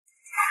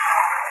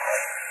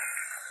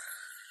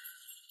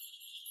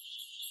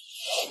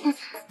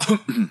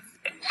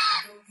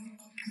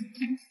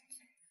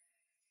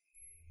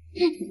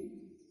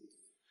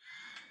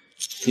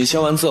你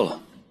签完字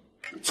了，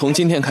从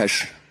今天开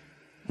始，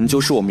你就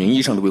是我名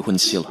义上的未婚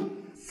妻了。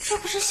这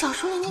不是小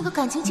说里那个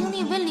感情经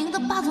历为零的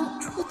霸总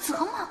楚泽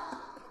吗？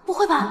不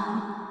会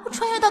吧，我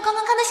穿越到刚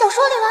刚看的小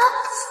说里了？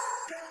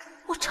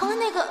我成了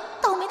那个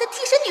倒霉的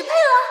替身女配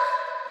了？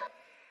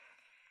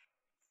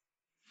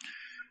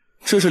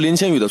这是林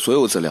千羽的所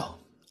有资料，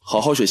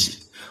好好学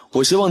习。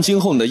我希望今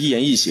后你的一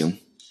言一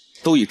行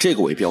都以这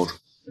个为标准。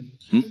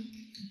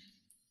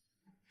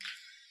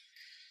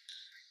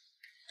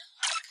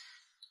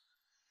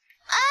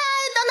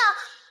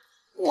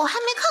我还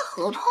没看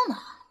合同呢，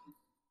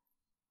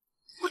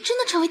我真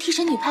的成为替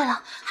身女配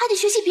了，还得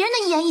学习别人的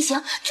一言一行，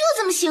这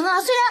怎么行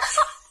啊？虽然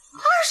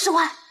20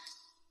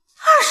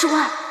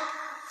万，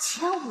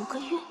前5个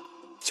月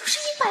就是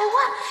100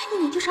万，1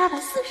年就是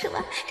240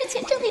万，这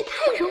钱挣的也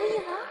太容易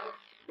了。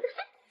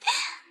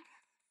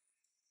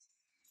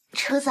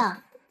厨子，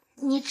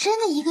你真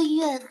的1个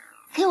月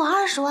给我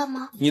20万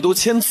吗？你都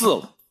签字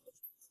了，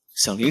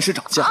想临时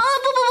涨价？啊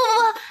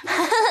不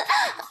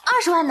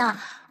，20万呢？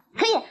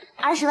可以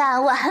，20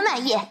万我很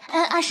满意。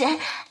20，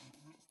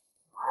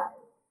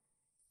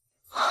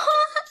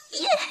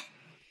耶！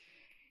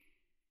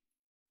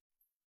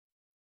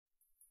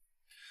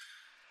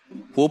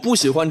我不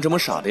喜欢你这么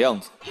傻的样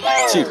子。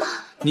记住，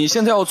你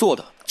现在要做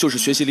的就是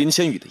学习林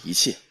千羽的一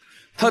切，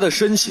她的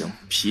身形、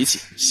脾气、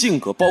性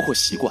格，包括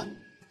习惯，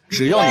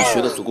只要你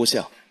学得足够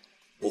像，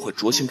我会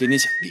酌情给你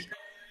奖励。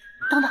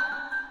等等，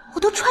我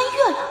都穿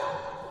越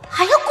了，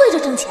还要跪着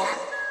挣钱？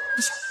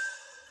不行，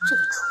这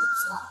个楚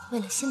泽为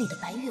了心里的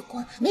白月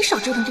光，没少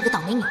折腾这个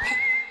倒霉女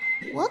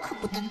配，我可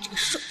不当这个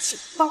受气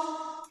包。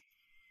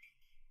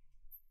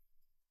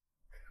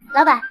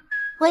老板，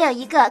我有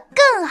一个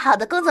更好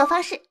的工作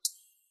方式。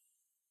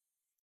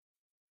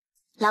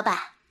老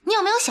板，你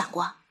有没有想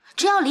过，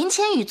只要林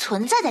千羽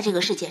存在在这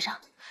个世界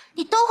上，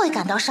你都会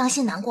感到伤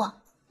心难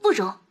过？不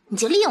如你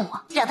就利用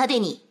我，让他对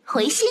你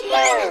回心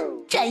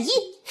转意。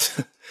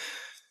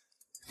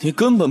你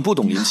根本不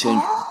懂林千羽，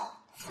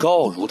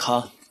高傲如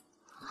她，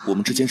我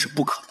们之间是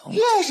不可能的。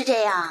越是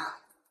这样，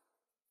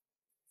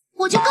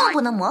我就更不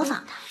能模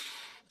仿他。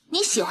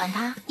你喜欢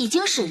他已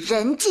经是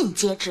人尽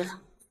皆知了，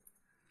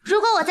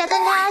如果我再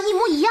跟他一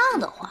模一样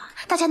的话，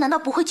大家难道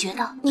不会觉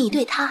得你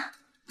对他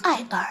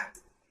爱而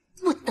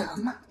不得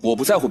吗？我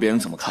不在乎别人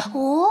怎么看。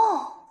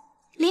哦，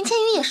林千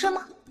羽也是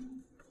吗？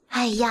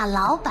哎呀，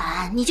老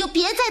板，你就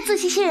别再自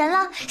欺欺人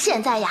了。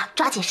现在呀，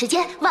抓紧时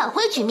间挽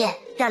回局面，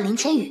让林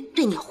千羽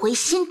对你回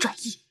心转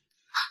意。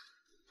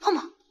碰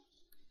碰，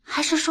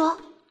还是说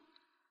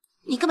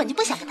你根本就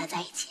不想跟他在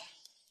一起？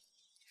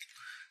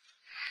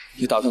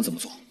你打算怎么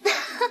做？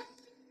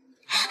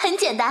很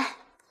简单，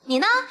你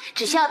呢，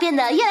只需要变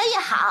得越来越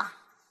好，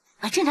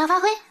正常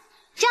发挥，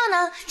这样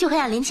呢，就会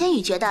让林千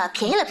羽觉得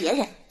便宜了别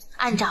人。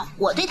按照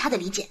我对他的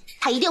理解，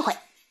他一定会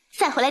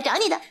再回来找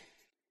你的。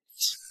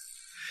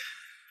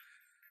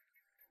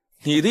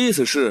你的意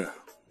思是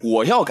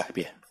我要改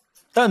变，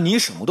但你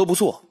什么都不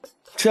做，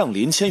这样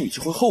林千羽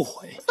就会后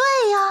悔？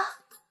对呀，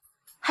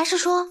还是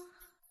说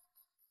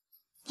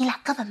你俩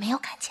根本没有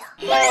感情？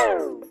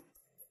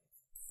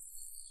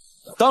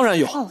当然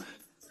有，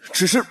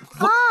只是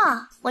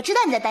我知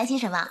道你在担心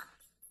什么。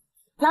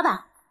老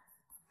板，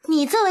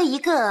你作为一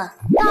个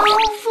高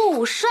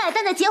富帅，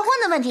但在结婚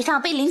的问题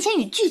上被林千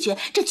羽拒绝，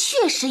这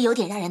确实有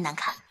点让人难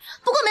堪。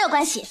不过没有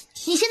关系，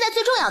你现在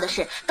最重要的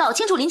是搞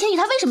清楚林千羽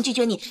她为什么拒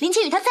绝你。林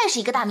千羽她再是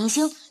一个大明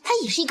星，她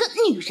也是一个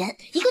女人，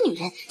一个女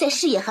人在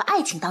事业和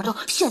爱情当中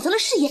选择了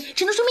事业，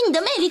只能说明你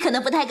的魅力可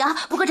能不太高。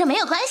不过这没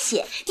有关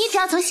系，你只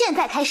要从现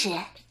在开始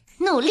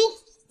努力，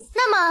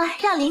那么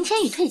让林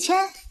千羽退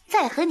圈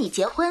再和你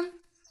结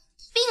婚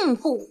并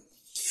不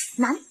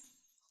难。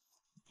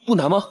不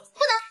难吗？不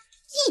难，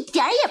一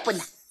点也不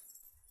难。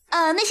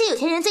那些有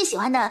钱人最喜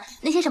欢的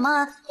那些什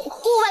么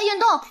户外运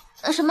动，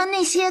什么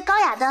那些高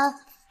雅的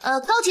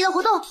高级的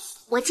活动，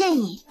我建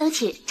议都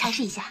去尝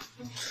试一下。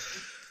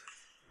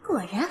果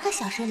然和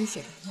小说里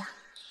写的一样，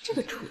这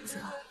个楚泽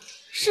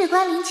事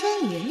关林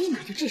千羽立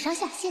马就智商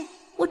下线。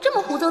我这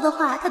么胡诌的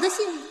话他都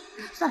信了，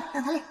算了，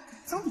让他累，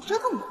总比折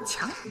腾我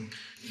强。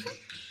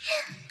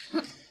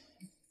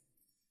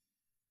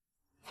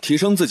提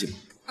升自己吗？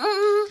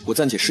我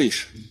暂且试一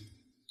试。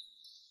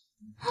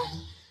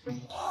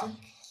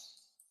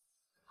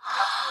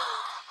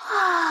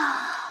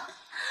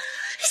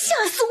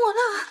吓死我了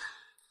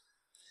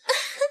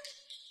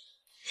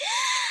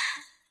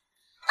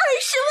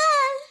！20万，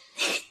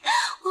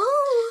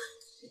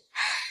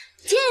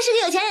既然是个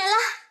有钱人了，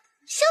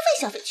消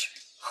费消费去。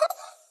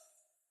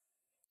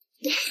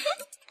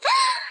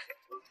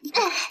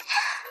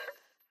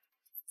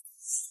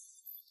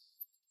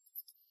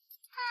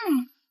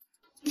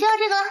就要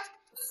这个了，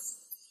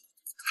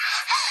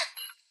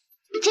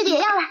这个也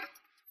要了。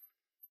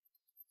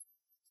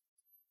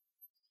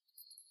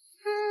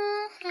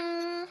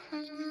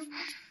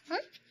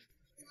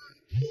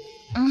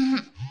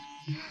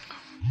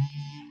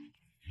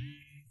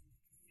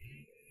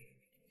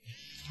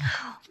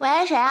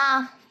喂，谁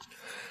啊？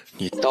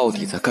你到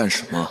底在干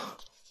什么？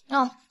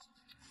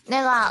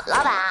那个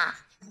老板，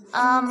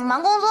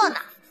忙工作呢。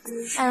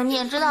哎呦，你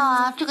也知道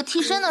啊，这个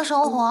替身的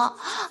生活，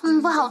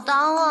不好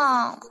当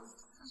啊。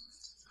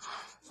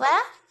喂，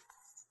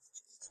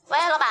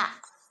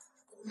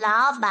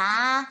老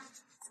板，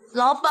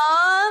老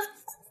板，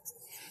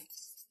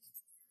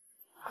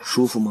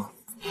舒服吗？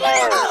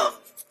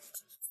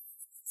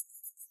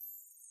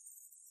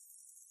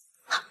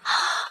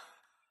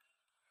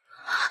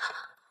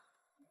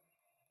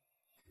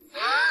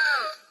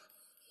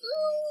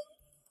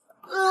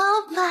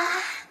老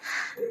板，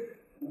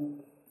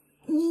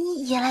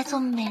你也来做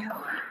美容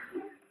啊？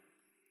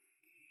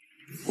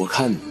我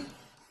看你。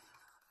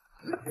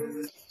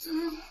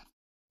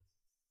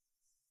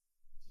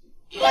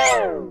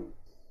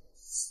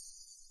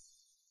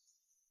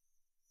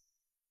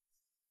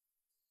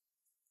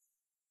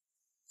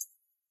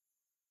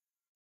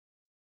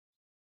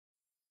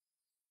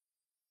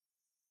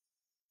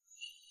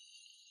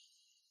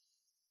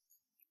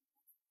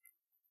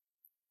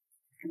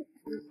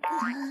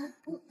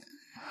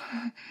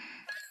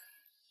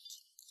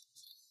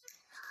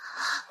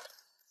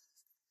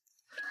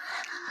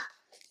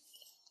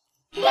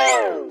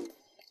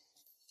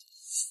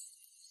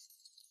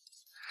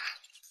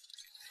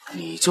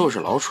你就是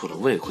老楚的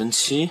未婚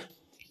妻？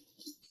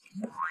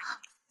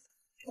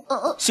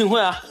幸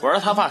会啊，我是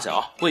他发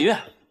小魏月。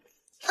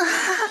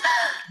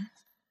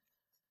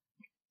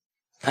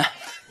哎，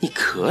你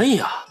可以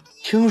啊！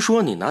听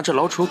说你拿着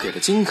老楚给的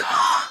金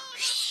卡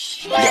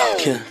，2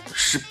天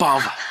18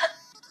万，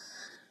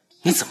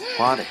你怎么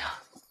花的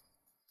呀？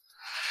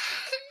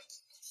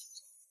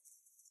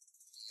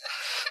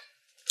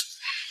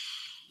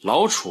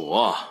老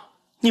楚，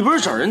你不是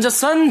找人家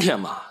3天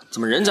吗？怎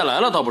么人家来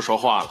了倒不说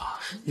话了？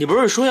你不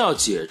是说要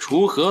解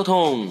除合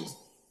同，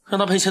让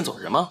他赔钱走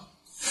人吗？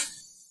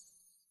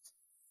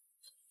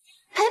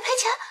赔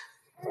钱？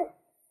我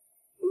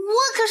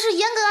可是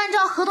严格按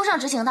照合同上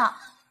执行的。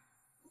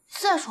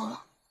再说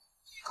了，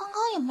刚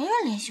刚也没人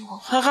联系我。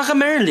还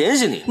没人联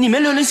系你？你没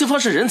留联系方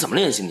式，人怎么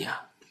联系你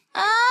啊？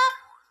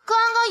刚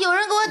刚有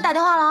人给我打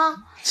电话了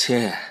啊。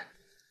亲，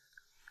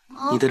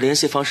你的联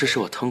系方式是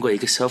我通过一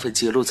个消费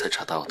记录才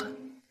查到的。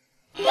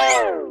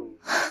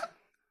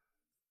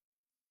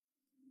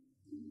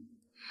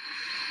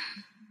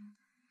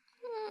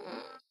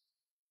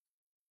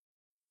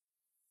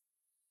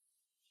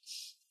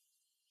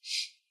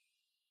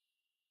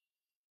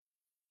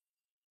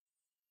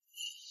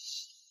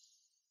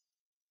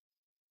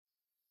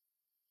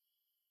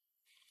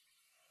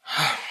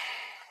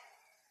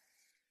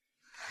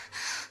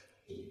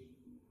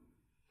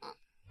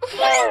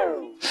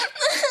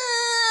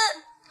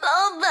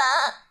老板，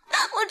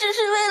我只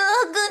是为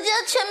了更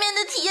加全面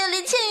的体验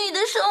林千羽的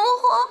生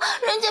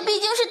活，人家毕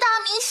竟是大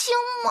明星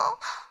嘛。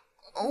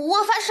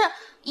我发誓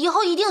以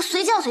后一定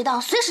随叫随到，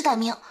随时待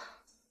命。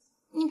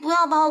你不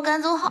要把我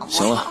赶走好不好？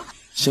行了，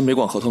先别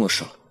管合同的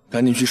事了，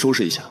赶紧去收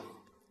拾一下，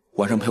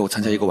晚上陪我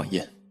参加一个晚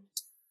宴。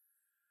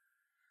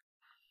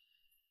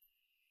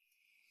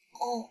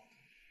哦。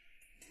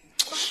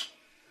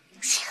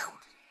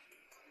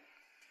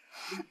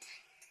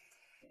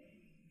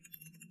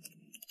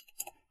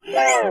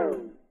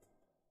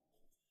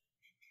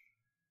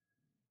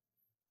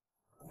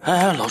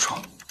哎，老楚，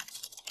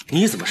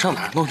你怎么上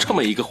哪儿弄这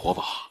么一个活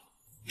宝？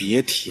别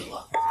提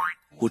了，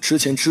我之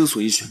前之所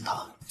以选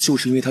他，就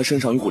是因为他身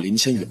上有股林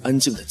千羽安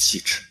静的气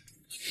质。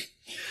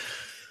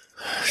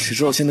谁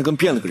知道现在跟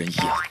变了个人一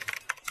样。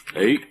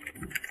哎，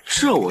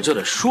这我就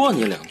得说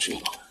你2句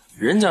了。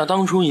人家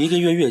当初1个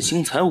月月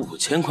薪才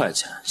5000块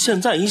钱，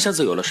现在一下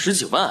子有了10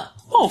几万，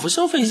报复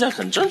消费一下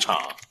很正常。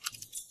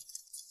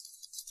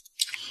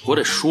我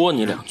得说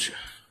你2句，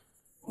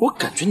我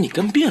感觉你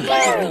跟变了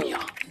一个人一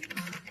样。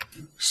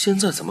现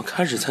在怎么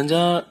开始参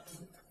加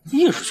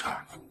艺术圈？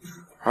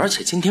而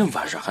且今天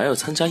晚上还要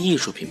参加艺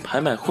术品拍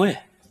卖会，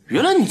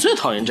原来你最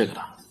讨厌这个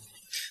的。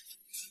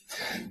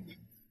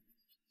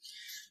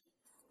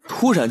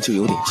突然就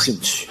有点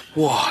兴趣。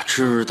我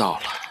知道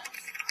了，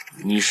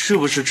你是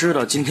不是知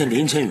道今天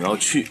林千羽要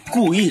去，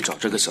故意找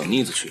这个小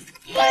妮子去，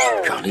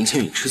让林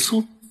千羽吃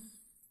醋？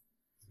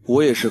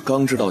我也是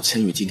刚知道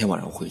千羽今天晚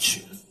上会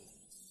去，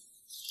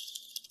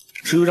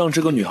至于让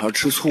这个女孩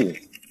吃醋，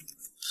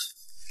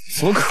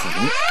怎么可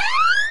能？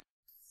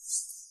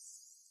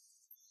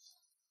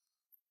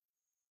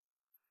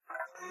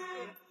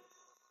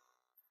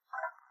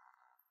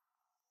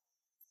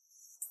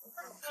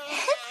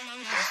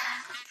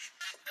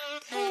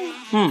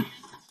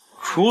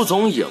楚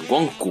总眼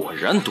光果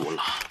然毒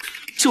辣，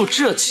就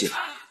这气来，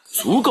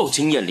足够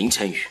惊艳林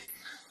千羽，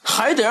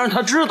还得让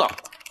他知道，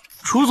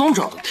楚总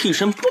找的替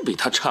身不比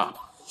他差嘛。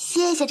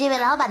谢谢这位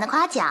老板的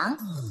夸奖。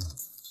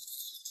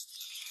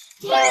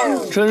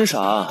真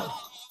傻，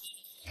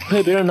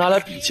被别人拿来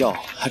比较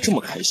还这么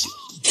开心。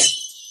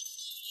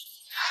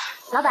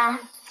老板，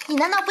你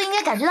难道不应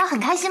该感觉到很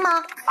开心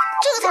吗？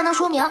这个才能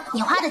说明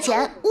你花的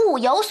钱物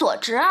有所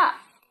值。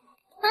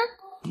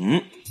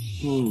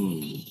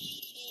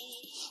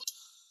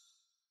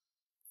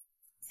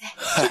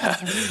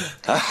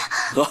来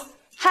喝。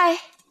嗨，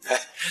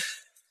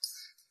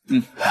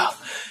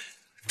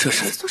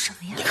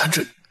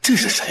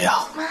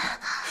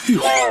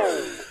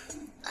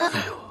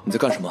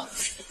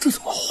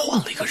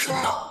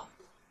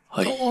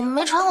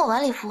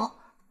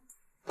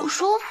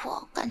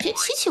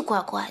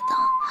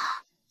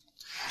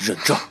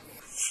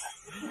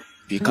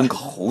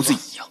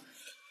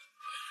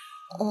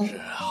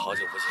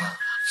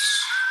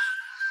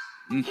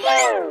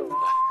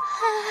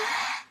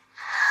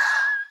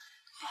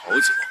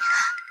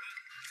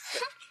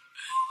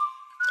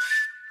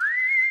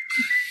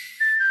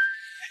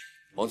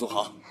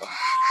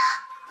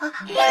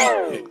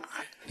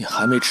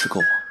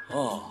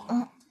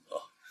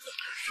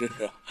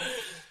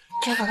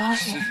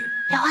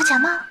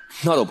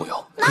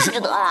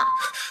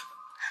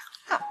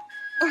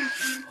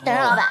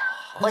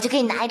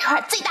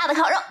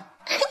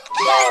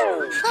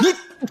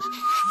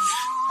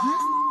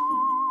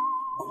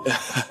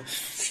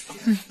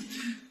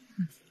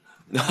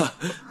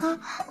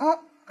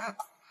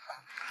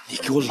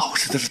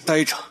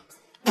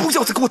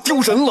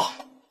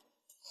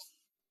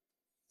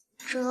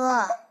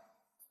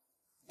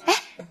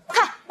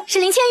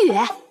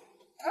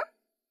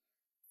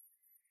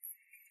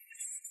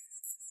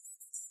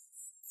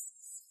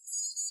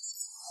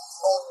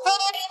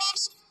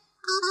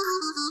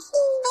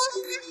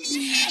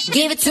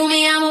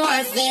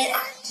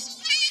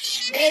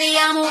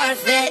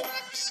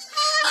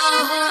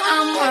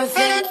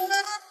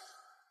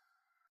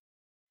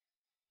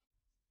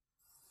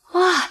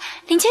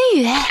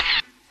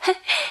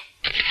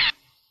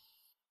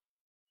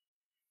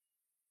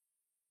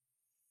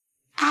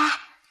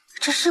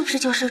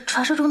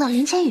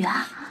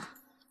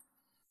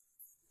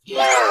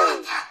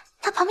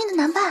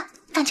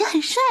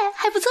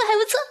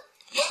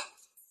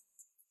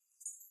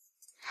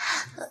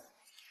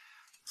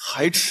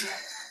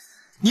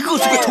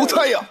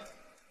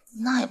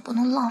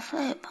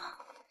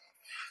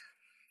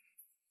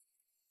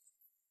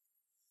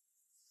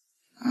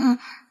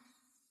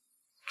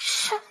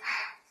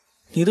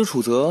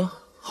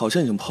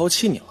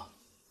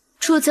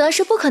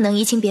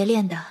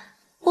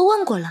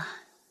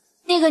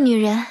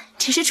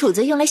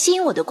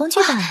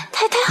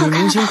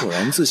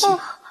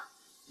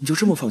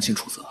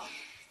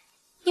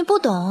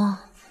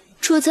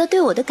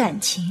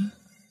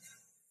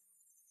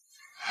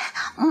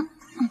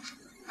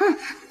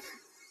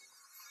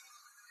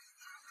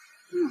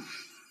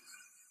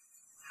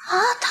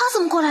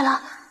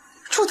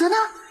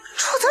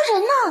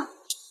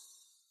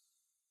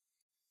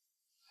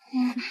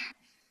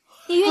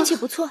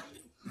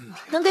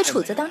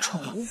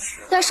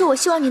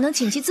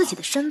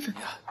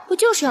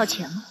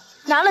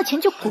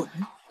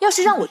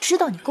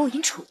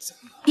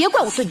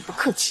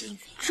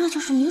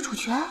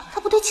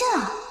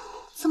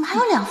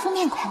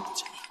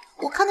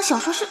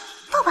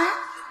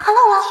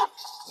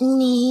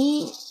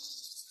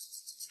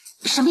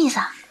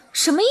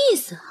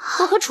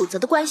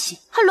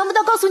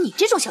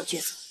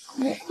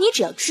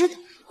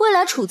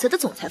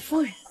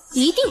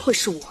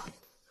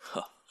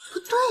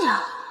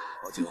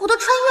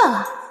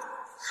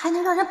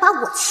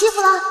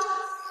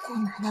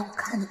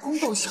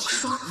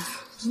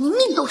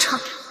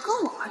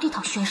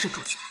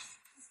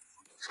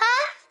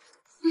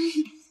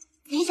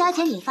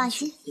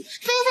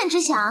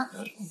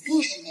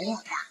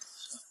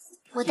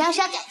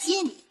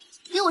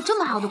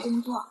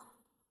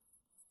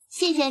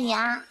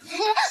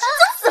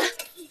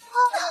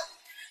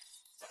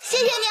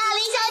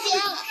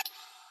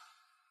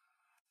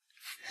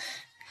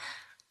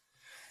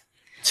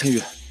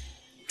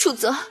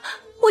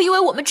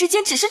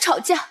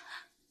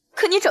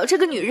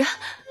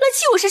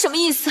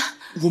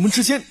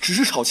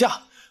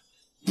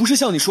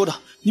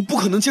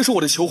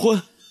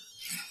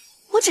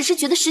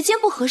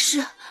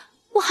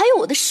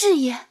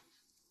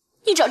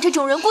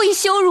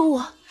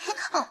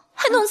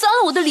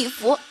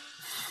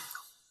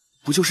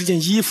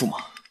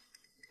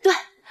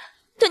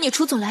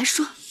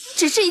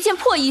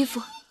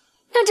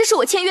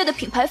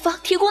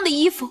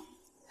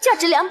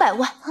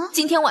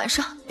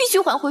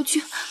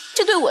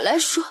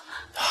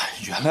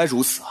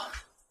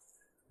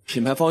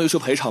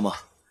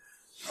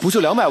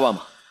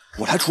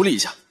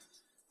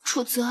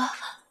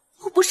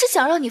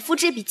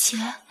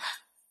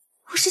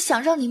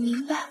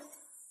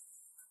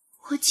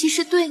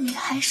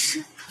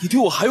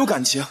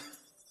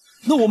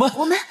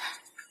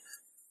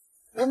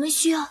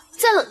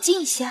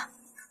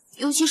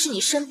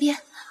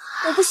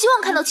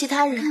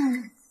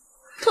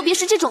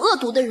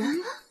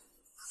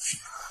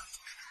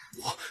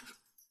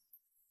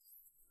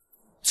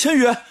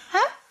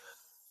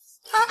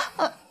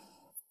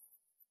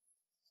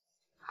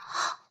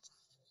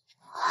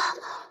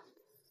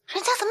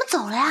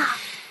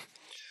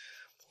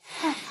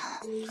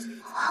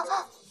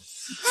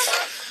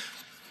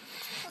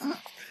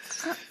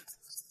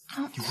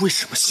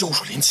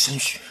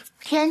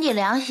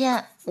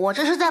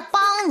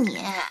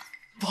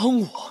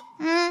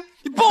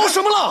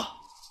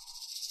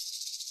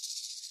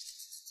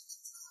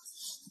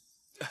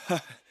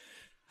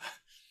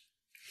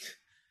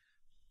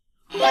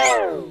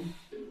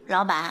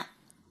老板，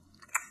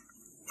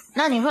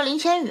那你说林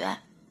千羽，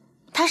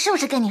他是不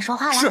是跟你说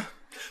话了？是，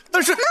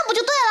但是那不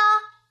就对了？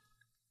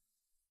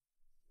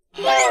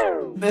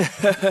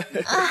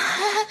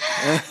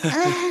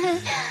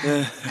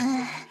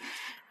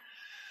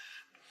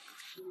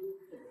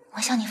我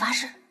向你发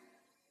誓，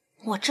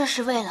我这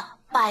是为了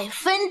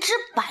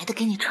100%的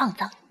给你创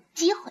造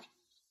机会，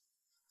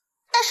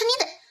但是你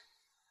得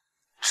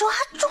抓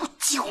住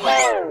机会。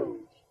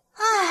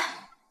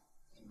哎，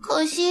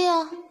可惜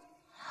呀，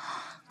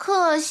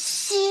可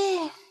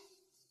惜。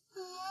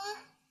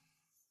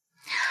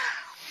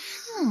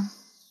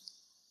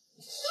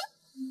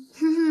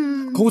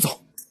跟我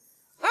走。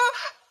我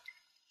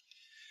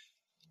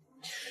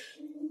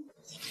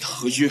们的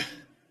合约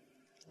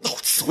到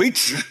此为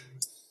止。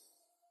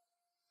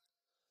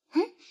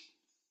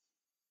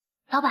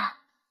老板，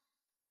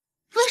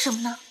为什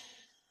么呢？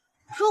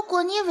如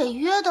果你违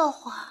约的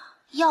话，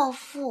要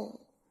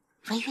付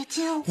违约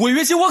金哦。违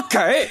约金我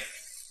给。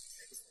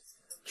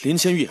林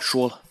千羽也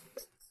说了，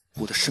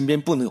我的身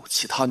边不能有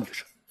其他女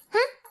人。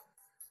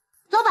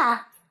老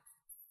板，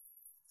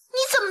你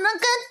怎么能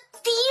跟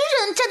敌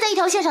人站在一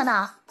条线上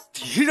呢？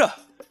敌人？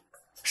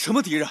什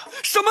么敌人？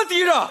什么敌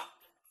人？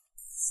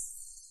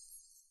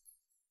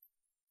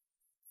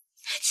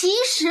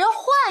其实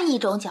换一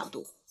种角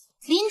度，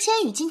林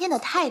千羽今天的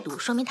态度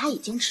说明他已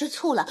经吃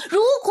醋了。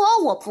如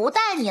果我不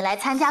带你来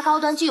参加高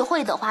端聚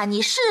会的话，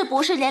你是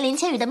不是连林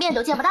千羽的面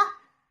都见不到？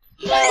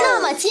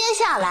那么接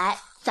下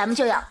来咱们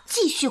就要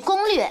继续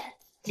攻略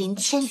林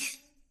千羽。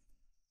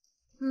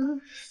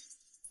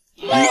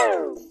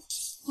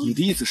你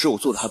的意思是我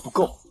做的还不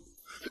够？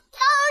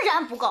当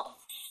然不够。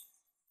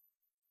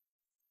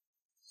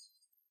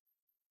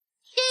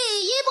第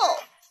一步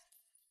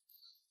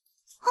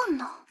 ，Oh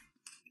no！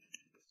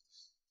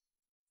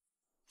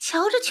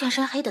 瞧着全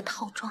身黑的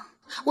套装，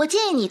我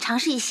建议你尝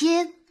试一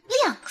些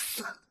亮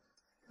色。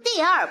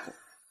第二步，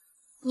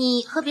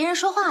你和别人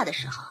说话的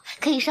时候，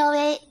可以稍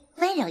微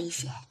温柔一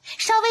些，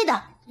稍微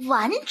的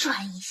婉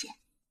转一些。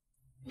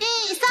第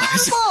三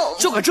步，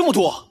就改这么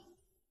多？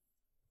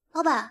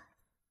老板，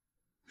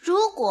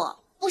如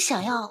果不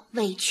想要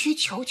委曲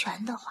求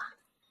全的话，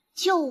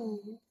就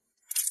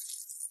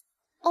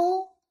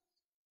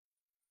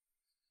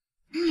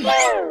最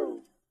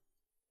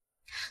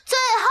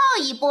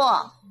后一步，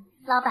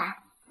老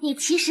板，你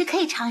其实可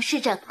以尝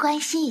试着关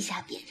心一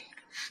下别人，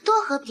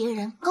多和别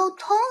人沟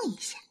通一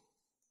下。哎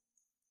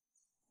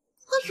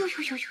呦呦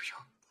呦呦呦！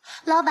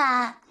老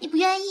板，你不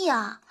愿意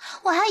啊？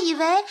我还以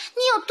为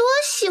你有多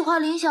喜欢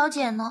林小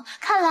姐呢，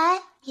看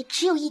来也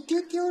只有一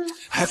丢丢了。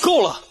哎，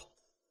够了！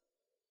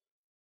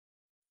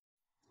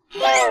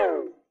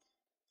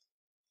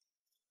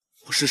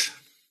我试试。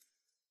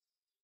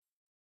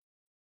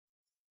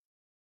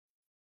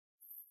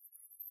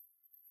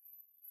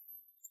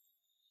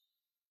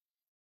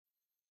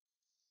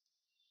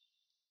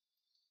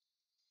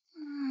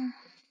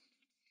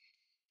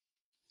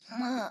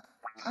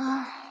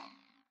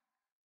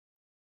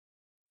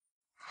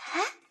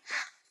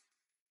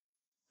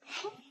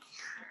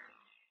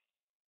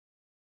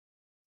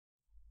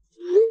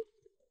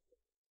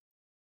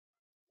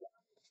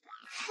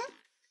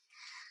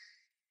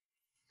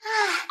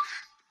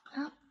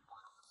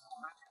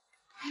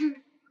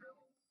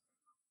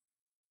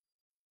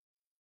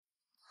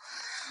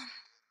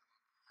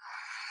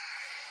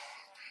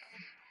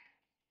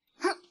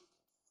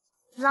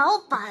老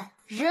板，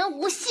人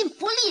无信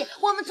不立。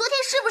我们昨天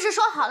是不是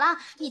说好了？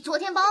你昨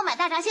天帮我买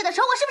大闸蟹的时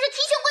候，我是不是提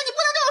醒过你不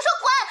能对我说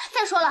滚？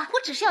再说了，我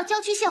只是要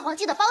郊区蟹黄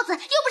鸡的包子，又不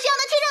是要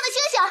那天上的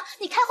星星。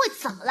你开会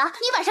怎么了？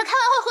你晚上开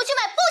完会回去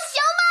买不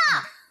行吗？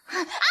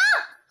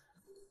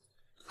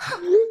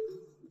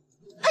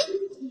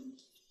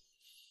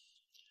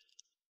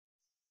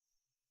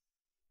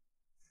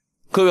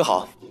各位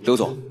好，刘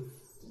总，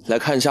来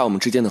看一下我们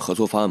之间的合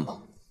作方案吧。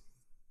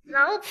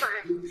老板，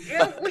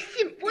人无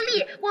信不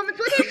立。我们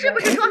昨天是不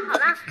是说好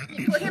了？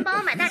你昨天帮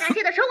我买大闸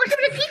蟹的时候，我是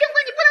不是提醒过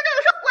你不能对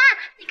我说滚？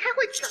你开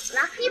会怎么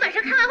了？你晚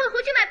上开完会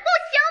回去买不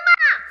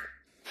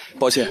行吗？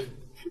抱歉，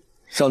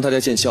让大家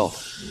见笑了。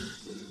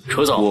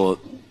楚总，我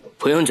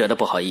不用觉得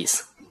不好意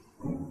思。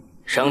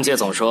上届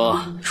总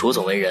说楚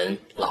总为人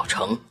老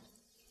成，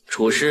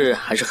处事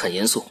还是很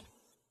严肃。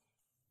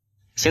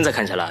现在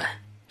看起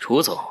来，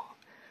楚总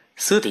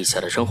私底下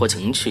的生活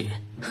情趣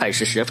还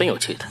是十分有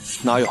趣的。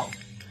哪有？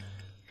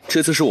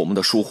这次是我们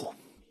的疏忽。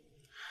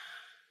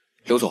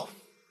刘总，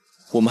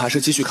我们还是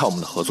继续看我们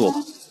的合作吧。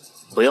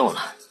不用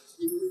了。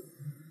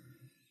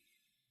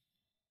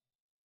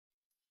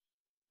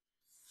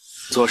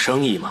做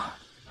生意嘛，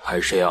还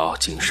是要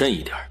谨慎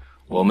一点。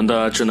我们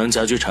的智能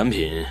家居产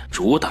品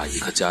主打一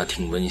个家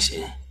庭温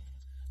馨，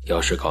要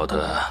是搞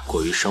得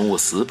过于生物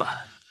死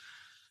板，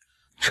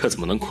这怎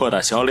么能扩大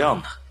销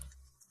量呢？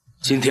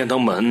今天登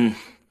门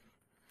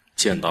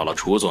见到了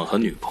楚总和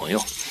女朋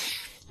友。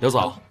刘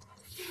总，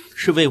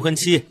是未婚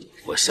妻。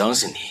我相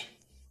信你，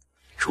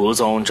楚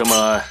总这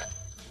么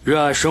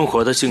热爱生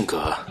活的性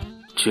格，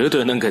绝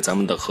对能给咱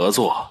们的合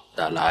作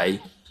带来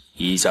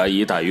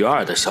 1+1大于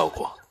2的效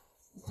果。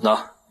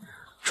那，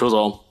楚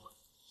总，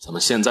咱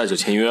们现在就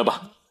签约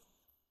吧。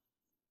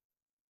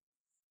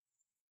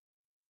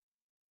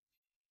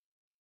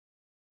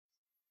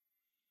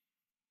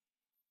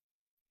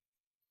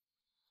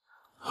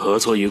合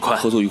作愉快，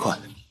合作愉快。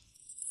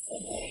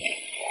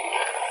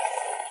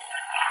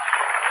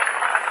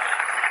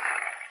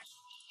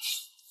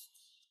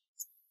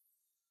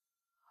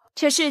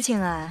这事情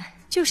啊，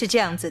就是这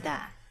样子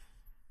的。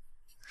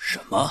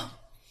什么？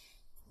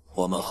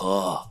我们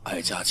和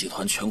爱家集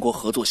团全国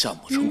合作项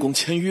目成功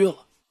签约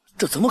了？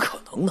这怎么可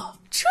能呢？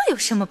这有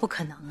什么不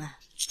可能啊？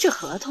这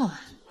合同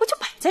啊，不就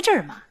摆在这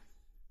儿吗？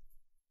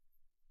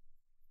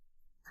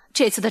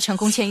这次的成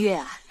功签约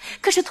啊，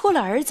可是托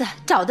了儿子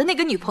找的那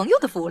个女朋友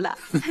的福了。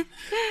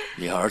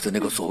你儿子那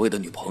个所谓的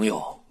女朋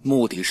友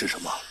目的是什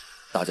么？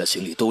大家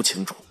心里都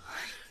清楚。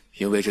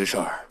因为这事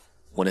儿，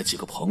我那几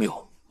个朋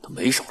友他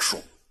没少说。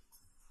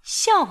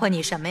笑话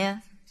你什么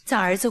呀？咱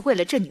儿子为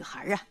了这女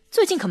孩啊，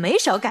最近可没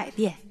少改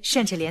变，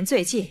甚至连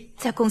最近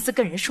在公司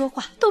跟人说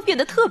话都变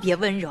得特别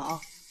温柔。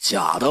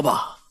假的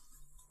吧？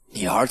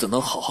你儿子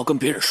能好好跟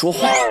别人说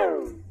话？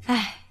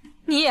哎，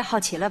你也好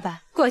奇了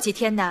吧？过几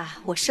天呢，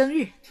我生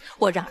日，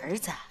我让儿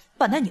子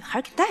把那女孩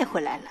给带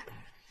回来了。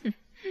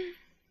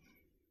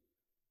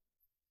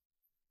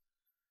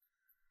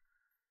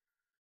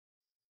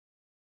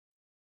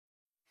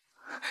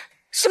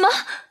什么？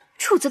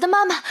楚泽的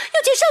妈妈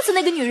要见上次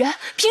那个女人？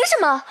凭什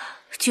么？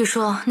据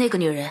说那个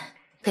女人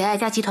给爱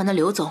家集团的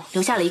刘总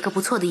留下了一个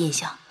不错的印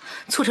象，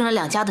促成了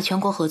2家的全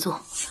国合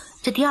作。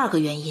这第2个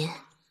原因。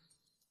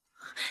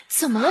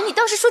怎么了？你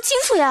倒是说清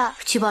楚呀！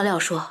据爆料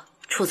说，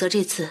楚泽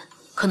这次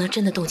可能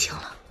真的动情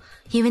了，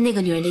因为那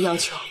个女人的要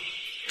求，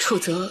楚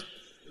泽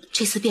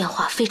这次变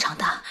化非常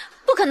大。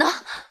不可能！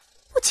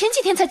我前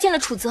几天才见了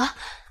楚泽，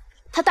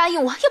他答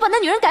应我要把那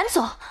女人赶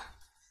走。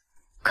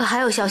可还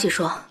有消息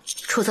说，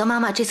楚泽妈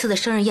妈这次的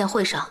生日宴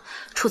会上，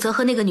楚泽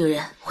和那个女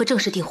人会正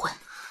式订婚。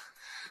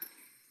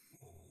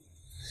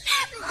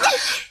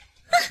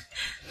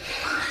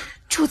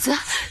楚泽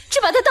只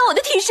把他当我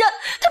的替身，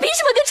他凭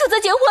什么跟楚泽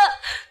结婚？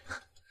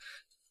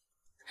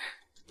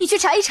你去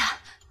查一查，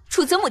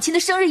楚泽母亲的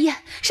生日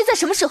宴是在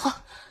什么时候？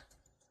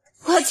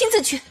我要亲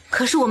自去。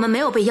可是我们没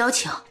有被邀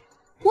请。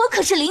我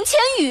可是林千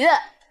羽，我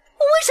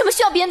为什么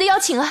需要别人的邀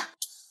请啊？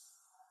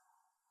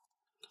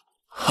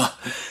哈，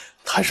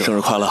太生日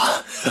快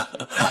乐！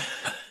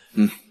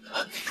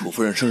楚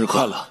夫人生日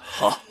快乐！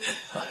好，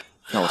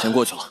那我先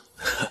过去了。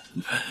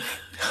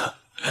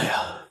哎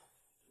呀，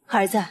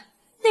儿子，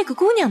那个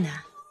姑娘呢？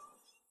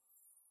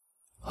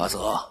阿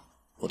泽，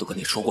我都跟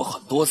你说过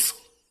很多次，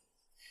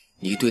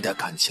你对待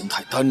感情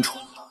太单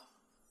纯了，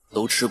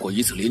都吃过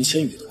一次林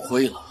千羽的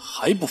亏了，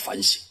还不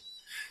反省？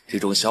这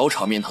种小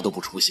场面他都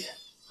不出现，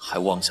还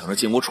妄想着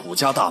进我楚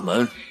家大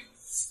门。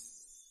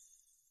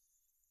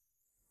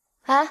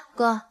哎，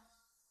哥，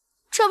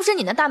这不是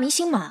你那大明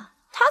星吗？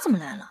他怎么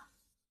来了？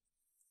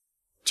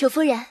楚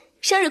夫人，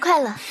生日快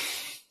乐！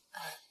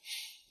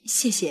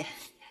谢谢。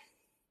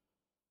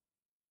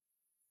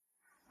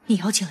你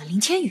邀请了林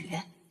千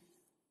羽？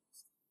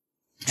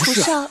楚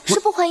少是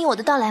不欢迎我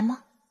的到来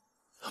吗？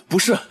不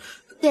是。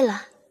对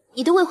了，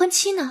你的未婚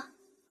妻呢？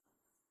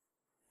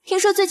听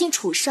说最近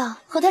楚少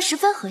和他十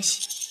分和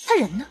谐，他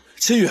人呢？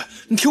千羽，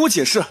你听我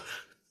解释。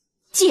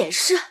解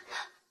释？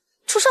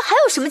楚少还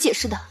有什么解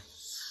释的？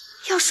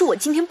要是我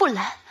今天不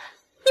来，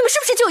你们是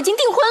不是就已经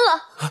订婚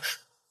了？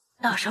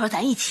到时候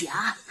咱一起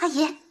啊，阿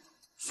姨，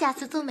下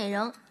次做美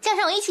容叫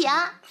上我一起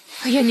啊。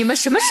哎呀，你们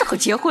什么时候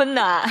结婚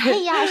呢？哎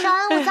呀，稍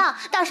安勿躁，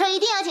到时候一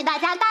定要请大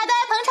家大大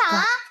捧场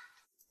啊！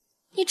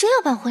你真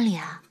要办婚礼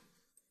啊？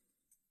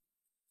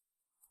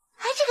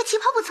哎，这个旗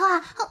袍不错啊！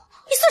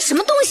你算什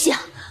么东西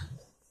啊？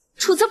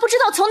楚泽不知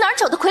道从哪儿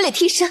找的傀儡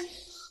替身，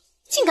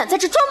竟敢在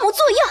这装模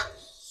作样！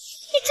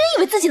你真以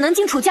为自己能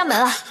进楚家门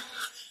啊？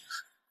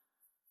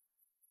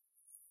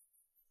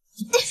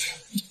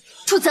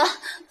楚泽，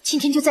今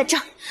天就在这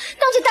儿，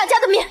当着大家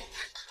的面，你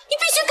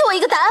必须给我一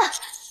个答案，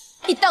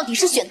你到底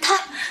是选他，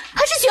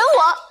还是选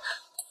我？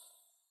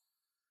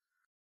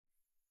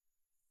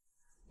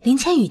林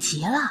千羽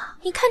急了，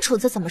你看楚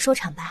泽怎么收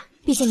场吧。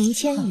毕竟林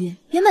千羽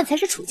原本才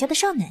是楚家的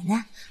少奶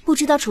奶，不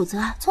知道楚泽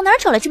从哪儿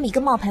找来这么一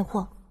个冒牌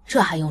货。这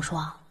还用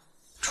说？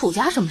楚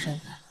家什么身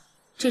份？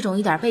这种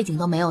一点背景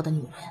都没有的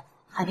女人，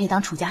还配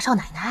当楚家少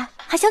奶奶？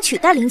还想取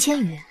代林千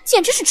羽，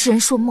简直是痴人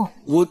说梦。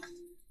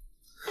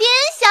林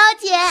小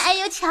姐，哎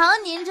呦，瞧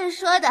您这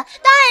说的，当然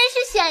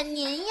是选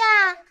您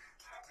呀，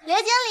刘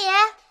经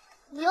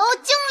理，刘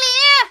经理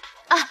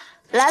啊！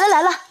来了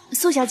来了，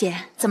苏小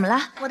姐，怎么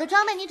了？我的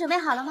装备你准备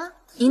好了吗？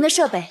您的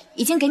设备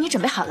已经给你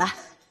准备好了。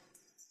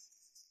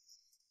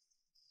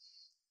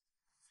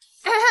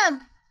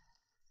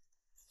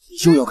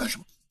又要干什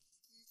么？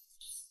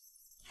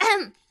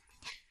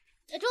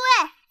诸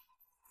位，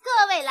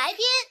各位来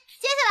宾，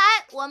接下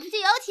来我们就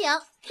有请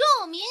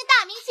著名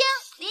大明星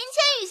林千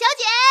羽小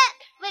姐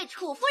为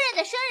楚夫人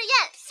的生日宴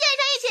献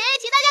上一曲，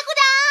请大家鼓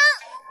掌。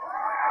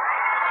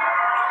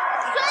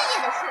专业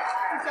的事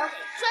就交给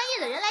专业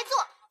的人来做。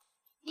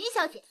林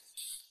小姐，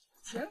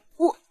请。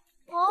我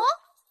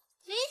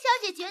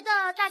姐觉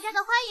得大家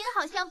的欢迎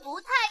好像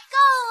不太够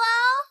哦。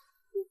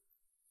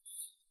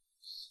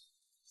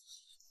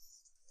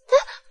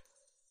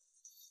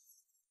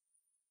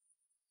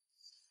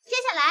接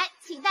下来，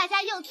请大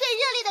家用最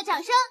热烈的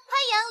掌声欢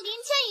迎林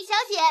千羽小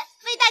姐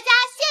为大家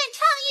献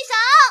唱一首。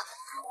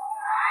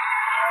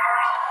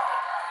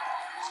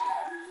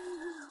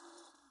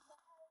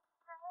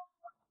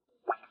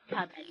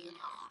爸，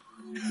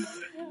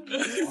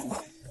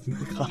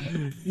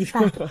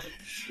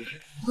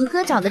我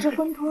哥找的这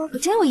婚托可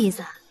真有意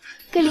思啊，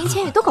给林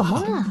千羽都搞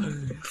懵了。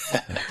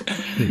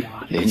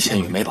林千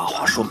羽没把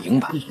话说明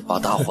白，把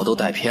大伙都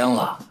带偏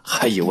了，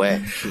还以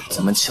为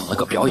咱们请了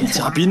个表演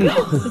嘉宾呢。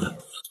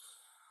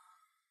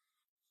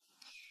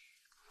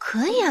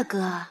可以啊，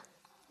哥，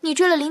你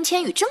追了林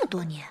千羽这么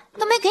多年，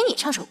都没给你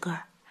唱首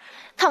歌，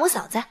看我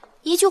嫂子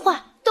一句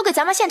话都给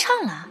咱妈献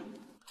唱了。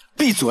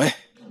闭嘴！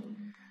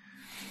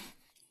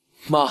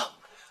妈，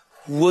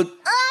我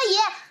阿姨，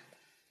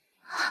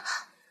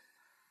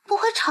不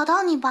会吵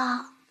到你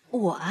吧？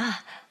我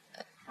啊，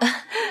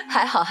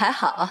还好还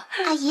好。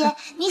阿姨，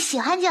你喜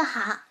欢就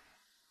好。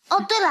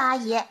哦，对了，阿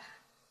姨，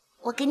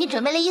我给你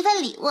准备了一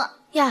份礼物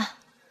呀，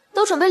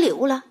都准备礼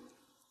物了。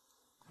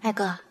哎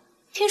哥，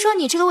听说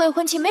你这个未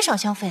婚妻没少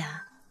消费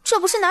啊，这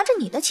不是拿着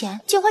你的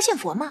钱借花献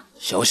佛吗？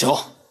小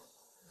小，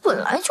本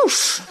来就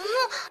是。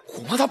我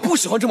妈她不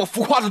喜欢这么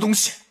浮夸的东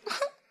西。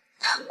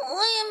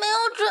我也没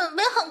有准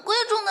备很贵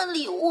重的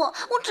礼物，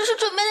我只是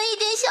准备了一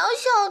点小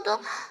小的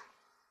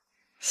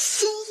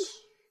心意。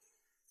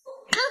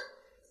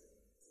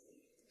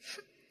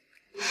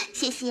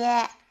谢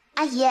谢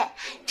阿姨，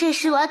这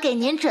是我给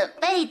您准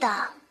备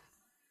的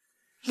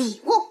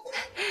礼物。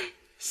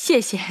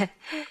谢谢。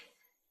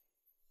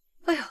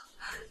哎呦，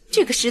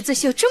这个十字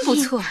绣真不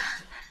错。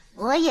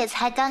我也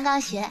才刚刚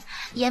学，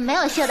也没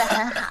有绣得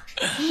很好。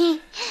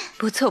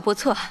不错不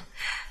错，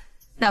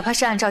哪怕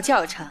是按照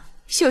教程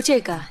绣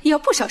这个也要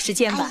不少时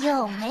间吧？哎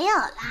呦，没有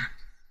啦。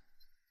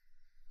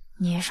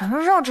你什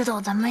么时候知道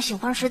咱们喜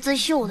欢十字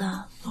绣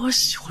的？我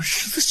喜欢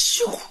十字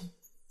绣？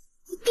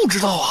不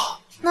知道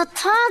啊。那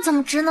他怎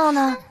么知道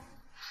呢？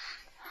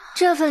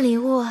这份礼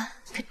物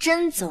可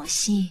真走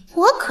心。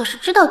我可是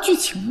知道剧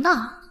情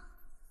的，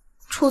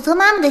楚泽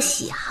妈妈的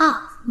喜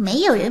好，没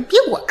有人比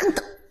我更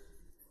懂。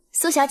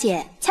苏小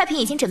姐，菜品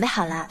已经准备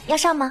好了，要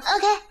上吗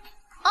 ？OK。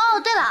哦，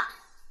对了，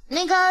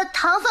那个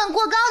糖分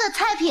过高的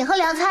菜品和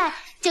凉菜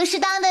就适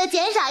当的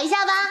减少一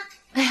下吧。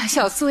哎呀，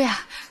小苏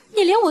呀，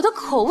你连我的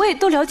口味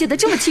都了解得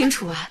这么清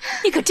楚啊，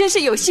你可真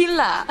是有心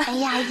了。哎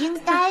呀，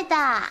应该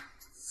的。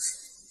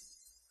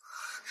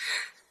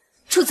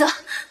楚泽，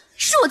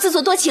是我自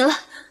作多情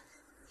了。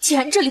既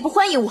然这里不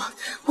欢迎我，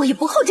我也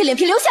不厚着脸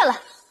皮留下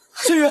了。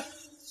千羽，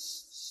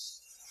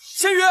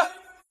千羽，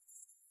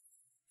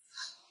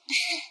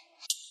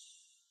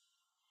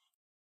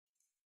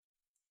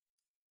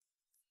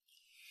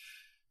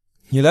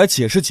你来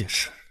解释解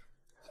释，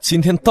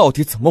今天到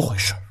底怎么回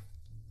事？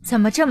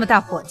怎么这么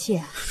大火气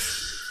啊？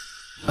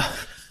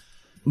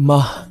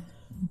妈，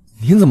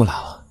您怎么来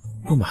了？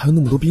外面还有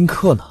那么多宾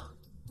客呢。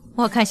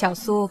我看小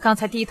苏刚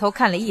才低头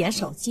看了一眼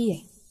手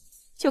机，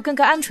就跟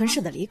个鹌鹑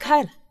似的离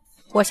开了。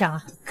我想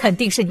啊，肯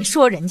定是你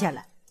说人家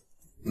了。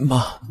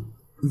妈，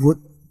我……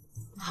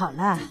好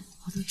了，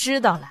我都知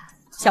道了，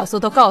小苏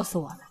都告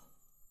诉我了。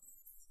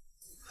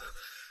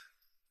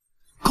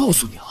告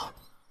诉你了？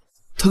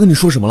他跟你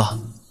说什么了？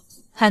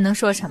还能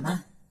说什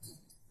么？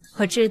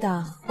我知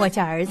道我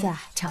家儿子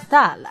长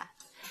大了，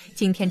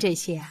今天这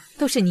些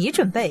都是你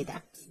准备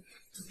的。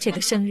这个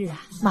生日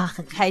啊，妈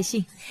很开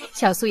心。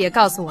小苏也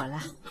告诉我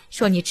了，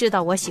说你知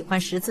道我喜欢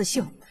十字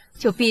绣，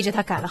就逼着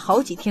他赶了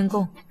好几天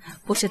工。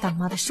不是当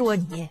妈的说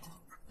你，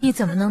你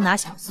怎么能拿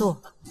小苏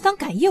当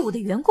赶业务的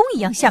员工一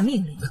样下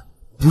命令？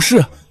不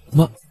是，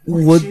妈，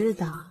我知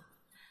道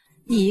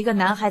你一个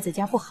男孩子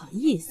家不好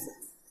意思，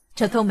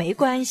这都没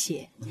关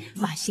系，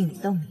妈心里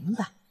都明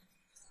白，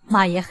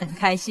妈也很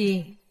开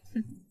心。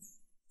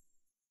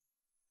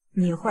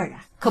你一会儿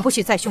啊，可不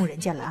许再凶人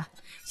家了啊！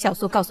小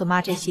苏告诉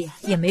妈这些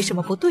也没什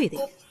么不对的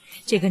呀。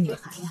这个女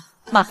孩呀，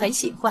妈很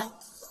喜欢，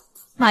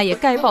妈也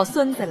该抱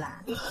孙子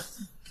了。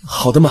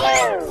好的，妈，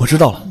我知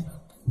道了，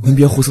您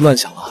别胡思乱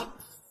想了。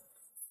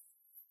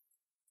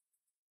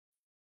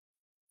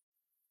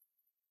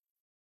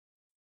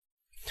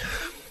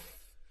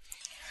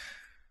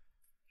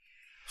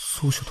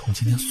苏雪彤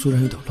今天虽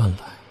然有点乱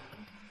来，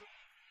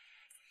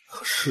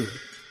可是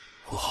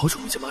我好久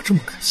没见妈这么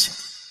开心。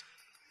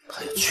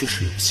他也确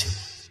实有心，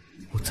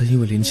我再因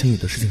为林千羽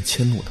的事情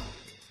迁怒他，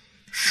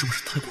是不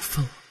是太过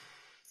分了？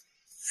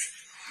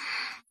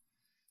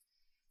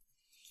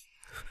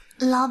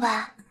老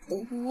板，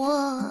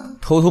我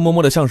偷偷摸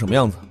摸的像什么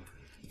样子？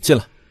进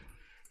来。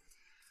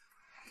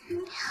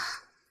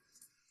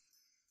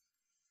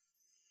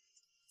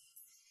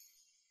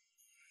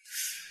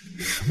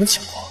什么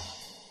情况？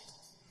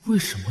为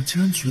什么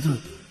竟然觉得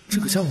这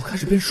个家伙开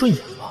始变顺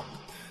眼了？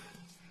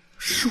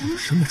是我的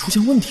审美出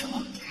现问题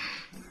了？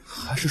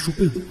还是说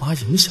被我妈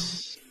影响？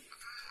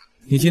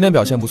你今天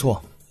表现不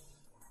错，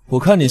我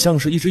看你像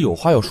是一直有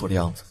话要说的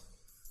样子。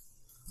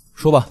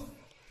说吧，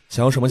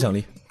想要什么奖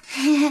励？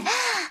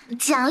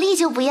奖励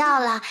就不要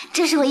了，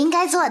这是我应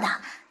该做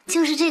的。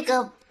就是这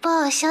个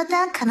报销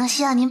单可能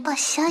需要您报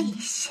销一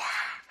下。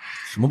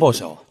什么报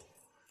销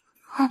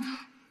啊？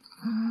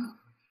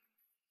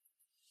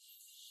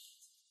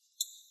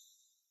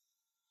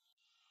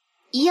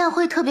宴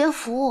会特别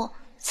服务、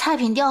菜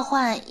品调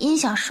换、音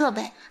响设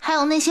备，还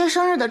有那些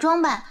生日的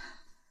装扮，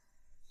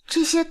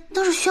这些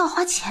都是需要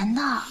花钱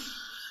的。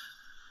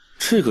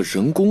这个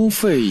人工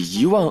费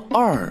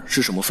12000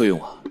是什么费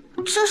用啊？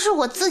这是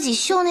我自己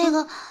绣那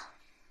个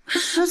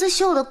十字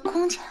绣的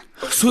工钱。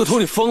苏有头，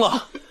你疯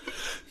了！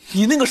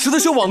你那个十字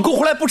绣网购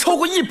回来不超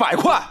过100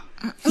块，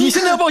你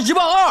现在要报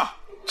12000？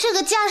这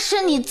个价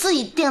是你自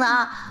己定的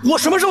啊？我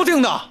什么时候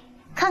定的？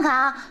看看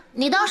啊，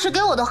你当时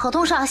给我的合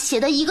同上写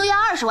的1个月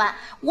20万，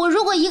我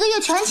如果1个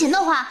月全勤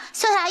的话，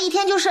算下来一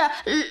天就是6，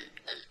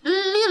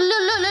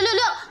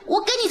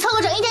我给你凑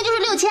个整，一天就是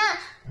6000。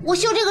我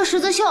绣这个十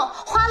字绣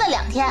花了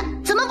2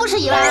天，怎么不是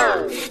1万啊？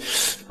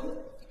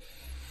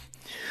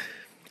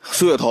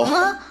苏有头，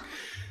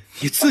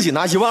你自己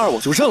拿12000我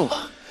就认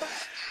了，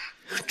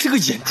这个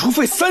演出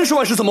费30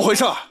万是怎么回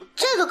事？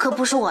这个可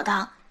不是我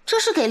的，这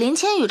是给林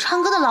千羽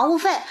唱歌的劳务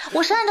费，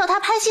我是按照他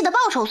拍戏的报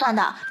酬算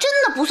的，真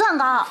的不算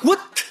高。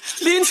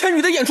林千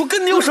羽的演出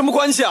跟你有什么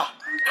关系啊？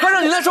他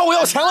让你来找我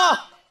要钱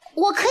了？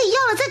我可以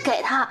要了再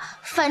给他，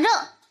反正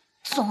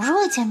总是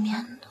会见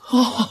面的。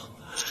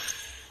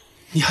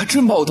你还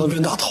真把我当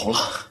冤大头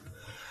了。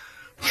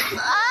你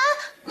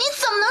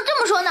怎么能这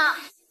么说呢？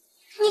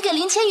你给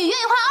林千羽愿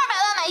意花200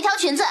万买一条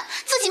裙子，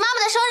自己妈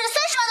妈的生日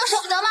30万都舍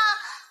不得吗？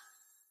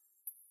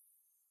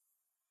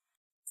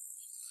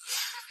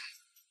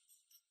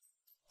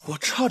我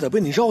差点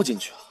被你绕进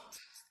去啊！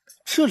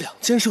这2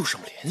件事有什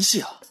么联系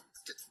啊？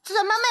怎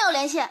么没有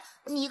联系？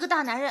你一个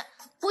大男人，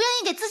不愿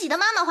意给自己的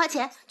妈妈花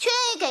钱，却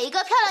愿意给一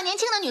个漂亮年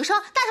轻的女生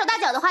大手大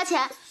脚的花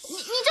钱，你这不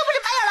是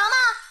白眼狼吗？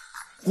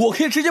我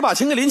可以直接把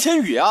钱给林千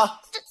羽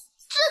啊！这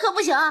可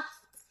不行啊！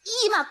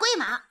一码归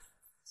码，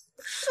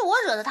是我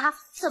惹的他，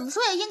怎么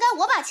说也应该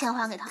我把钱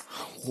还给他。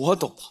我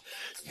懂了，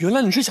原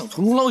来你是想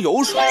从中捞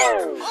油水。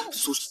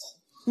苏轼，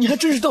你还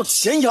真是到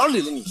钱眼里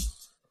了你。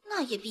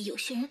那也比有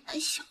些人胆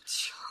小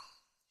强。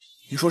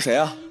你说谁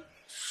啊？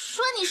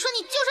说你就说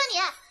你，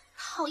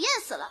讨厌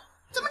死了！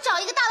怎么找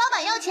一个大老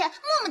板要钱，磨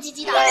磨唧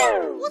唧的？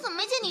我怎么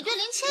没见你对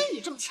林千羽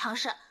这么强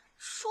势，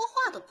说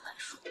话都不敢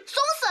说，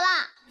怂死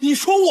了！你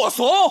说我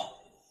怂？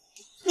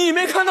你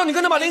没看到你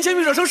跟他把林千羽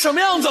惹成什么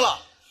样子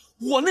了？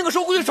我那个时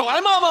候过去找挨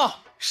骂吗？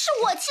是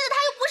我气的他，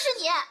又不是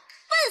你，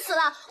笨死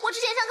了！我之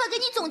前上课给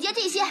你总结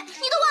这些，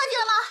你都忘记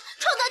了吗？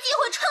创造机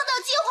会，创造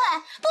机会，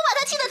不把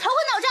他气得头昏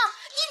脑胀，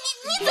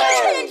你怎么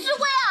趁人之危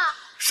啊？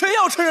谁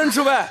要趁人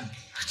之危？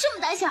这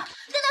么胆小，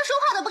跟他说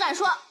话都不敢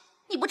说，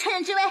你不趁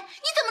人之危，你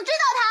怎么追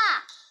到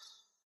他？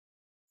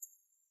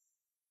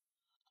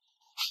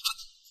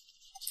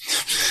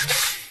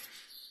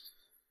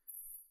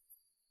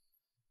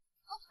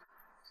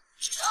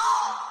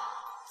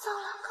糟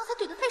了，刚才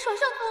怼得太耍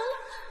上头了，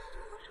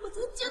我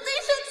绝对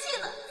生气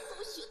了。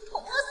苏雪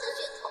彤啊，苏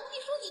雪彤，你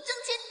说你挣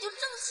钱你就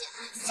挣钱，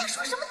瞎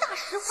说什么大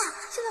实话？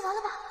现在完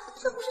了吧？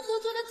这不是得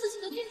罪了自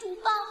己的金主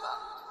爸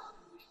吗？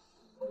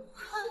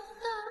完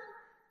蛋，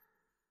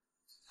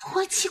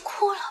我气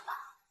哭了吧？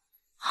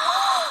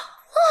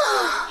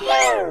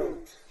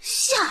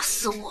吓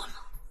死我了！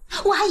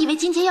我还以为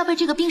今天要被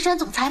这个冰山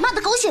总裁骂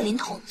得狗血淋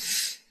头。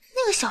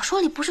那个小说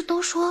里不是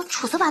都说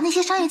楚泽把那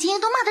些商业精英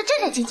都骂得战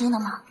战兢兢的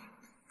吗？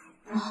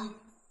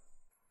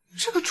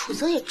这个楚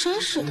泽也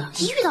真是的，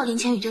一遇到林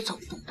千羽就走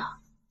不动道。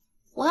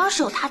我要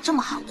是有他这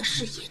么好的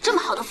事业，这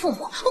么好的父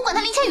母，我管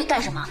他林千羽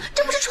干什么？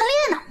这不是纯恋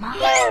爱脑吗？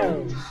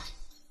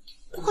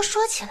不过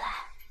说起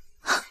来，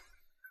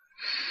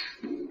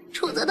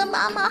楚泽的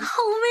妈妈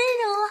好温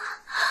柔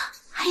啊，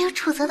还有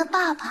楚泽的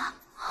爸爸，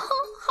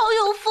好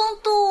有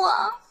风度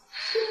啊。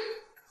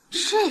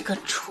这个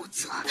楚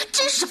泽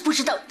真是不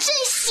知道珍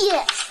惜。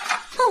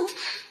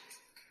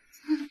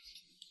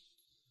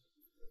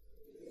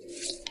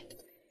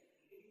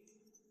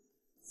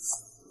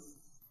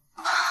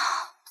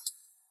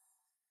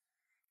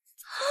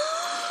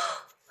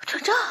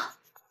转账！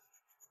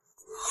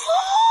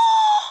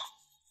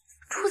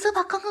楚泽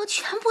把刚刚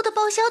全部的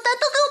报销单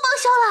都给我报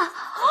销了！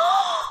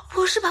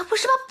不是吧？不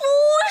是吧？不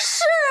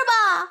是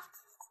吧？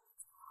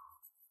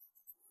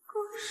个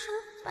十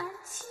百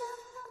千万，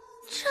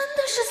真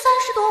的是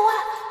30多万！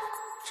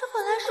这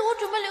本来是我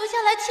准备留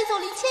下来气走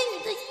林千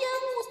羽的烟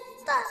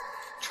雾弹，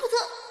楚泽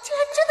竟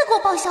然真的给我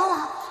报销了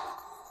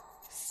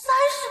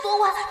！30多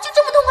万就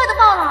这么痛快的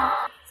报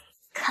了？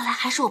看来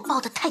还是我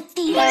报的太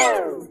低了，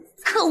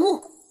可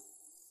恶！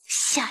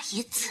下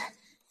一次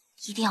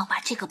一定要把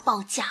这个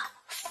报价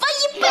翻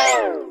1倍！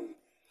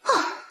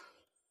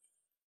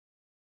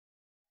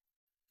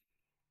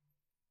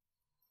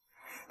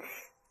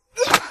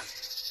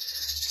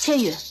千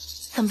羽，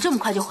怎么这么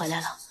快就回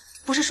来了？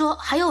不是说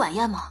还有晚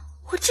宴吗？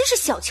我真是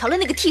小瞧了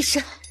那个替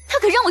身，他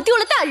可让我丢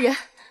了大人。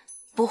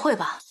不会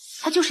吧，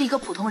他就是一个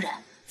普通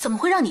人，怎么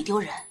会让你丢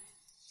人？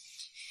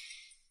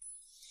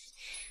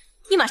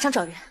你马上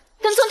找人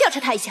跟踪调查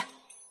他一下。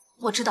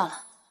我知道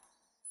了。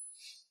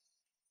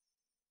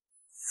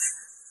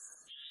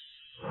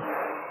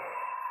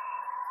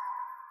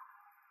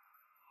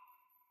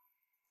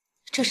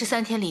这是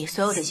3天里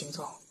所有的行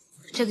踪。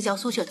这个叫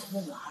苏雪彤的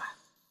女孩，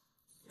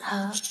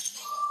她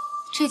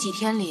这几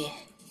天里，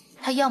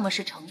她要么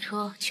是乘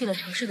车去了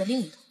城市的另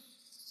一头，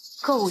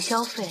购物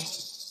消费、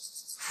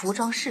服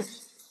装饰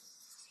品，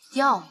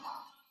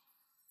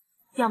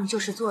要么就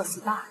是做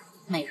SPA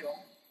美容，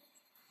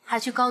还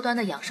去高端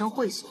的养生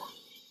会所。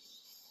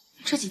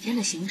这几天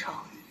的行程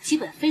基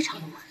本非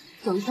常的满，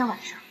有一天晚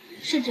上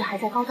甚至还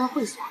在高端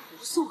会所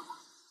留宿了。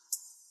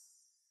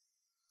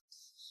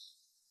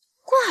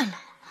怪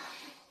了，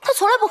他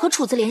从来不和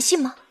楚泽联系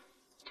吗？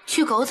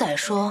据狗仔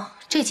说，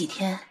这几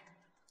天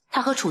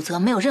他和楚泽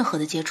没有任何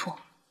的接触。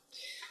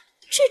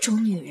这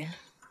种女人，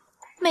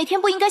每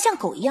天不应该像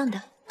狗一样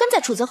的跟在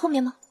楚泽后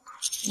面吗？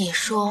你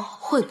说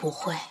会不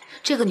会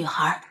这个女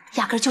孩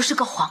压根就是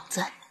个幌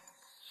子？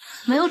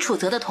没有楚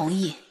泽的同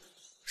意，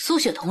苏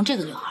雪彤这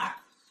个女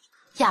孩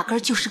压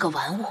根就是个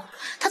玩物，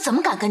她怎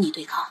么敢跟你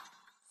对抗？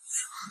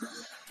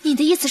你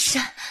的意思是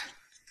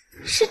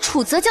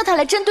楚泽叫她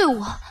来针对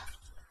我？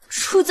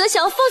楚泽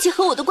想要放弃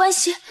和我的关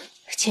系？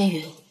千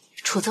羽，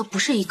楚泽不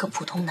是一个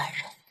普通男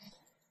人，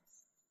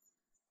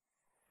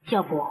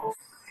要不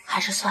还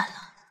是算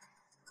了，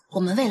我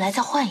们未来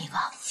再换一个。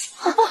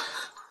我不，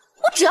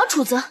我只要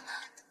楚泽，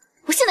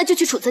我现在就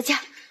去楚泽家。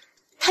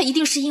他一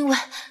定是因为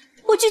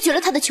我拒绝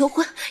了他的求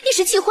婚，一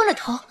时气昏了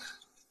头。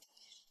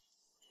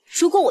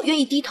如果我愿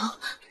意低头，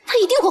他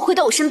一定会回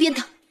到我身边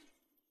的。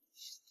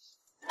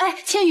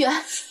哎，千羽，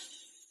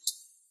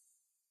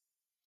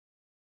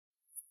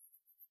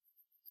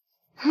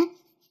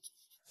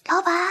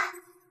老板，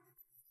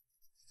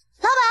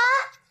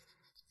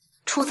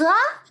楚泽。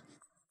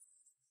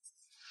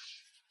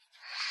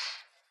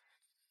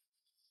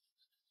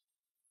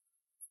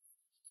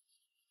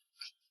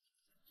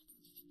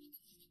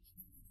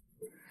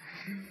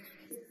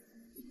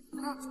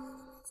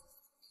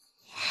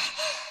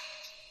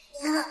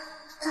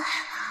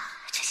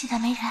这现在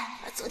没人，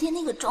把昨天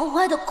那个撞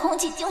坏的空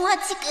气净化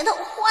器给他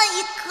换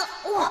一个。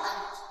哇，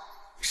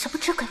神不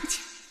知鬼不觉，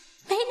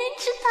没人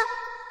知道。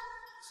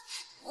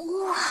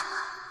哇，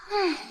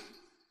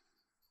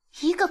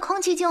一个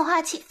空气净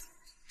化器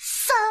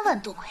3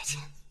万多块钱，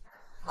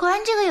果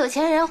然这个有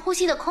钱人呼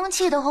吸的空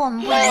气都和我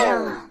们不一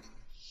样啊。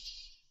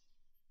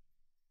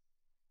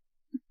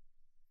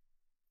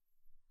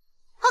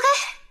OK，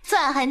 作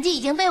案痕迹已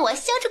经被我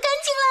消除干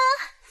净了。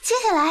接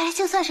下来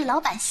就算是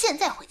老板现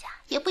在回家，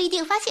也不一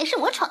定发现是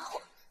我闯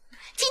祸。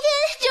今天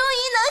终于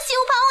能修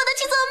好我的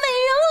去做美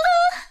容了。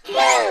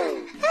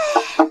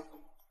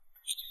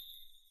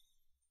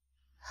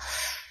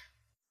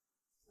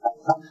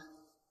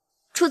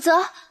楚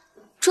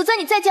泽，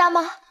你在家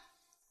吗？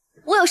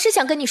我有事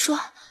想跟你说。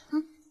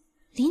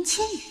林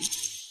千羽，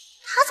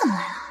他怎么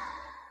来了？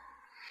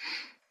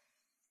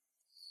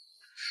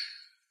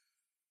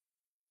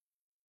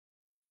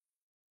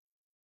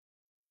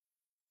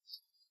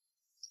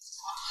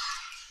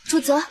楚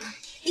泽，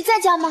你在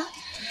家吗？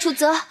楚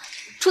泽，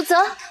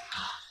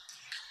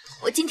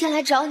我今天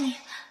来找你，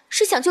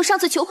是想就上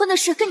次求婚的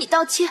事跟你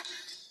道歉。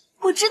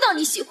我知道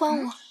你喜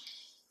欢我，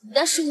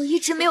但是我一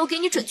直没有给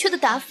你准确的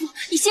答复，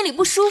你心里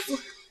不舒服。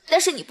但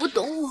是你不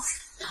懂我，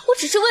我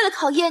只是为了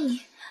考验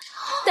你。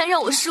但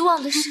让我失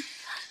望的是，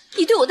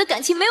你对我的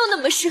感情没有那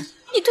么深，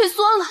你退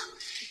缩了。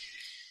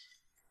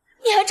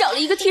你还找了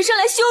一个替身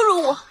来羞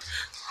辱我，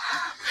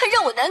还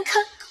让我难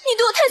堪，你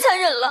对我太残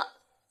忍了。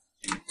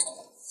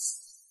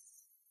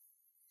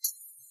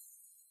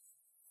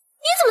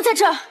你怎么在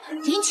这儿？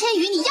林千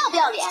羽，你要不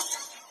要脸？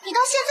你到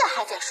现在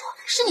还在说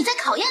是你在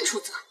考验楚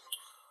泽。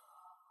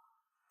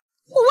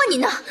我问你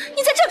呢，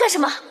你在这儿干什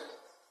么？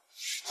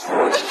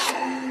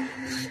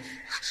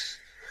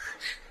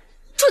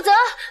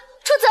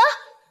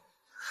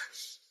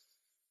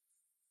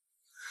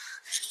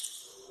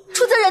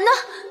楚泽人呢？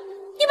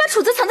你把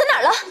楚泽藏在哪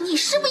儿了？你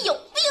是不是有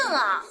病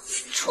啊？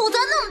楚泽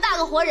那么大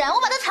个活人，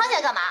我把他藏起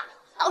来干嘛？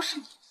要是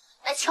你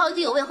来敲一个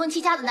有未婚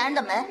妻家的男人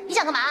的门，你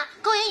想干嘛？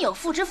勾引有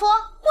妇之夫？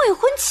未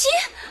婚妻？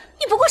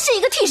你不过是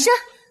一个替身，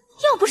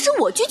要不是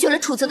我拒绝了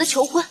楚泽的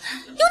求婚，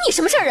有你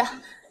什么事儿啊？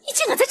你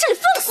竟敢在这里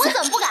放肆！我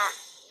怎么不敢？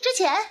之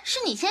前是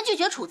你先拒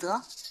绝楚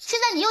泽，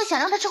现在你又想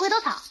让他吃回头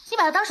草，你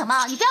把他当什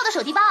么？你不要的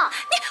手提包？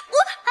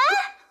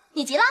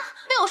你急了？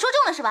被我说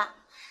中了是吧？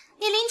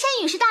你林千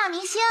羽是大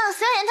明星，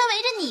所有人都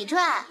围着你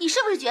转，你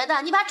是不是觉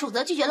得你把楚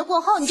泽拒绝了过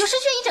后，你就失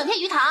去一整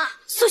片鱼塘？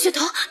苏雪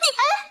彤，你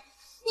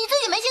自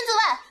己扪心自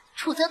问，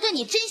楚泽对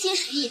你真心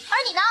实意，而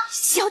你呢？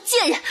小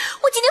贱人，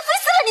我今天非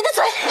撕了你的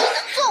嘴！你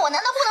能做，我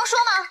难道不能说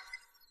吗？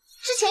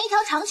之前一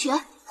条长裙花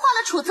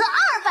了楚泽200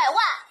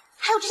万，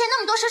还有之前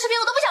那么多奢侈品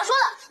我都不想说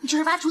了，你就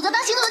是把楚泽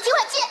当行动的提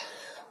款机。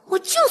我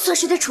就算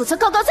是对楚泽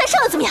高高在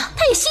上了怎么样，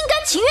他也心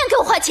甘情愿给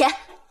我花钱。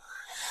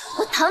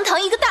我堂堂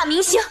一个大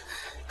明星，和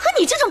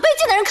你这种卑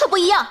贱的人可不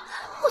一样。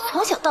我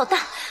从小到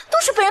大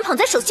都是被人捧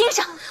在手心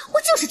上，我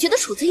就是觉得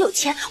楚泽有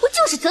钱，我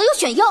就是择优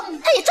选优，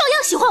他也照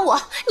样喜欢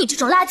我。你这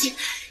种垃圾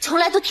从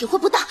来都体会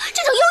不到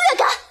这种优越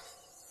感。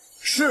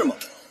是吗？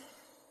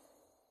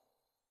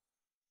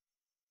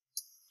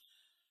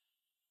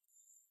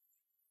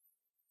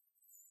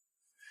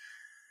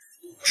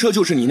这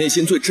就是你内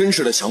心最真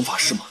实的想法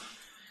是吗？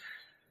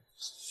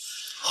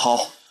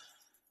好，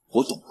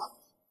我懂了。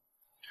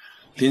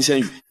林千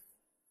羽，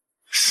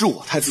是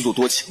我太自作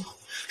多情了，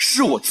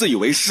是我自以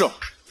为是了，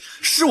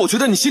是我觉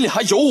得你心里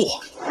还有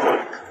我。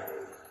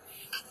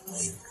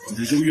你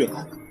的优越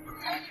感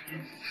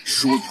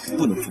是我以后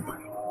不能奉还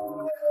的。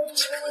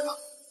请回吧。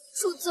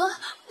主子，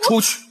出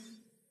去。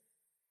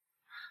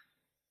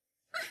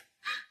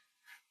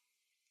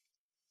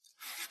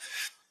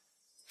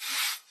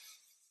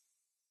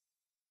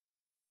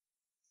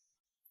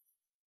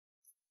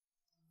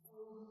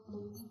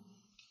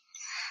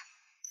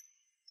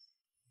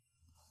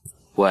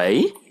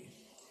喂，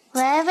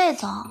魏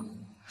总，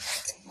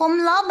我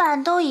们老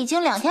板都已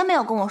经2天没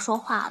有跟我说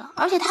话了，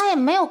而且他也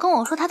没有跟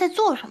我说他在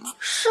做什么。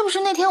是不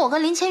是那天我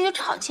跟林千羽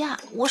吵架，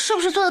我是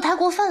不是做的太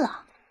过分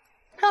了，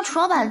让楚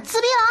老板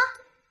自闭了？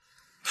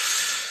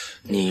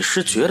你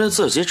是觉得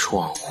自己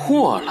闯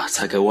祸了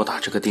才给我打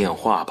这个电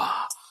话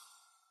吧？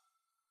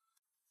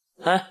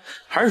哎，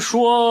还是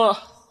说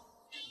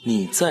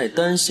你在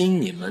担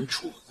心你们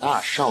楚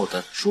大少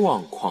的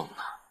状况呢？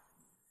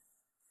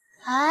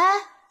哎，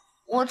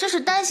我这是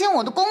担心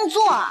我的工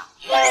作啊！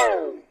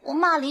我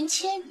骂林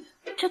千羽，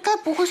这该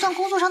不会算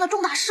工作上的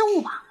重大失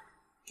误吧？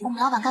我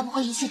们老板该不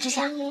会一气之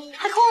下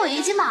还扣我违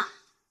约金吧？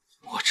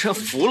我真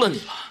服了你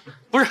了！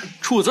不是，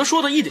楚泽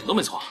说的一点都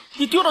没错，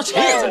你丢到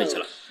钱眼子里去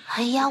了。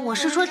哎呀，我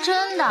是说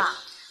真的，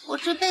我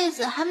这辈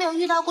子还没有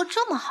遇到过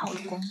这么好的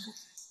工作，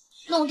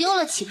弄丢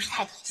了岂不是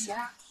太可惜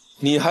了？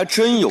你还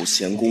真有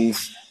闲工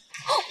夫。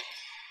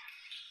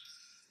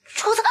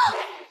厨子，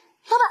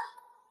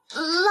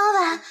老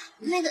板，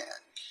那个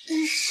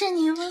是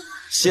你吗？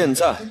现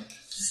在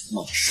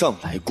马上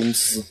来公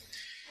司。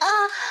啊，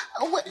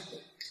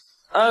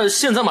我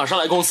现在马上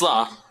来公司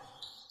啊。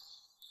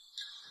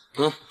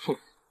哎，喂，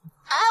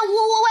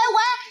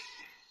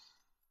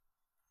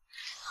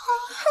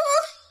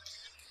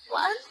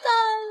完蛋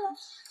了！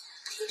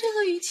听这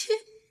个语气，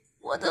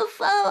我的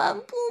饭碗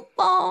不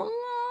保了。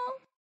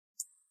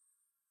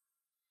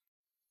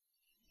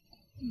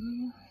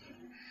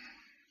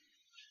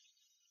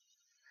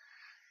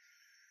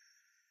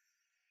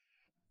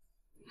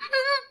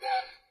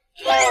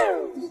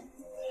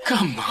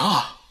干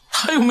嘛？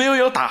他又没有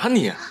要打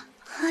你。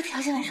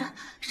条件反射，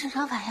正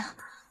常反应。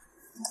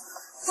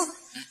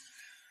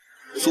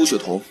苏雪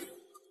桐，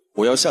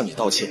我要向你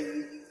道歉。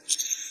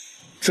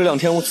这2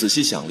天我仔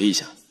细想了一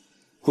下，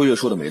慧月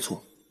说的没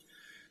错。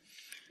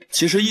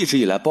其实一直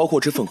以来，包括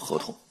这份合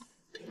同，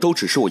都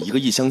只是我一个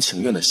一厢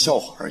情愿的笑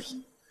话而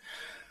已。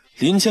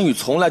林千羽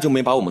从来就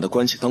没把我们的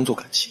关系当作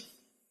感情，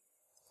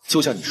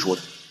就像你说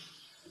的，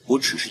我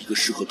只是一个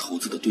适合投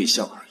资的对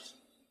象而已。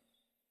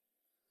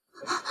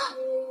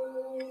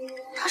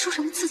他受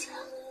什么刺激了？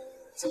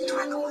怎么突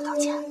然跟我道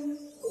歉？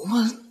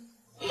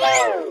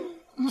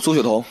苏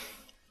雪桐，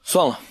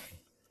算了，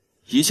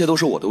一切都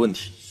是我的问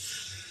题。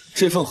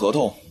这份合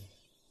同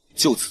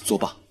就此作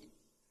罢，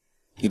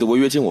你的违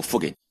约金我付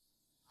给你。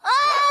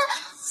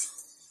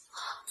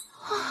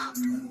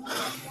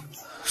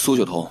苏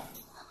雪桐，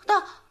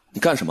你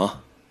干什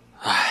么？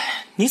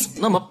哎，你怎么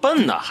那么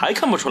笨呢？还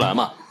看不出来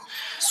吗？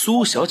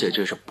苏小姐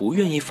这是不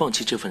愿意放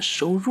弃这份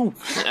收入。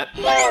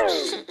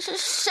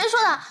谁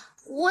说的？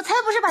我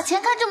才不是把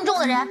钱看这么重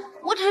的人，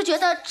我只是觉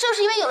得正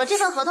是因为有了这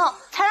份合同，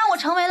才让我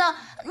成为了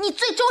你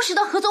最忠实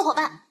的合作伙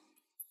伴。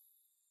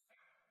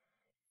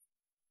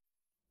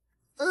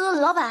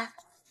老板，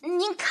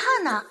您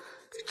看呢？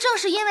正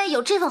是因为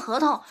有这份合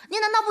同，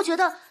您难道不觉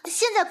得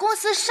现在公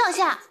司上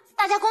下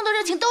大家工作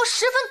热情都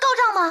十分高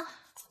涨吗？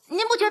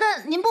您不觉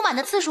得您不满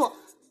的次数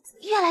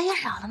越来越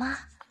少了吗？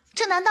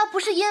这难道不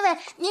是因为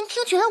您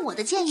听取了我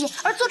的建议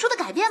而做出的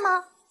改变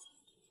吗？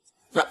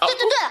对了，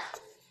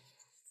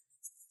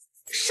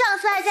上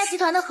次爱家集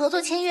团的合作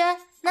签约，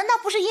难道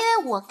不是因为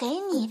我给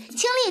你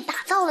倾力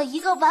打造了一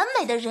个完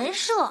美的人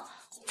设，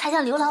才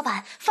让刘老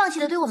板放弃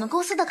了对我们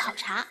公司的考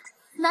察？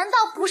难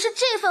道不是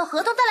这份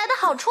合同带来的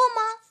好处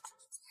吗？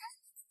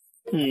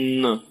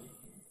呢。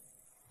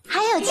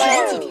还有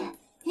前几天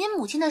您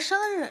母亲的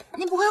生日，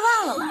您不会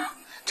忘了吧？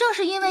正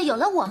是因为有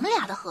了我们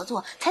俩的合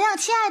作，才让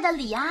亲爱的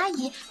李阿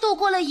姨度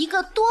过了一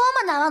个多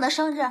么难忘的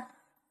生日。老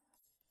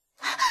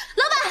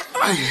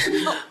板，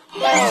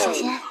小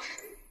贤，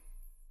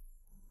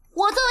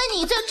我作为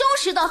你最忠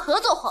实的合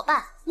作伙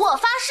伴，我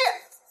发誓，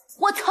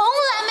我从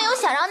来没有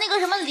想让那个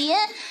什么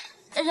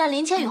让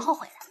林千羽后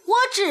悔的。我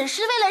只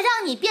是为了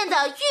让你变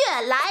得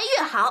越来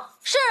越好，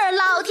是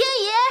老天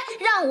爷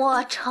让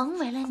我成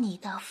为了你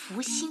的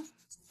福星。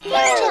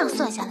这样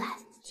算下来，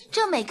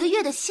这每个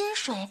月的薪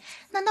水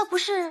难道不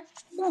是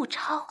物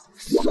超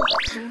所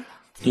值吗？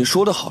你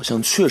说的好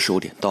像确实有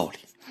点道理。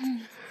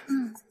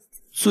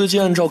最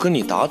近按照跟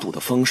你打赌的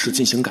方式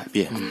进行改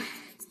变，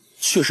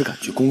确实感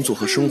觉工作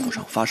和生活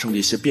上发生了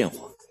一些变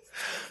化。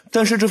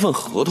但是这份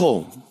合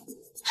同有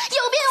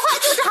变化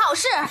就是好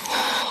事，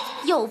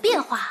有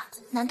变化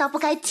难道不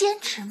该坚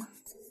持吗？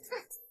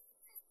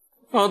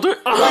对，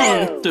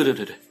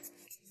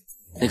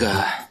那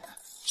个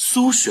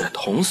苏雪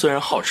桐虽然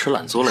好吃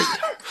懒做了一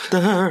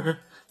点，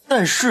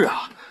但是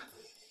啊，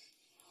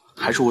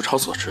还是物超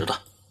所值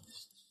的。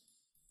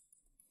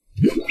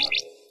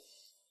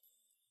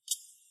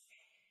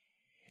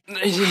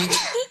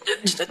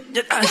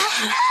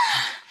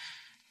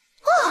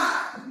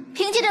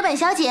凭借着本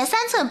小姐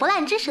3寸不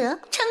烂之舌，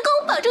成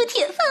功保住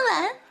铁饭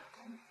碗。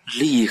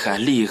厉害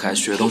厉害，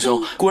雪冬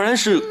兄果然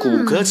是骨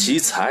骼奇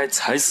才，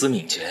才思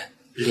敏捷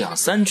，2、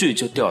3句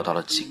就钓到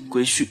了锦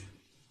龟婿。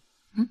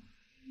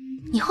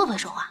你会不会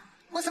说话？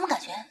我怎么感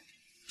觉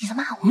你在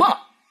骂我？骂？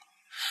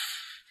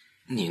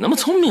你那么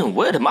聪明，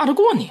我也得骂得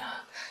过你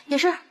啊。也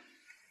是。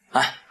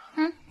哎，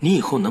你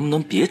以后能不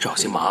能别找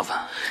些麻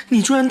烦？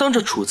你居然当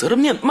着楚泽的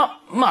面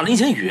骂林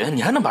千羽，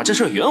你还能把这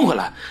事儿圆回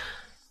来？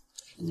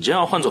你这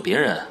样换做别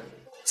人，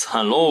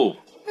惨喽。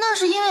那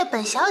是因为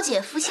本小姐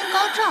福星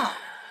高照。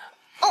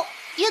哦，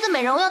约的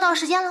美容要到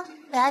时间了，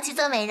我要去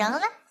做美容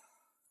了。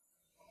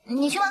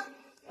你去吗？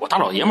我大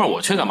老爷们儿，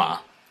我去干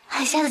嘛？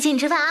下次请你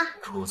吃饭啊。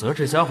楚泽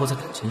这家伙在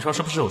感情上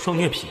是不是有受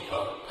虐癖啊？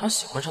他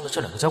喜欢上的这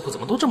2个家伙怎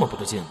么都这么不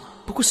对劲呢？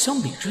不过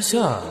相比之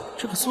下，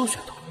这个苏雪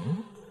桐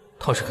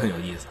倒是更有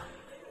意思，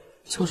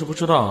就是不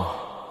知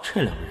道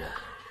这2个人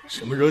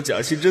什么时候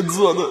假戏真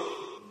做呢？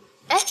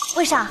哎，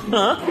魏少，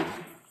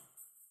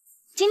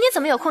今天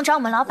怎么有空找我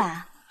们老板？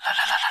来，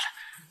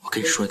我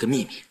跟你说一个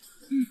秘密，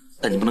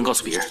但你不能告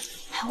诉别人。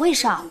哎，魏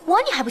少，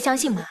你还不相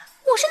信吗？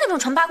我是那种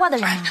纯八卦的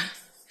人吗？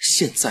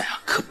现在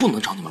啊，可不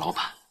能找你们老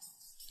板。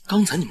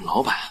刚才你们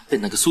老板被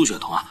那个苏雪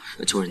桐啊，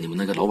就是你们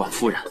那个老板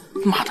夫人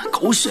骂得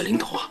狗血淋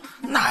头啊，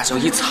那叫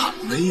一惨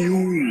哎呦！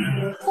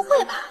不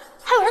会吧？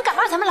还有人敢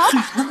骂咱们老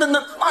板？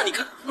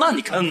那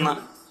你看呢？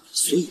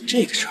所以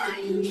这个事儿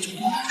就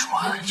不能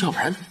传，要不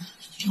然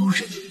丢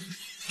人。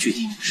具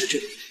体是这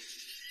个。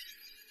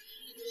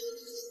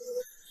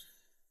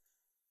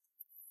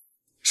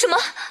什么？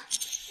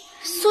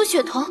苏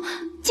雪桐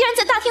竟然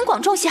在大庭广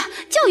众下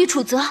教育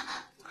楚泽，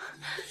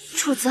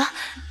楚泽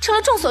成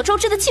了众所周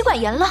知的妻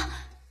管严了。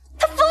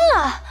他疯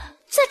了，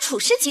在楚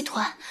氏集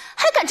团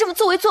还敢这么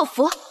作威作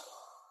福。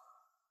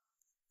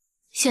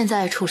现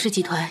在楚氏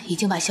集团已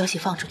经把消息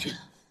放出去了，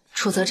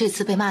楚泽这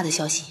次被骂的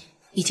消息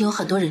已经有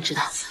很多人知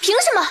道。凭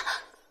什么？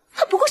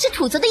他不过是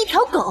楚泽的一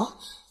条狗，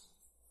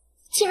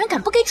竟然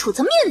敢不给楚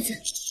泽面子。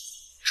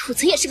楚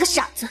泽也是个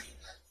傻子，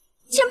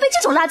竟然被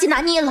这种垃圾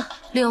拿捏了。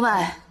另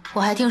外，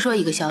我还听说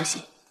一个消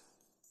息，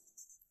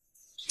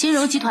金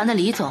融集团的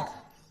李总，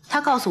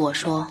他告诉我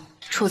说，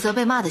楚泽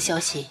被骂的消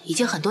息已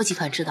经很多集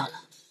团知道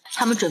了，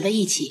他们准备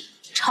一起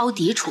抄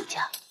底楚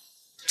家。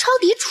抄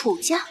底楚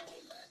家？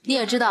你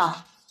也知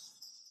道，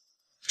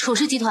楚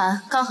氏集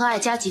团刚和爱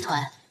家集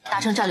团达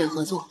成战略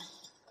合作，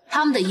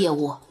他们的业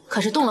务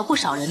可是动了不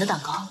少人的蛋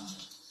糕，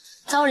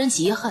遭人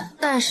嫉恨。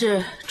但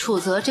是楚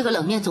泽这个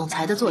冷面总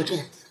裁的坐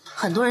镇，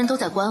很多人都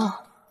在观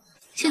望。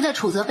现在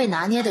楚泽被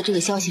拿捏的这个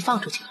消息放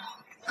出去了，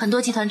很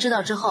多集团知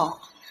道之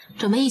后，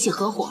准备一起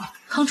合伙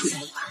坑楚家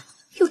一把。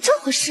有这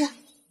回事？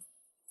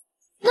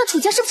那楚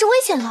家是不是危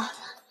险了？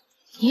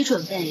你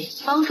准备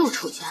帮助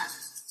楚家？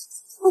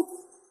不，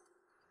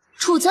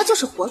楚泽就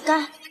是活该，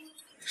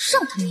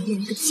让他迷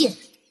恋一个贱人。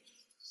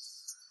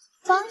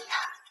帮他？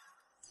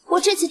我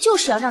这次就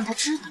是要让他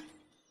知道，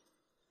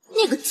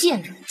那个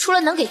贱人除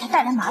了能给他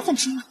带来麻烦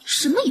之外，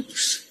什么也不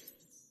是。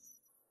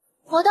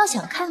我倒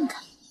想看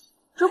看，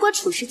如果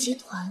楚氏集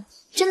团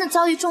真的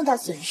遭遇重大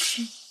损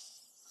失，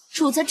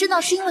楚泽知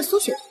道是因为苏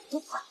雪桐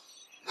的话，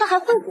他还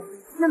会不会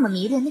那么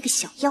迷恋那个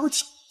小妖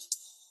精？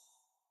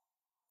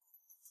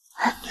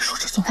哎，你说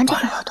这你看这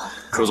个合同。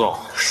楚总，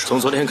从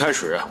昨天开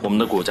始，我们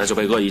的股价就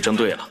被恶意针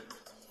对了，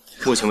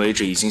目前为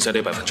止已经下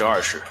跌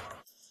20%。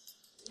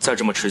再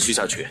这么持续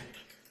下去，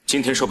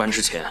今天收盘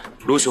之前，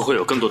陆续会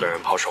有更多的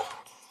人抛售。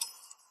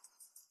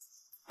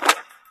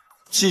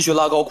继续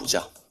拉高股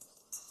价。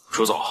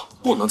楚总，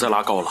不能再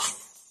拉高了。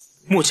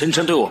目前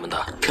针对我们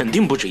的肯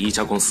定不止一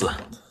家公司。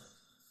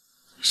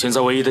现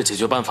在唯一的解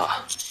决办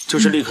法就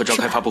是立刻召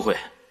开发布会，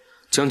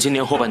将今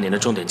年后半年的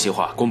重点计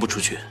划公布出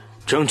去，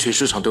争取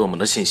市场对我们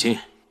的信心，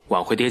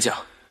挽回跌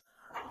价。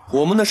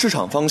我们的市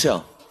场方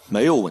向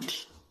没有问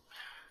题，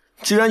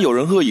既然有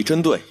人恶意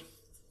针对，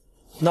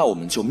那我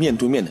们就面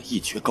对面的一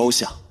决高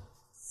下。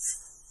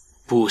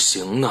不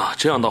行啊，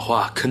这样的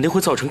话肯定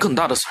会造成更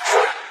大的损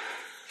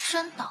失。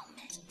真倒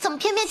霉，怎么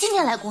偏偏今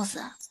天来公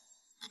司？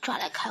抓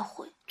来开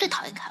会，最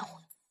讨厌开会。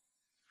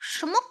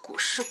什么股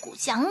市股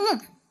价，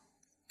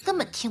根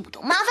本听不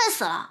懂，麻烦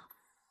死了。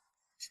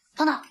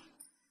等等，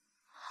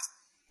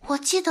我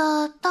记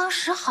得当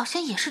时好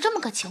像也是这么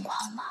个情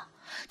况吧？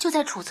就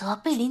在楚泽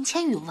被林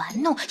千羽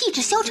玩弄、意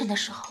志消沉的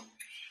时候，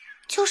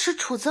就是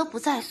楚泽不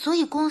在，所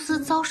以公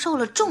司遭受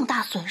了重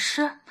大损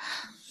失。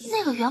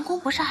那个员工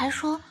不是还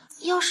说，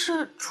要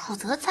是楚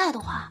泽在的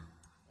话，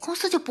公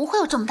司就不会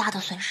有这么大的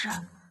损失。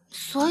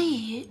所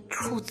以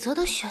楚泽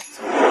的选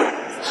择……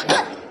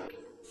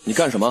你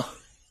干什么？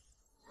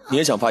你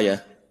也想发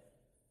言？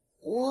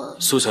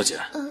苏小姐，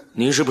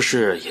您是不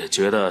是也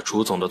觉得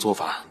楚总的做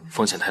法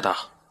风险太大？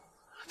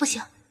不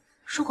行，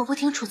如果不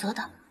听楚泽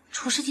的，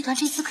楚氏集团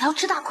这次可要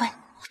吃大亏。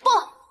不，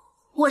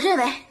我认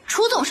为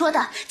楚总说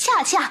的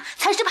恰恰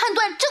才是判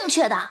断正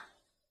确的。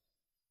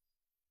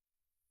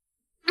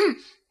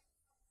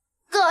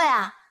各位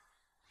啊，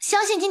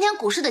相信今天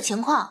股市的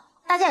情况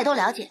大家也都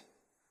了解，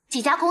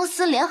几家公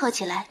司联合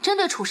起来针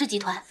对楚氏集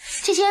团，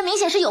这些人明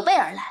显是有备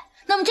而来。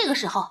那么这个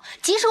时候，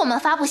即使我们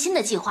发布新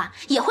的计划，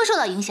也会受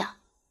到影响。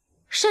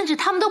甚至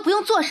他们都不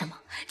用做什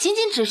么，仅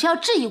仅只需要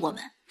质疑我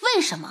们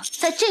为什么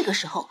在这个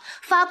时候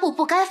发布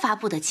不该发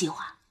布的计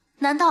划。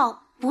难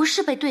道不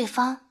是被对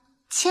方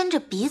牵着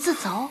鼻子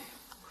走？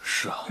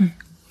是啊，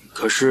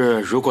可是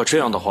如果这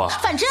样的话，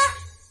反之，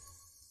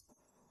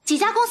几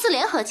家公司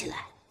联合起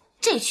来，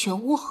这群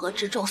乌合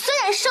之众虽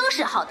然声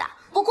势浩大，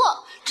不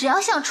过只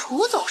要像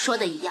楚总说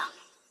的一样，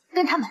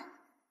跟他们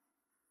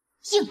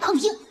硬碰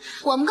硬，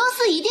我们公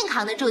司一定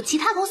扛得住，其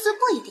他公司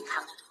不一定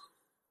扛得住。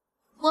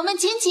我们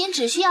仅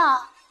只需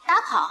要打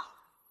跑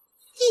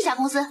一家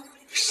公司，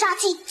杀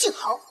鸡儆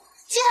猴，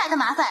接下来的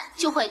麻烦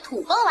就会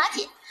土崩瓦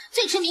解，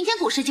最迟明天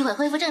股市就会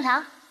恢复正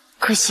常。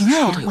可行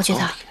哎，我觉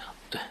得。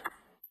对。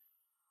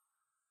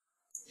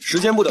时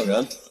间不等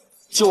人，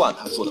就按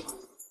他说的吧，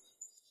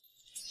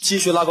继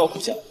续拉高股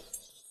价，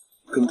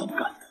跟他们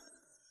干。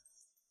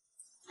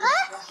哎，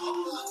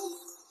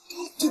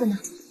这个呢？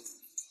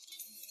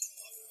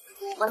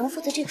我来负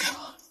责这个。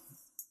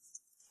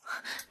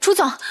楚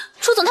总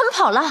他们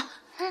跑了。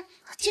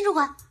金主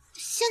管，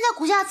现在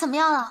股价怎么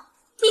样了？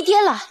逆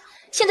跌了，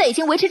现在已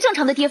经维持正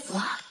常的跌幅，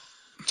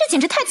这简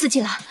直太刺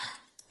激了。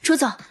楚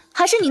总，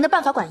还是您的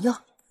办法管用，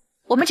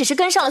我们只是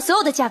跟上了所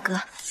有的价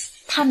格，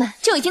他们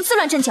就已经自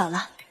乱阵脚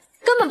了，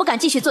根本不敢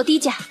继续做低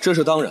价。这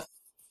是当然，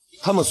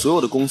他们所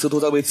有的公司都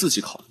在为自己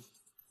考虑，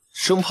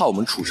生怕我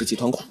们楚氏集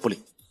团苦不了，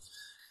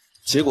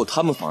结果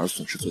他们反而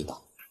损失最大。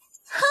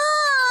太好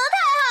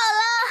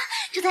了，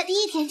这才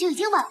第一天就已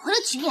经挽回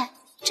了局面，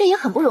这也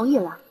很不容易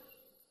了。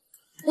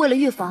为了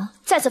预防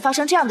再次发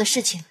生这样的事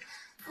情，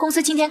公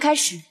司今天开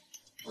始，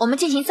我们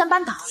进行3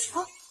班倒。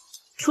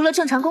除了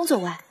正常工作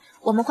外，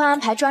我们会安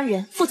排专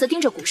人负责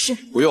盯着股市。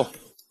不用，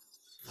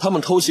他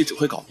们偷袭只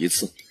会搞一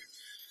次，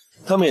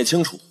他们也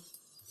清楚，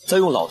再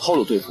用老套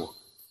路对付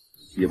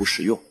也不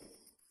实用。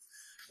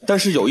但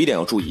是有一点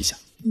要注意一下。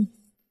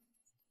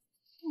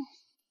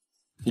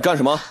你干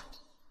什么？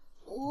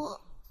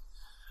我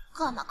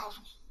干嘛告诉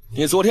你？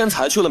你昨天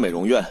才去了美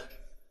容院，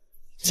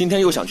今天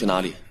又想去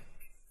哪里？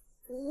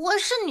我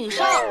是女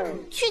生，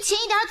去勤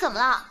一点怎么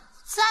了？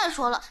再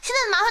说了，现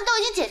在的麻烦都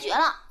已经解决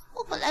了，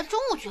我本来中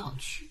午就要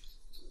去。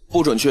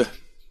不准去，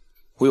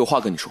我有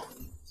话跟你说。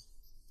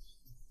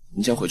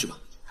你先回去吧。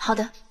好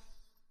的。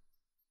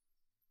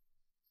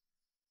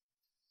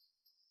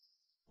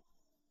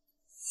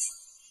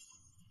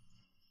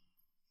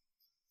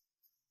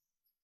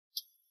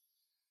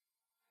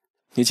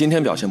你今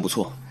天表现不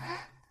错。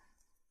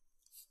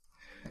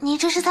你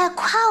这是在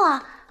夸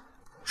我？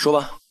说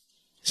吧，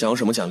想要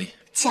什么奖励？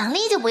奖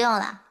励就不用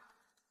了。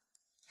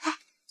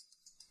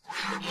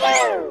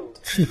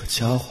这个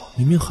家伙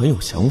明明很有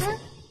想法，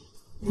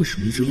为什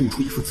么一直露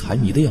出一副财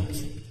迷的样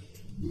子？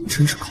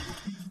真是搞不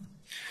懂。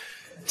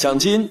奖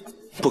金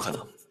不可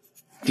能，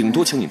顶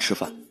多请你吃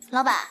饭。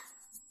老板，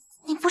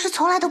你不是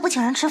从来都不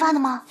请人吃饭的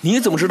吗？你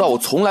怎么知道我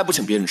从来不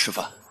请别人吃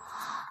饭？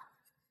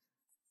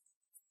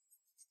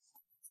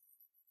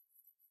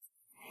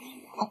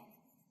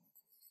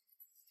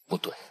不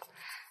对，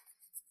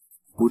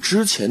我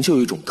之前就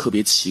有一种特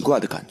别奇怪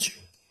的感觉，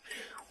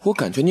我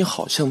感觉你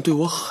好像对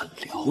我很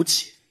了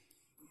解。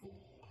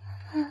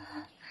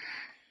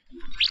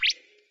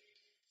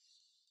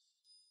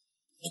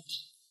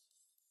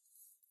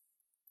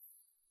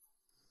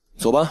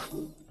走吧。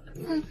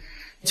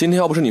今天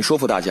要不是你说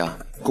服大家，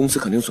公司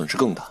肯定损失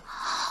更大，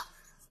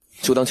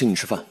就当请你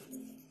吃饭。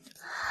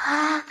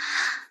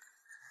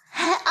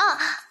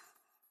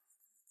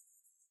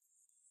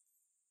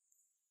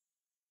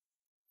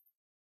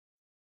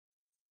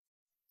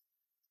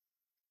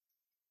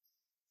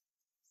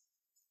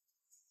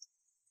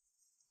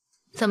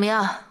怎么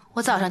样？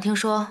我早上听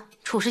说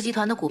楚氏集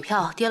团的股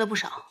票跌了不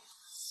少，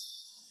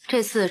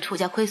这次楚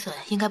家亏损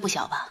应该不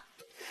小吧？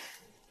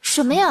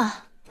什么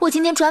呀？我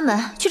今天专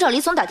门去找李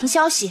总打听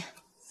消息，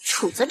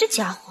楚泽这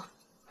家伙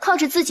靠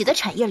着自己的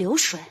产业流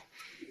水，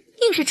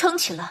硬是撑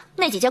起了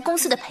那几家公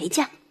司的赔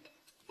价，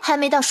还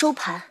没到收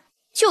盘，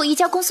就有一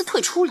家公司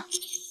退出了。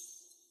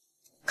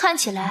看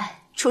起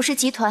来楚氏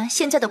集团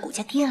现在的股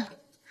价跌了，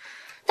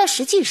但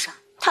实际上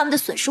他们的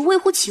损失微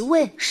乎其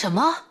微。什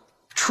么？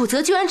楚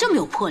泽居然这么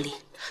有魄力？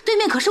对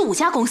面可是5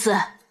家公司，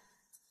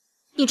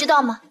你知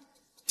道吗？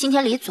今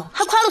天李总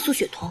还夸了苏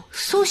雪桐。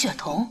苏雪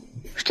桐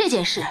这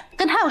件事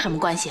跟他有什么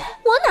关系？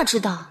我哪知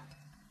道？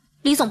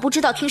李总不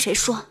知道听谁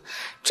说，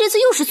这次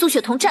又是苏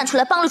雪桐站出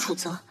来帮了楚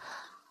泽。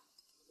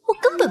我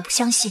根本不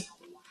相信，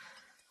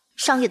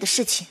商业的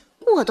事情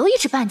我都一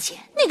知半解，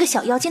那个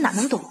小妖精哪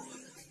能懂？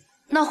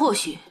那或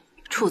许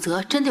楚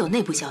泽真的有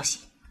内部消息，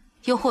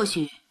又或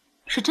许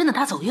是真的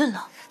他走运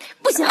了。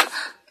不行，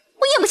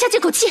我咽不下这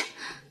口气，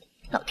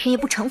老天爷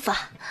不惩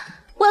罚，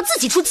我要自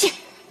己出气。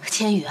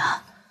千羽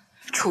啊，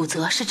楚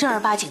泽是正儿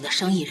八经的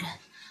生意人，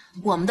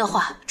我们的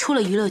话出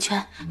了娱乐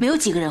圈，没有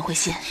几个人会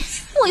信。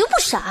我又不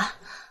傻，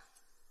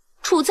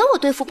楚泽我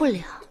对付不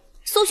了，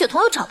苏雪桐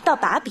又找不到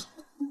把柄，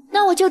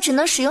那我就只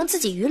能使用自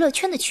己娱乐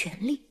圈的权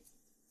利。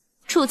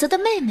楚泽的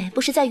妹妹不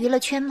是在娱乐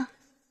圈吗？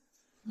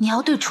你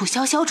要对楚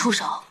潇潇出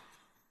手？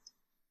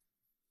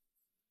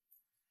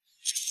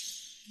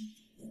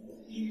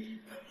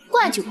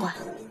怪就怪，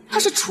她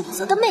是楚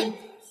泽的妹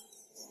妹，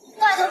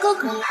怪他哥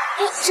哥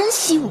也珍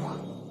惜我。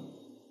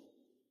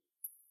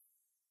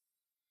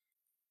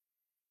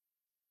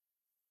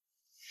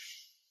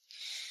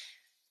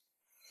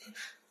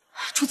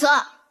楚泽，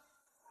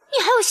你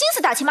还有心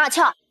思打情骂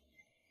俏？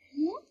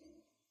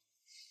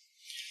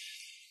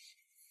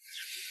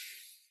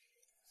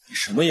你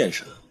什么眼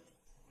神？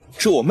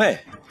这我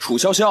妹楚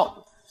潇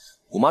潇，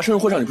我妈生日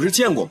会上你不是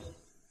见过吗？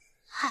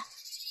嗨，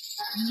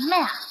你妹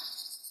啊！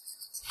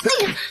你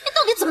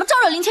到底怎么招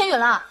惹林千羽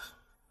了？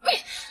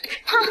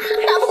他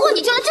打不过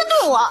你就来针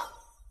对我，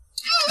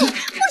为什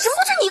么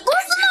不是你公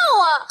司闹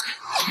啊？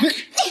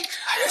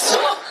什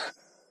么？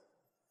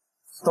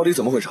到底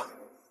怎么回事？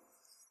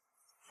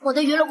我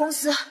的娱乐公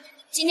司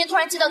今天突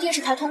然接到电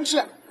视台通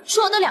知，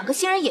说我的2个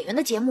新人演员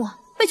的节目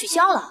被取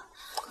消了，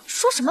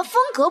说什么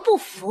风格不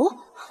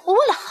符。我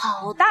为了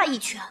好大一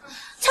拳，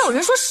才有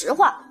人说实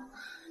话。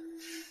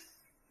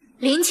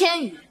林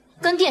千羽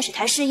跟电视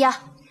台施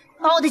压，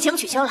把我的节目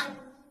取消了。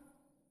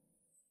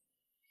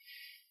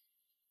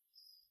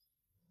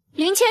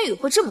林千羽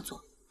会这么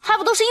做，还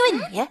不都是因为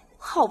你？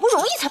好不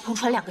容易才捧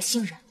出来2个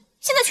新人，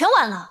现在全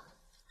完了。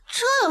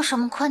这有什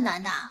么困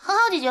难的？很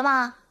好解决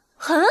嘛。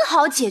很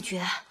好解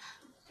决。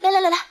来，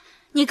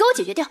你给我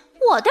解决掉，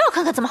我倒要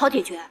看看怎么好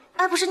解决。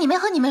哎，不是你没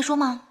和你妹说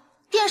吗？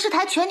电视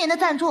台全年的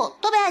赞助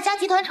都被爱家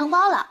集团承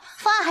包了，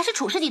方案还是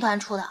楚氏集团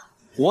出的。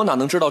我哪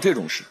能知道这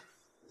种事？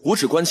我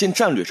只关心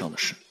战略上的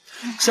事，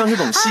像这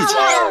种细节。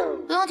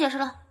不用解释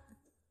了。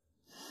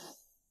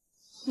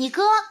你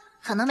哥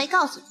可能没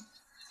告诉你，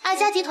爱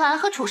家集团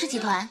和楚氏集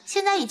团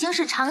现在已经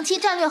是长期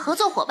战略合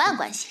作伙伴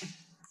关系。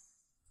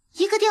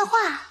一个电话，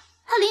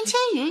他林千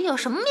羽有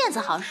什么面子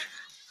好使？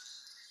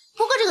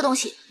不过这个东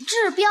西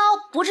治标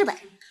不治本。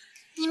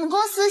你们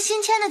公司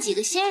新签的几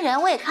个新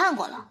人我也看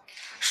过了，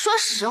说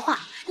实话，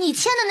你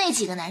签的那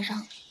几个男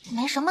生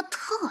没什么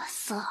特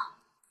色。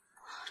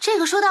这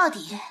个说到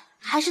底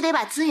还是得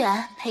把资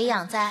源培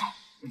养在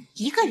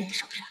一个人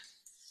手上。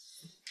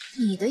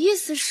你的意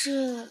思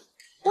是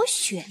我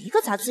选一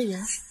个砸资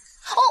源？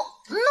哦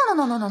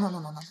 ，no，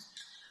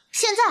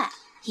 现在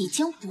已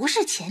经不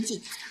是前几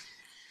年了。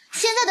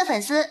现在的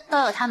粉丝都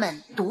有他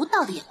们独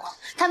到的眼光，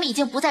他们已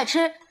经不再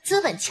吃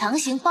资本强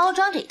行包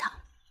装这一套。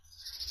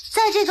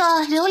在这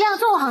个流量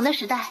纵横的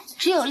时代，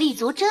只有立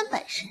足真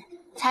本事，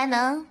才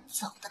能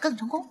走得更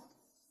成功。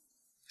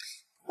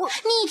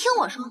你听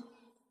我说，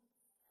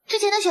之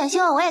前的选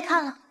秀我也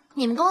看了，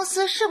你们公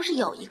司是不是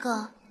有一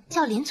个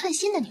叫林寸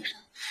心的女生？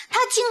她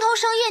精通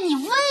声乐，你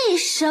为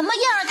什么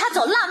要让她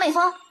走辣妹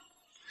风？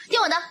听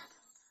我的，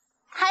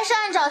还是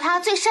按照她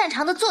最擅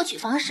长的作曲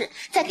方式，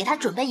再给她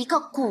准备一个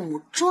古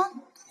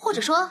装或者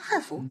说汉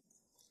服，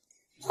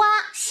花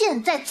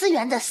现在资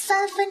源的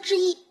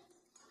1/3，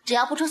只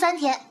要不出3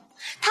天。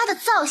他的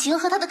造型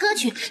和他的歌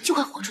曲就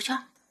会火出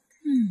圈。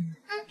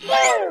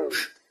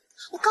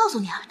我告诉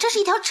你啊，这是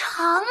一条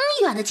长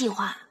远的计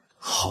划。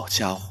好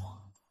家伙，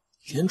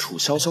连楚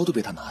潇潇都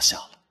被他拿下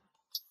了。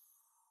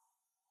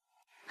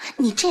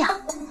你这样，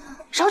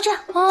然后这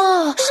样，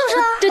哦，是不是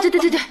啊？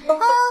对。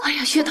哎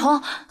呀，血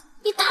桐，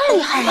你太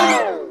厉害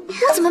了，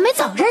我怎么没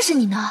早认识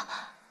你呢？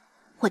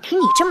我听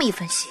你这么一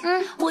分析，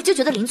我就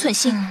觉得林寸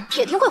心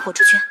铁定会火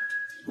出圈。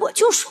我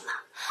就说嘛，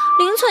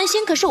林寸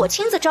心可是我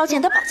亲自召见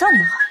的宝藏女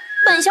孩。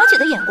本小姐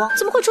的眼光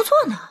怎么会出错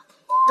呢？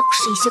都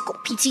是一些狗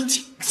屁经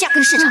济，下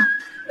根市场。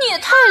你也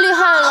太厉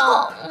害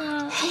了。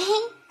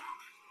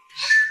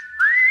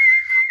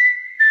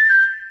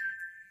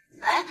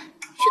哎，血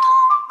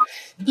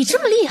桐，你这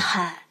么厉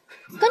害，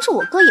跟着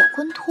我哥演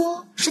婚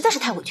托，实在是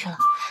太委屈了。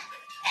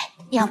哎，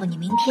要不你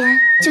明天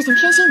就进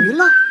天星娱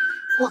乐，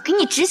我给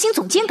你执行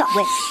总监岗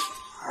位。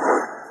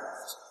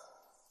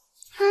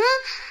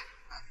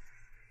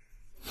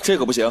这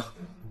个不行。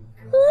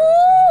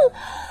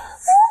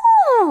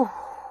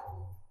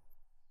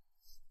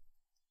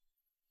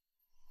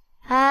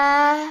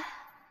哎，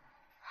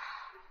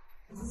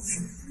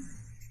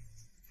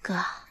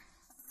哥，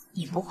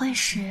你不会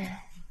是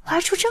玩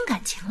出真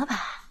感情了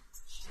吧？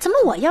怎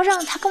么我要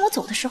让他跟我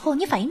走的时候，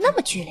你反应那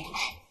么剧烈？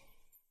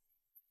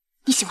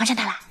你喜欢上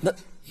他了？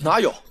哪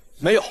有？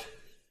没有。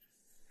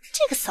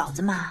这个嫂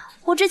子嘛，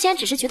我之前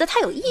只是觉得她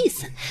有意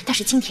思，但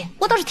是今天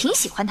我倒是挺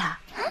喜欢她，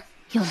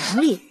有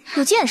能力，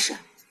有见识，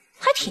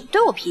还挺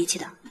对我脾气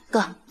的。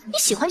哥，你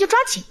喜欢就抓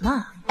紧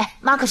嘛！哎，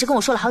妈可是跟我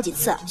说了好几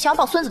次想要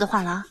抱孙子的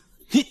话了啊。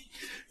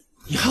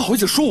你还好意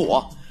思说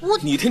我？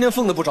你天天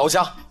疯得不着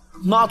家，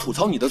妈吐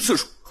槽你的次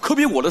数可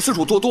比我的次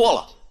数多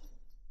了。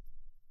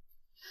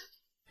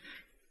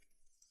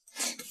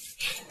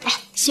哎，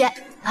雪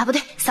啊，不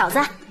对，嫂子。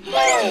别！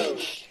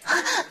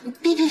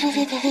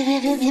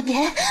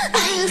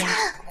哎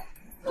呀，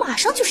马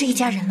上就是一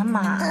家人了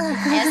嘛！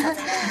哎呀，嫂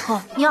子，以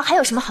后你要还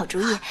有什么好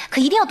主意，可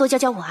一定要多教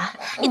教我啊！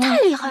你太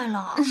厉害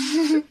了。我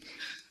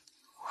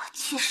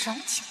去，什么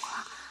情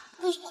况？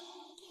为什么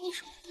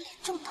脸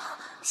这么烫，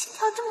心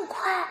跳这么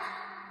快？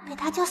被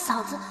他叫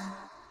嫂子，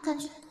感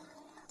觉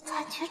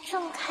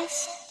这么开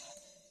心，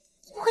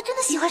我会真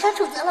的喜欢上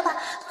楚泽了吧？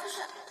可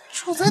是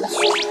楚泽去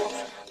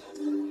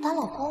当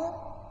老公，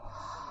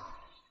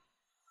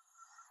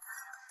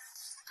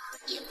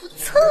也不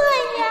错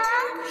呀。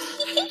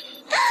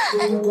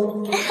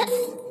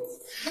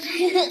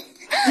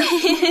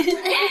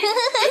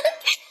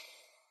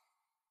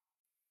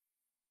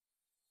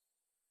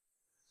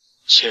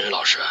千羽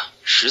老师，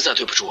实在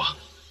对不住啊，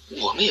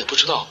我们也不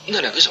知道那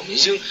2个小明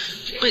星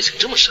背景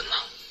这么深呢，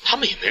他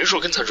们也没说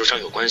跟赞助商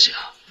有关系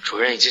啊。主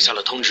任已经下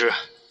了通知，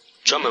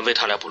专门为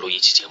他俩补录一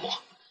期节目。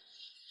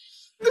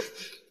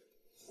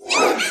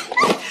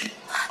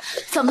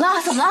怎么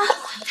了？怎么了？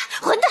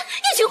混蛋！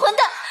一群混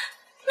蛋！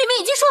明明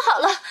已经说好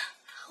了，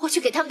我去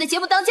给他们的节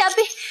目当嘉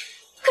宾，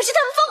可是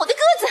他们放我的鸽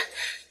子，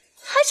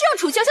还是让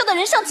楚潇潇的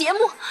人上节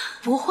目。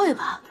不会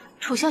吧？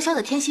楚潇潇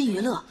的天心娱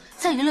乐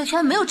在娱乐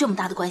圈没有这么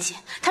大的关系，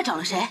他找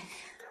了谁？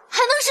还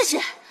能是谁？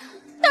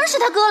当然是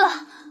他哥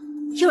了。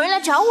有人来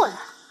找我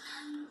了，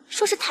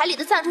说是台里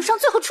的赞助商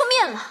最后出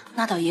面了。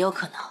那倒也有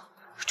可能。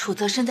楚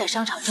泽身在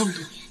商场这么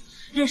多年，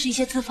认识一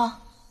些资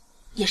方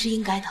也是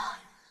应该的。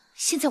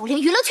现在我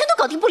连娱乐圈都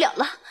搞定不了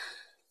了。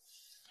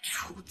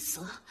楚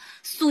泽、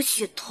苏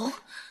雪桐，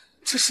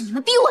这是你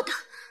们逼我的。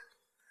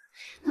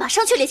马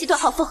上去联系段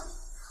浩峰。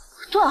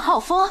段浩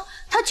峰，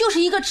他就是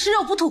一个吃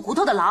肉不吐骨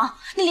头的狼，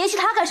你联系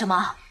他干什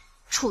么？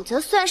楚泽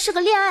虽然是个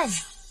恋爱脑，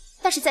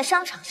但是在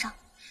商场上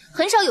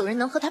很少有人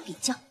能和他比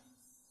较。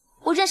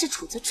我认识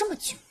楚泽这么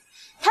久，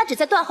他只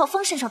在段浩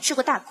峰身上吃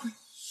过大亏。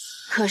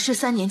可是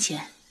3年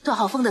前，段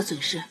浩峰的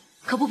损失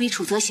可不比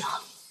楚泽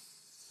小。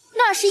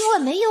那是因为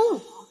没有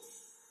我。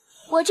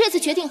我这次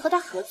决定和他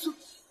合作，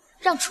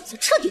让楚泽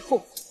彻底后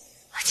悔。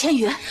千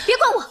羽，别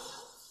管我！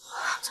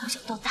从小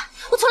到大，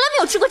我从来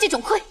没有吃过这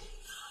种亏。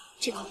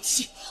这口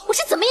气我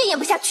是怎么也咽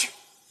不下去，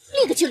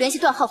立刻去联系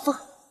段浩峰，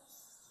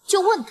就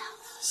问他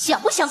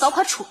想不想搞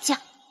垮楚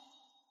家。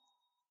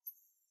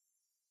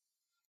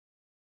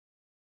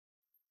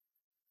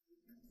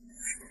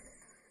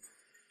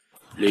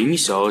林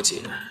小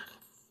姐，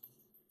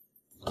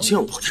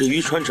见我这鱼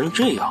穿成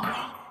这样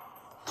啊？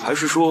还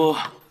是说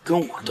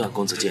跟我段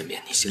公子见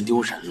面你嫌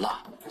丢人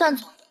了？段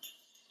总，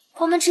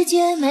我们之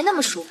间没那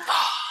么熟吧？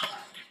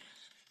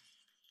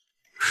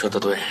说得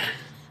对，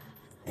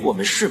我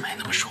们是没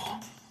那么熟。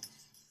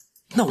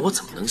那我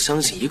怎么能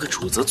相信一个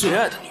楚泽最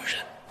爱的女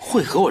人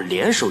会和我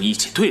联手一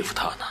起对付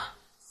他呢？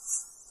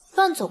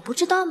段总不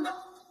知道吗？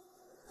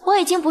我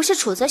已经不是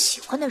楚泽喜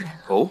欢的人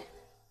了。哦，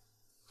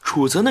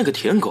楚泽那个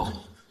舔狗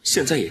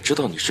现在也知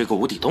道你是个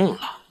无底洞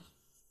了。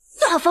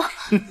段浩峰，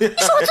你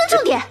说话尊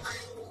重点。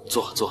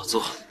坐。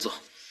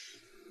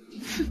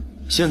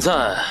现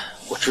在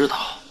我知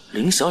道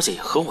林小姐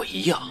也和我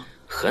一样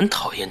很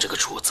讨厌这个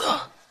楚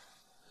泽。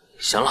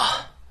行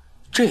了，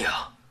这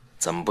样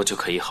咱们不就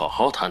可以好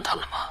好谈谈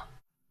了吗？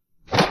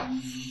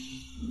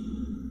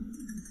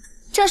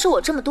这是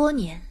我这么多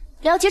年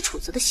了解楚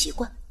泽的习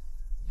惯，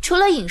除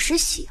了饮食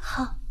喜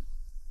好、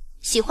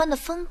喜欢的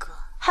风格，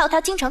还有他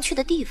经常去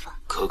的地方。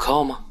可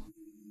靠吗？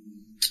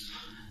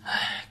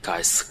哎，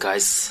该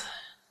死！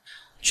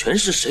全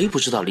是谁不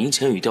知道林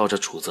千羽吊着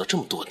楚泽这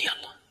么多年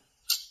了？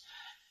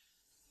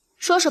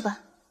说说吧，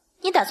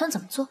你打算怎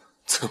么做？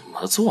怎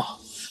么做？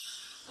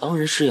当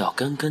然是要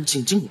干干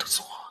净净的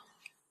做。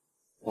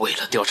为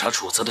了调查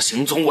楚泽的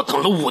行踪，我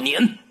等了5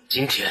年，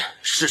今天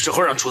是时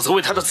候让楚泽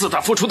为他的自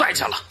大付出代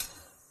价了。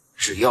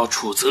只要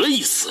楚泽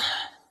一死，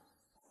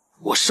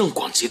我盛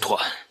广集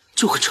团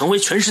就会成为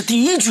全市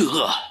第1巨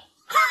鳄。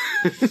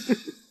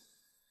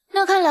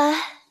那看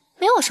来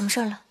没我什么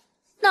事儿了，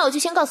那我就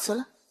先告辞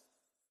了。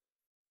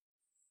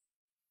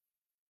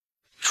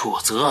楚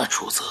泽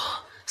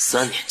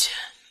，3年前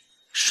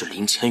是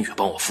林千羽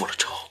帮我复了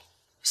仇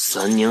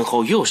，3年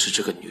后又是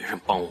这个女人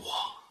帮我。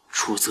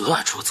楚泽，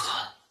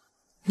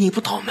你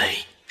不倒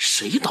霉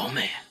谁倒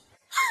霉？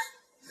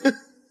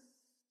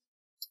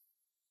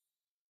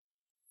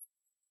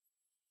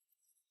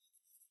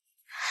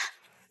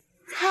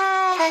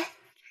嗨，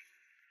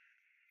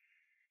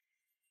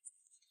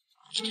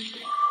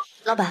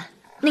老板，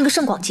那个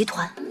盛广集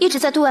团一直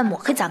在对外抹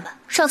黑咱们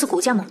上次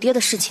股价猛跌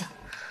的事情，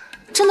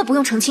真的不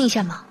用澄清一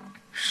下吗？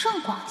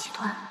盛广集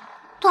团，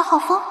段浩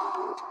峰，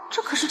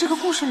这可是这个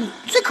故事里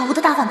最可恶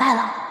的大反派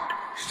了，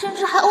甚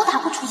至还殴打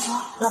过楚泽。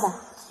老板，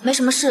没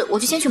什么事，我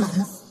就先去忙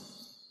了。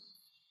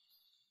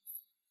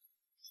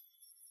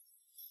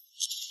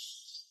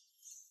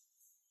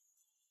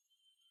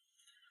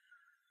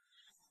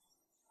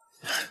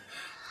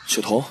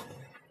雪桐，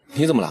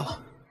你怎么来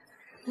了？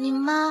你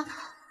妈，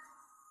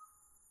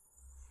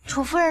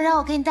楚夫人让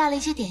我给你带了一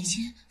些点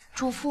心，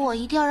嘱咐我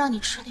一定要让你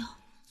吃掉。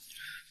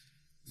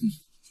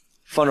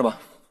放着吧。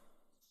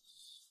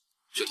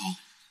雪桐，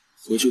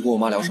回去跟我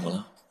妈聊什么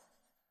了？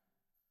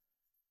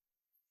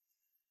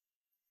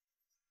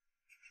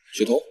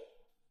雪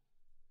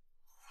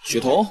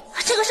桐，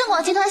这个盛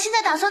广集团现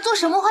在打算做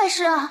什么坏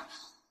事啊？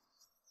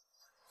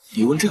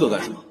你问这个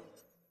干什么？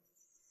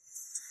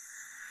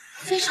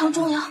非常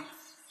重要。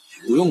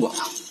不用管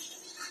他，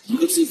一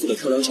个自负的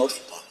跳梁小丑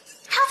吧。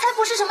他才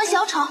不是什么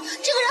小丑，这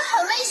个人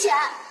很危险。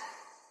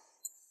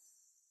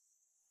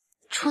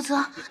楚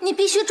泽，你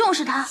必须重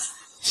视他。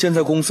现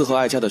在公司和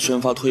爱家的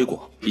宣发推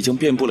广已经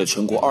遍布了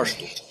全国20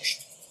多个城市，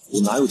我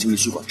哪有精力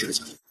去管这个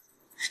家伙？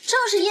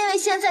正是因为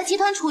现在集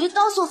团处于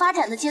高速发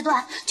展的阶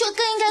段，就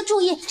更应该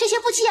注意这些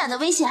不起眼的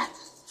危险。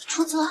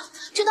楚泽，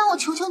就当我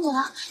求求你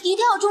了，一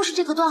定要重视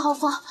这个段浩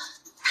峰，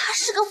他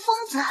是个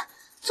疯子，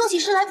做起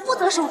事来不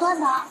择手段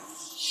的。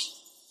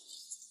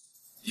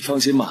你放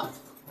心吧，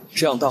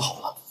这样倒好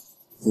了，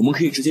我们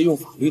可以直接用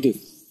法律对付。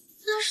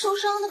那受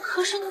伤的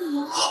可是你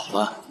啊！好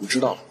了，我知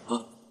道了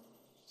啊。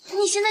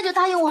你现在就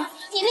答应我，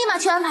你立马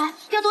去安排，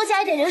要多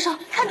加一点人手，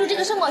看住这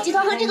个盛广集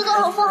团和这个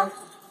段浩峰。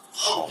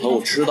好了，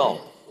我知道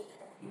了，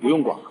不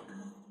用管了。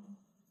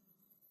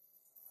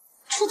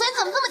楚泽，你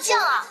怎么这么犟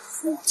啊？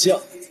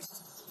犟？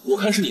我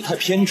看是你太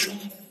偏执了。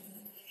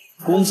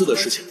公司的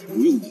事情不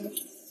用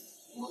你。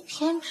我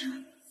偏执？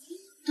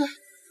对，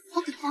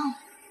我给忘了，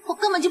我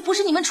根本就不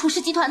是你们楚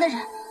氏集团的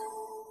人，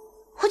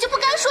我就不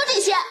该说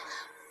这些。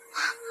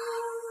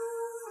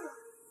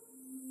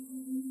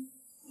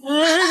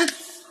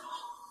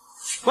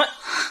喂，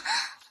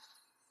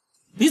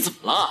你怎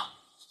么了？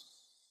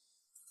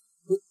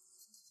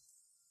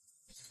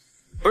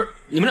不是，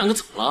你们两个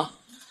怎么了？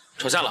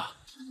吵架了？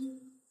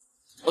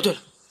哦，对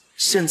了，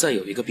现在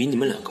有一个比你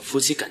们两个夫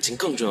妻感情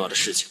更重要的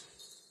事情。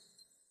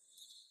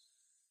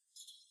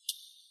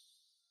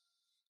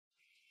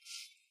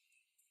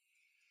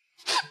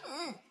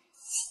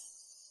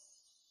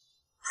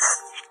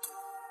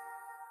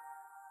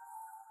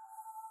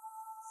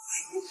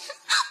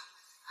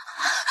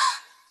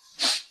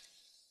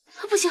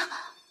不行，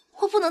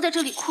我不能在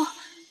这里哭。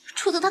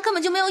楚泽他根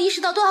本就没有意识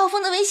到段浩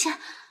峰的危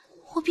险，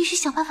我必须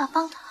想办法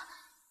帮他。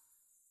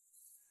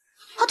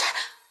哦对，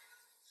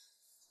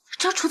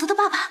找楚泽的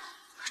爸爸，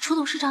楚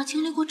董事长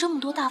经历过这么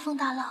多大风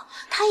大浪，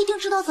他一定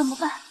知道怎么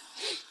办。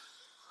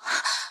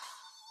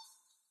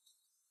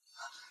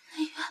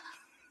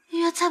月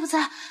月在不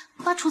在？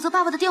把楚泽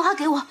爸爸的电话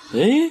给我。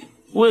哎，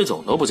魏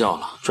总都不叫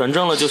了，转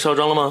账了就嚣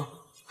张了吗？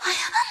哎呀，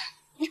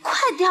你快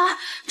点儿，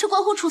这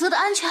关乎楚泽的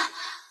安全。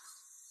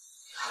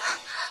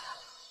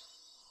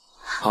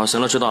好，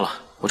行了，知道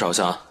了，我找一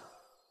下啊。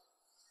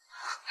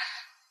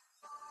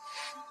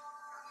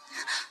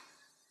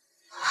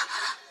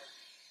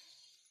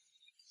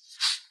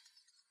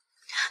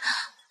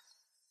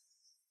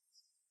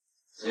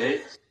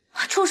谁？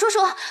楚叔叔，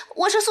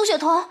我是苏雪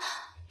桐。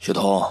雪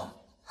桐，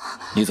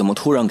你怎么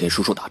突然给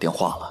叔叔打电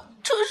话了？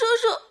楚叔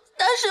叔，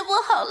大事不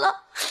好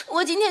了！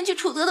我今天去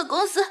楚泽的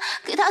公司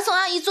给他送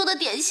阿姨做的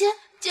点心，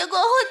结果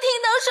我听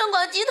到盛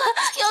广集团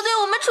要对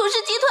我们楚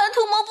氏集团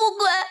图谋不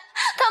轨，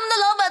他们的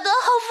老板段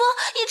浩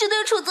峰一直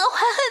对楚泽怀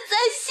恨在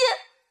心，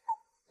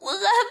我害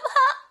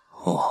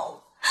怕。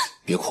哦，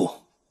别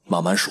哭，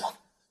慢慢说。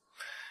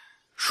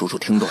叔叔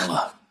听懂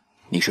了，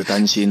你是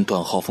担心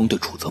段浩峰对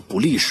楚泽不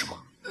利是吗？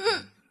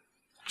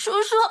叔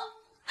叔，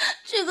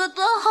这个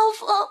段浩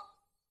峰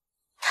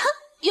他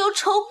有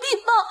仇必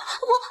报，我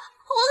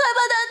害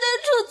怕他对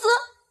楚泽，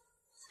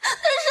他伤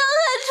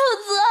害楚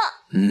泽。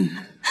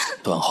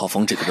段浩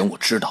峰这个人我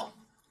知道，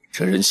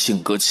这人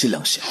性格气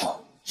量小，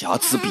睚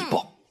眦必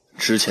报。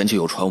之前就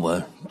有传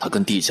闻他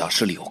跟地下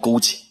势力有勾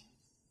结。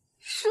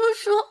叔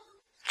叔，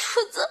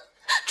楚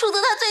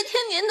泽他最听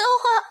您的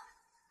话，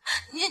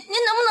您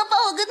能不能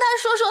帮我跟他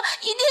说说，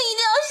一定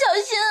要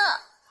小心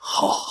啊！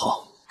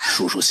好，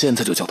叔叔现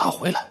在就叫他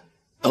回来，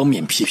当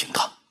面批评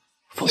他。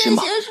放心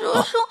吧。谢谢叔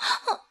叔，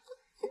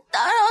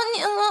打扰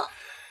您了。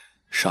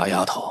傻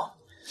丫头，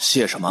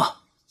谢什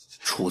么？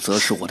楚泽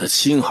是我的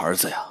亲儿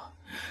子呀。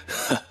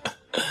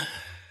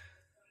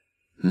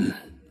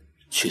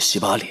去洗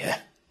把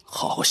脸，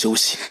好好休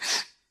息。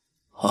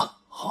啊，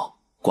好，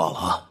挂了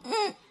啊。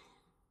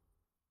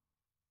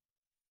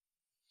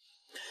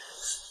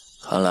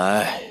看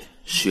来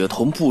雪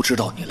桐不知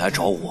道你来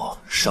找我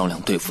商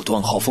量对付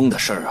段浩峰的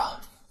事儿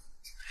啊。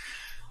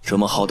这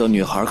么好的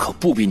女孩可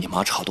不比你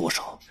妈差多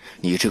少，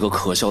你这个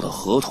可笑的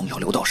合同要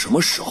留到什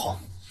么时候？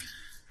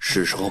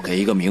是时候给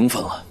一个名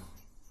分了。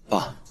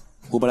爸，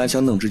我本来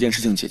想等这件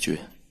事情解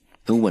决，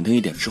等稳定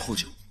一点之后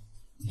就……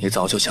你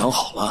早就想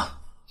好了？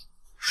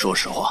说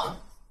实话，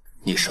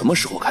你什么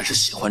时候开始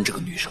喜欢这个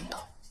女生的？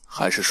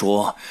还是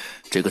说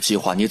这个计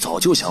划你早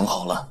就想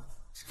好了？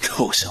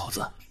臭小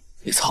子，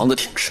你藏得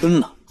挺深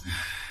呢。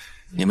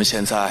你们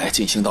现在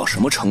进行到什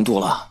么程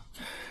度了？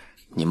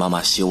你妈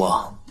妈希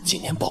望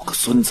今年抱个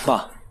孙子。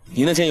爸，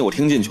您的建议我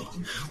听进去了，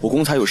我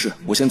公司还有事，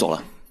我先走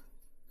了。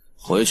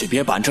回去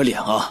别板着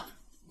脸啊，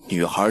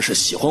女孩是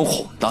喜欢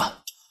哄的。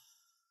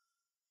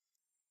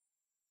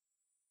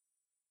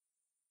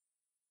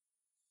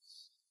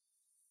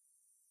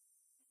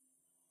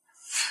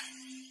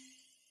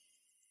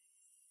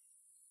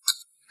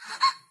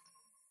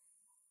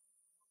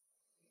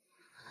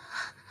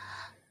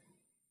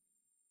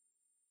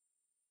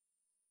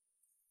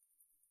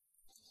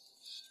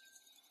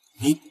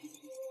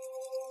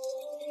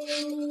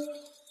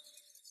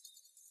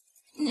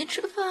你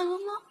吃饭了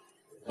吗？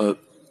不疼，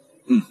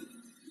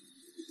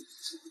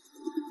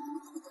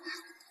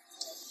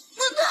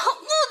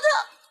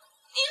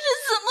你是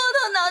死木头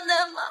脑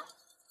袋吗？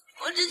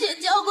我之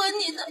前教过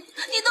你的，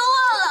你都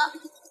忘了。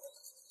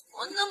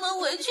我那么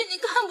委屈，你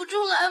看不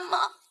出来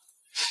吗？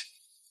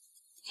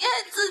你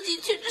还自己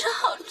去吃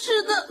好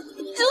吃的，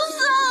就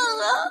算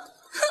了。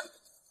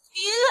你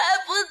还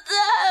不在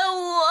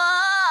我。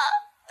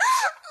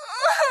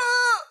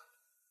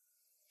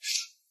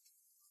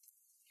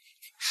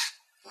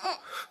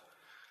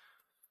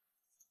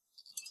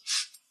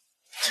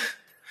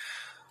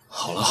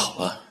好了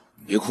好了，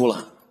别哭了。我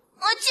就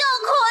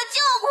哭！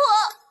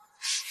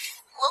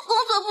我工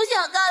作不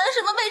想干了，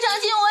什么赔偿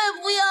金我也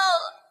不要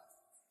了。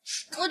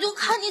我就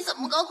看你怎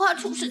么个夸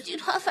楚氏集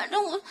团，反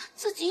正我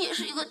自己也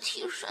是一个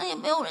替身，也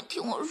没有人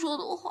听我说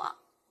的话。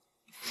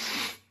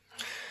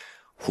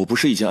我不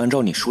是已经按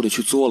照你说的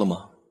去做了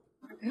吗？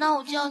那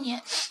我教你，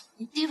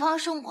你提防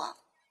圣广，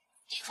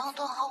提防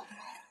段浩峰。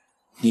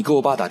你给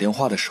我爸打电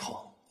话的时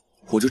候，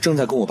我就正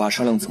在跟我爸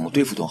商量怎么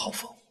对付段浩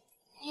峰。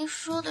你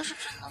说的是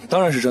真的吗？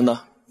当然是真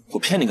的，我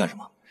骗你干什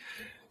么？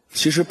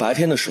其实白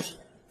天的时候，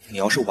你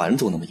要是晚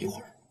走那么一会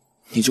儿，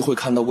你就会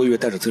看到魏月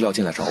带着资料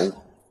进来找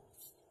我。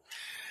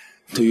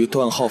对于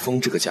段浩峰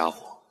这个家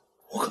伙，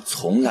我可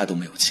从来都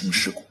没有轻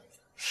视过。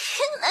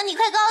那你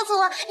快告诉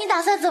我，你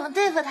打算怎么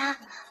对付他？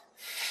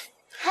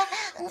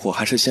我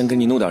还是先给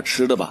你弄点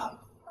吃的吧，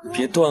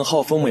别段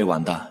浩峰没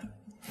完蛋，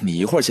你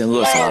一会儿先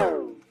饿死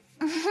了。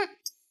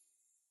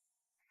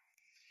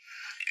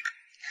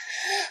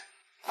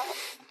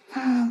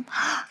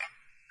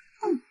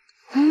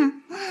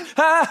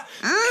哎，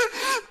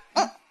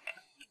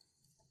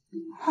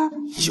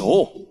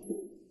有。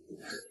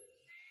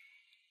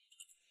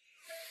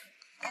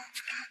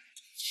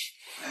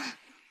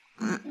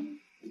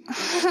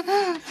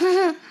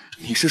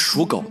你是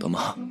属狗的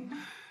吗？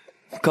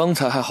刚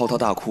才还嚎啕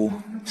大哭，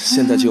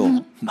现在就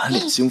满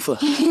脸兴奋。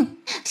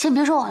先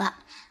别说我了，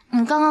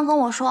你刚刚跟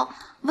我说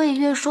魏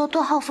月说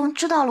段浩峰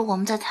知道了我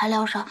们在材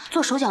料上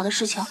做手脚的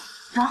事情，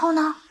然后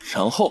呢？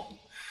然后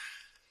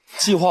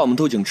计划我们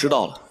都已经知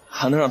道了，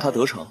还能让他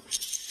得逞？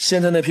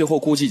现在那批货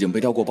估计已经被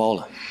调过包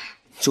了，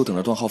就等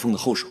着段浩峰的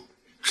后手。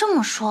这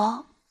么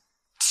说，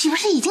岂不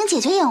是已经解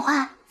决隐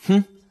患？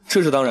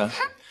这是当然。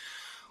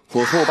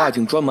我和我爸已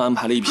经专门安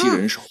排了一批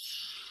人手，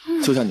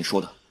就像你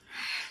说的，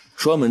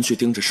专门去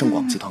盯着盛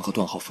广集团和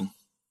段浩峰。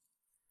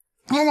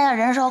现在的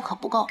人手可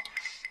不够，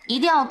一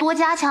定要多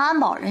加强安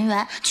保人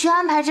员，去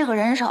安排这个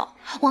人手。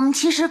我们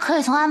其实可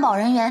以从安保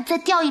人员再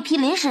调一批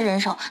临时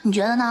人手，你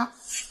觉得呢？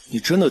你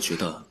真的觉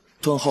得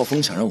段浩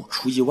峰想让我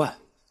出意外，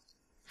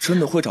真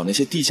的会找那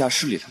些地下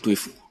势力来对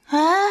付我？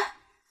哎，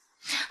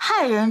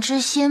害人之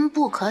心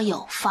不可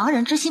有，防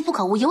人之心不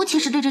可无，尤其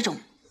是对这种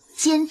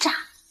奸诈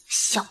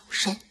小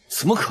人。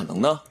怎么可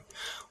能呢？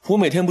我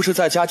每天不是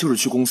在家就是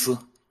去公司，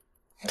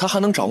他还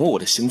能掌握我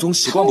的行踪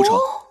习惯不成？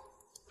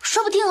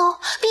说不定哦，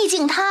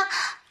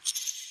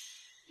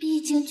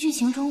毕竟剧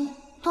情中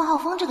段浩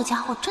峰这个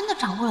家伙真的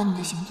掌握了你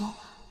的行踪，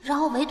然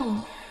后围堵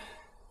你。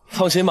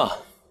放心吧，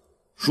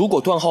如果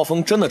段浩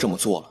峰真的这么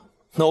做了，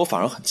那我反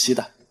而很期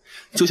待。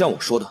就像我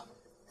说的，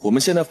我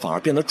们现在反而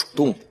变得主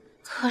动了。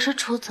可是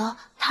楚泽，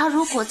他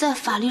如果在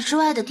法律之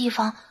外的地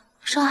方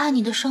伤害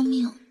你的生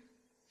命，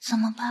怎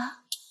么办？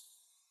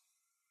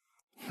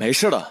没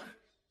事的，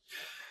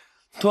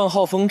段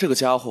浩峰这个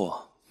家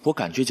伙，我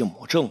感觉已经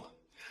魔怔了，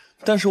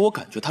但是我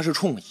感觉他是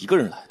冲我一个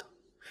人来的。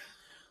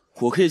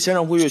我可以先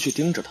让魏月去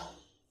盯着他，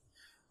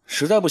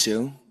实在不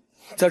行，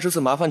在这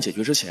次麻烦解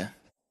决之前，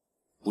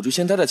我就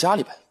先待在家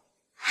里呗。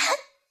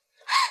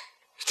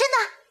真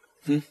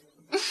的？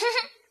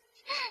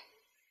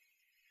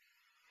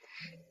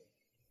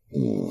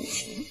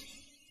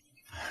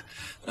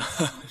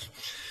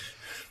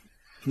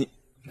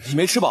你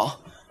没吃饱？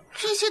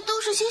这些都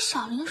是些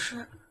小零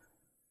食，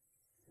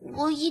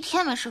我一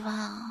天没吃饭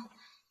啊。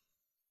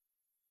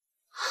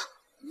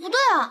不对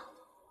啊，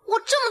我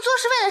这么做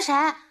是为了谁？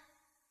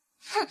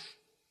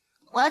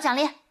我要奖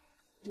励，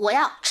我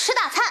要吃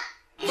大餐。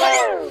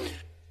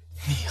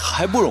你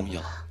还不容易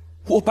了？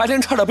我白天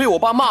差点被我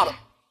爸骂了。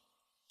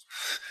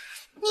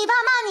你爸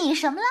骂你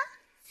什么了？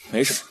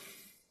没什么。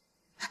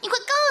你快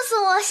告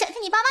诉我，小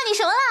天，你爸骂你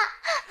什么了？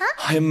啊？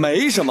哎，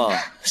没什么，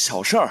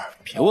小事儿，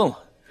别问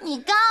了。你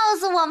告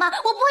诉我嘛，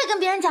我不会跟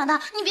别人讲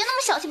的。你别那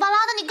么小气巴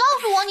拉的，你告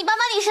诉我，你爸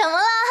骂你什么了？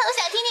我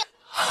想听听。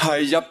哎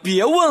呀，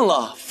别问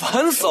了，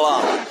烦死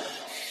了。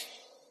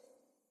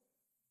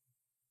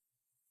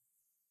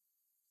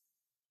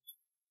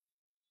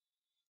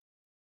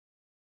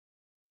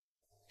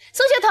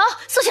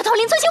宋小桃，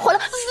林村星火了！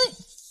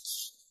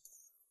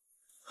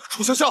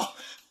楚潇潇，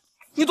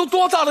你都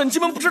多大了，你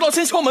进门不知道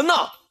先敲门呢？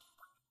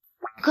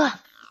哥，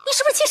你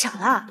是不是气傻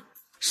了？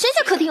谁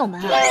家客厅有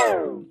门啊？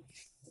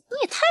你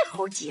也太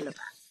猴急了吧！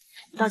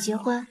到结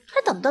婚还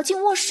等不到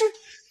进卧室？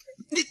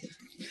你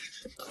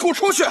给我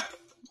出去！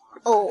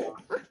哦。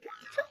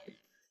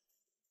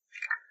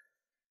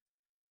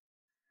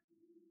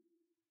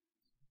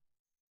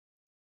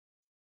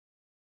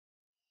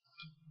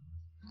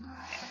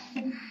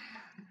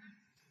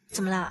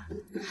怎么了？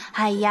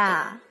哎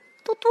呀，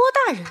都多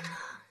大人了，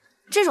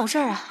这种事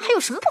儿啊，还有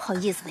什么不好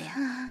意思的呀？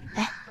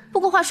哎，不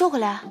过话说回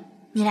来，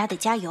你俩得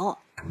加油，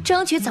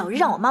争取早日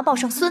让我妈抱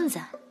上孙子，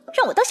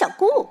让我当小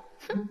姑。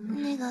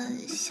那个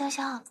潇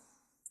潇，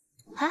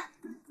啊，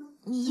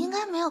你应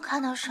该没有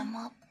看到什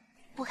么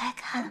不该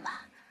看的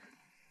吧？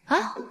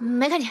啊，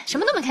没看见，什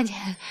么都没看见。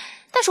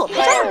但是我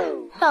拍照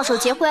了，到时候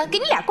结婚给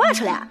你俩挂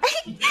出来啊！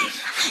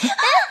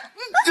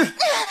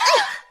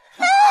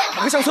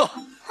拿个相册。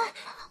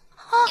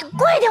你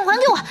快点还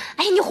给我！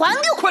哎，你还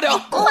给我！快点，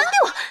还给我！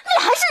你俩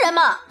还是人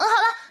吗？好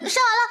了，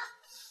上完了。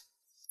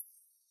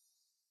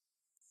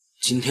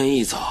今天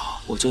一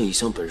早，我就已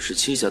向本市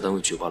7家单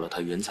位举报了他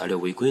原材料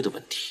违规的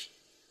问题。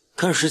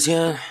看时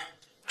间，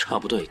差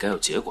不多也该有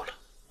结果了。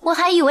我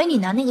还以为你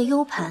拿那个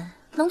U 盘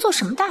能做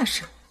什么大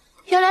事，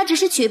原来只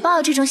是举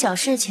报这种小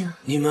事情。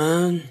你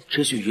们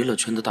这些娱乐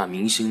圈的大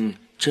明星，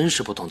真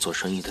是不懂做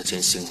生意的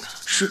艰辛啊！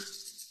是，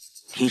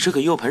你这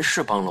个 U 盘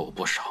是帮了我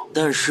不少，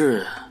但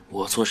是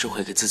我做事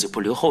会给自己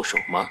不留后手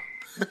吗？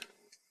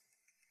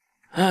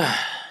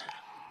唉，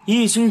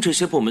一经这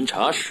些部门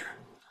查实，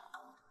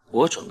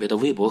我准备的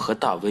微博和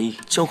大 V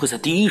将会在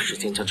第一时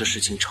间将这事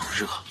情炒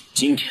热。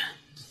今天，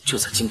就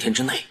在今天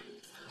之内，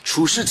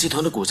楚氏集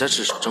团的股价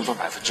至少蒸发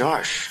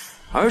20%，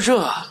而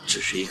这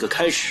只是一个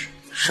开始。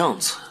上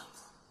次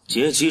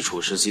劫击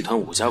楚氏集团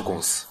5家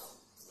公司，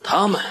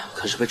他们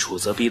可是被楚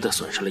泽逼得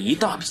损失了一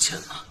大笔钱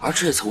呢。而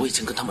这次我已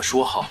经跟他们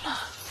说好了，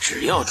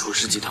只要楚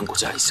氏集团股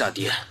价一下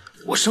跌，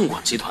我盛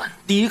广集团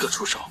第一个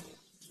出手。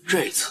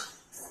这次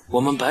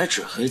我们白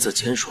纸黑字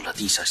签署了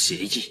地下协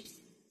议，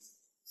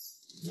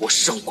我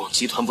盛广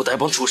集团不带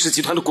帮楚氏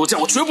集团的股价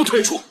我绝不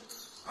退出。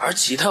而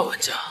其他玩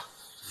家，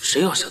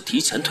谁要想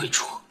提前退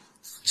出，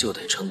就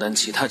得承担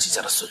其他几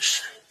家的损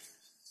失。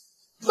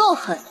够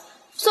狠，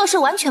做事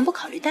完全不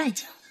考虑代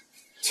价，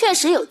确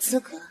实有资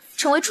格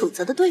成为楚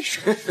泽的对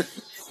手。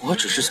我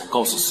只是想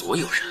告诉所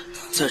有人，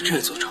在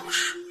这座城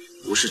市，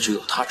不是只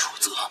有他楚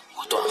泽，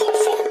我段浩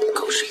峰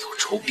更是有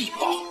仇必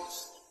报。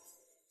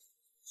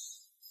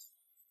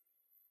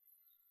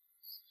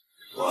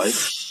喂，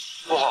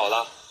不好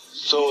了，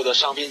所有的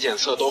商品检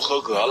测都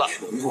合格了。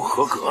全部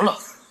合格了？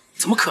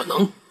怎么可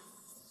能？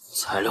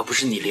材料不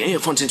是你连夜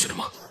放进去的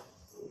吗？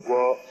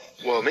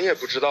我们也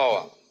不知道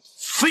啊。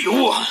废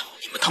物！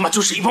你们他妈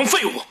就是一帮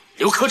废物！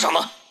刘科长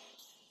呢？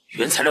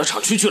原材料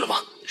厂区去了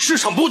吗？市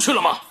场部去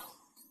了吗？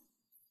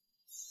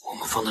我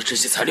们放的这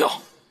些材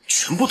料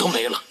全部都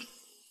没了。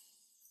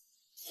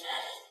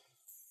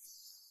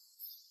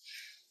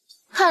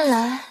看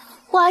来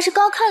我还是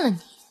高看了你。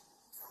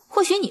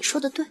或许你说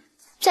的对，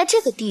在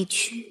这个地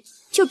区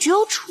就只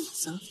有楚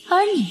泽，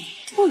而你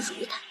不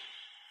如他。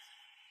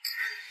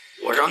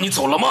我让你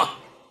走了吗？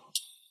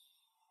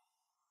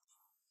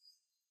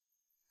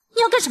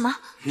你要干什么？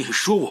你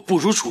说我不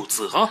如楚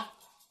泽啊？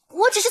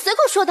我只是随口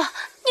说的，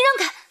你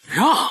让开。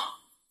让？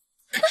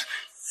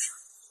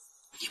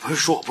你不是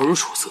说我不如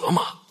楚泽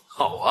吗？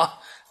好啊，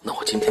那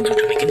我今天就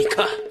证明给你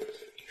看，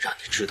让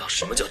你知道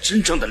什么叫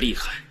真正的厉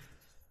害。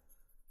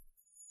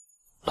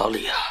老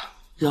李啊，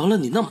饶了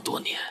你那么多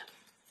年，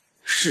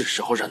是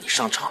时候让你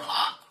上场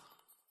了。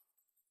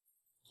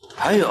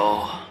还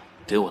有，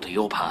给我的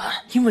U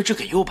盘，因为这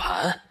个 U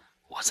盘，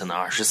我才能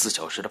24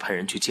小时的派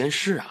人去监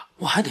视啊。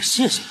我还得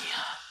谢谢你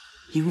啊，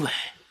因为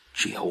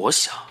只要我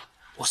想，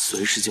我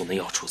随时就能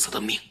要楚泽的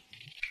命。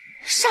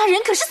杀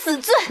人可是死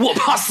罪，我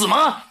怕死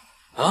吗？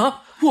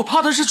啊，我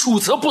怕的是楚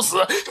泽不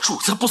死，楚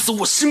泽不死，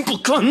我心不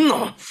甘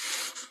呢。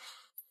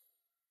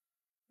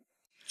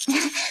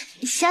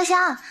潇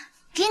潇，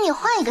给你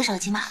换一个手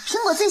机嘛，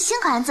苹果最新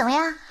款怎么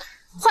样？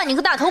换你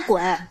个大头鬼！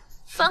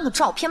翻个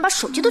照片把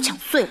手机都抢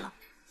碎了，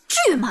至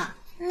于吗？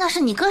那是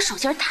你哥手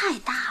劲儿太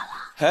大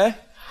了。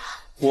哎，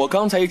我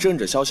刚才一直摁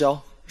着潇潇，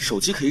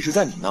手机可一直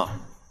在你那儿。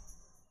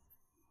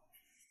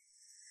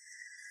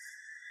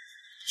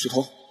雪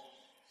桐，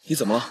你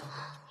怎么了？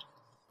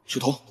雪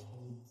桐，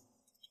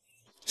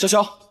潇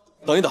潇，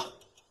等一等，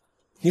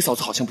你嫂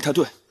子好像不太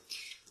对。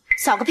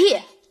嫂个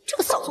屁！这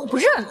个嫂子我不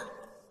认了。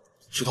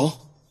雪桐，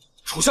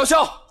楚潇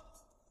潇，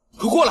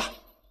快过来！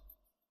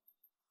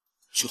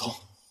雪桐，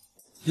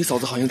你嫂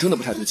子好像真的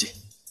不太对劲。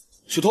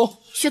雪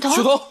桐，雪桐，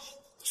雪桐，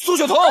苏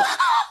雪桐。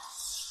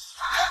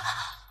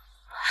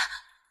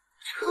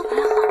车牌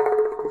号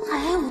海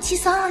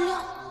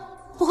A57326，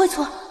不会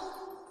错，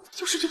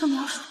就是这个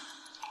描述。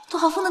杜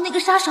浩峰的那个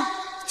杀手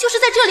就是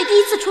在这里第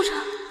一次出场。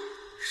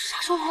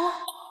杀手来了，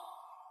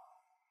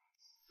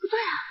不对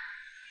啊，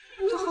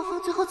杜浩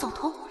峰最后走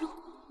投无路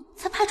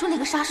才派出那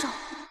个杀手，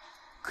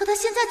可他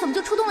现在怎么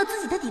就出动了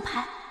自己的底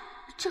牌？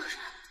这个人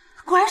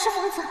果然是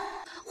疯子。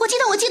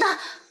我记得，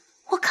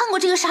我看过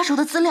这个杀手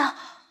的资料，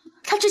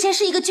他之前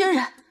是一个军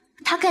人，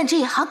他干这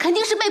一行肯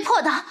定是被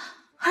迫的，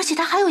而且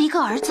他还有一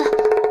个儿子，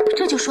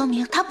这就说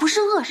明他不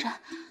是恶人。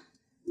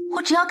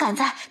我只要赶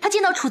在他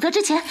见到楚泽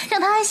之前让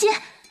他安心，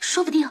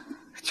说不定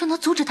就能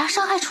阻止他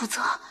伤害楚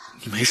泽。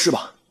你没事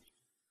吧？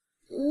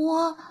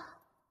我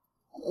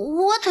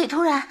腿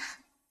突然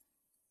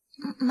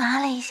麻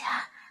了一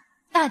下。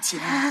大姐，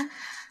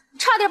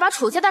差点把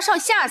楚家大少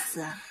吓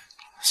死。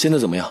现在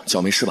怎么样？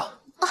脚没事吧？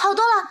好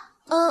多了。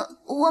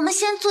我们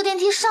先坐电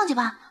梯上去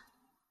吧。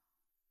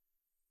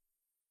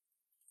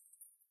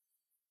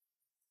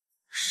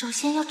首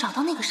先要找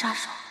到那个杀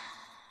手，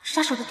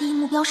杀手的第一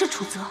目标是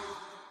楚泽。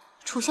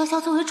楚潇潇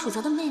作为楚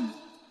泽的妹妹，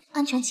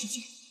安全起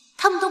见，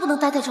他们都不能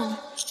待在这里，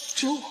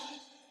只有我。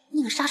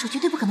那个杀手绝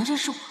对不可能认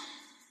识我。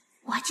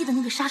我还记得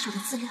那个杀手的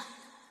资料，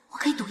我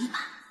可以赌一把，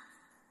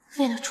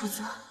为了楚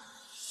泽。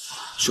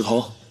雪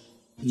桐，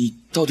你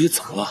到底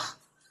怎么了？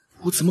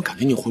我怎么感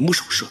觉你魂不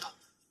守舍的？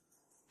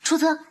楚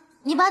泽，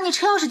你把你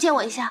车钥匙借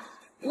我一下，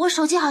我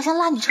手机好像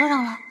落你车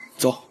上了。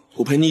走，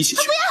我陪你一起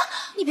去。不要！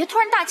你别突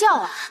然大叫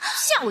啊，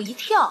吓我一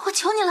跳！我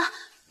求你了，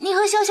你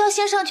和潇潇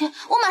先上去，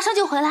我马上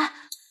就回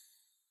来。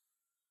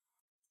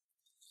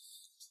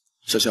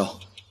潇潇，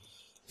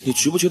你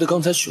觉不觉得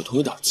刚才雪桐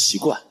有点奇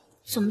怪？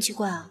怎么奇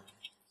怪啊？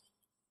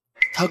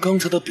她刚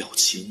才的表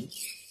情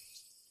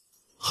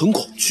很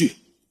恐惧。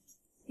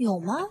有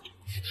吗？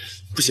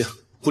不行，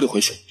我得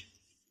回去。您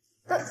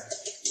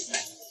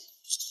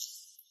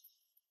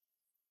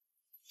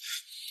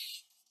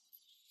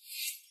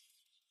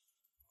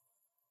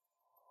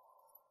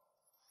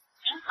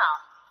好，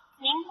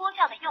您拨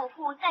叫的用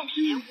户暂时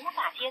无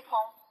法接通。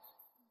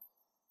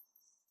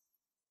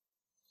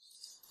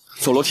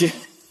走楼梯。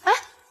哎，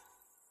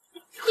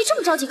你这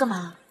么着急干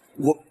嘛？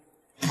我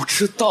不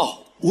知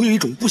道，我有一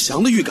种不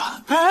祥的预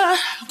感。哎，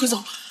快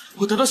走！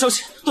我得到消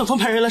息，段方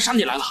派人来杀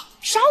你来了。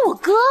杀我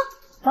哥？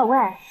老魏，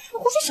你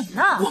胡说什么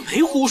呢？我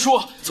没胡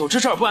说，总之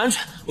这儿不安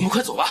全，我们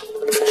快走吧。不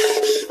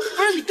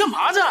是你干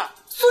嘛呢？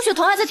苏雪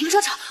桐还在停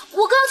车场，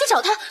我哥要去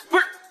找他。不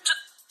是这。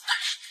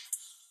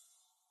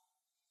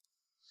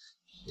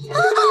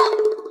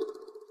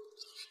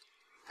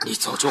你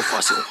早就发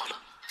现我了。大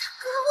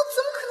哥，我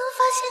怎么可能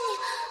发现你？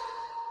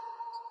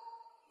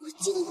我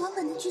记得原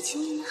本的剧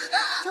情里面，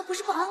要不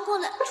是保安过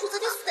来，楚泽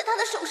就死在他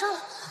的手上了。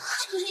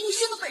这个人一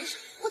身的本事，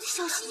我得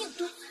小心应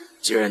对。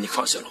既然你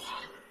发现了我，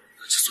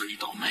就算你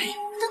倒霉。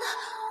等等，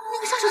那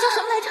个杀手叫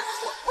什么来着？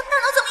我大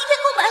脑怎么一片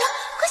空白了？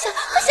快想想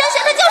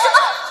他叫什么？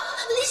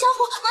李小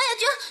虎、王亚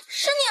军，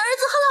是你儿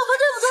子和老婆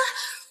对不对？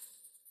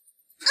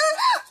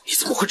你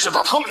怎么会知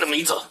道他们的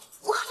名字？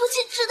我不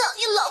仅知道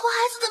你老婆孩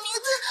子的名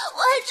字，我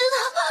还知道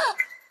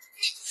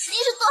你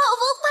是段浩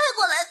峰派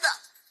过来的。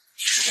你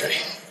是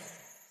谁？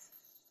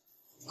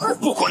我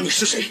不管你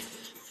是谁，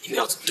你们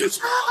要怎么对付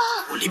我，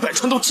我李百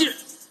川都接。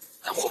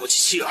但活不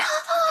起妻儿，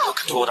要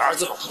敢对我的儿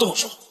子老婆动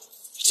手，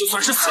就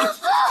算是死，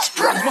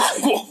不让你们好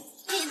过。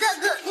李大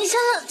哥，你先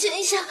冷静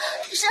一下，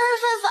杀人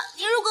犯法，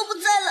你如果不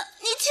在了，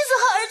你妻子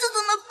和儿子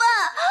怎么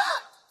办？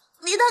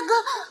李大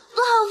哥，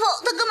段浩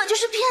峰他根本就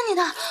是骗你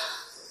的，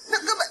他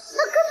根本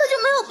就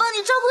没有帮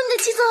你照顾你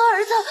的妻子和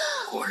儿子。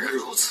果然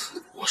如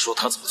此，我说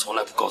他怎么从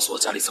来不告诉我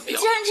家里怎么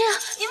样？既然这样，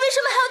你为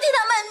什么还要替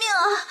他卖命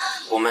啊？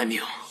我卖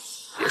命，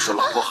别说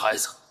老婆孩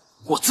子，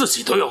我自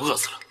己都要饿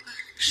死了，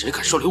谁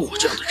敢收留我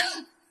这样的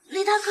人？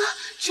李大哥，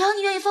只要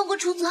你愿意放过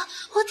楚泽，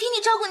我替你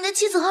照顾你的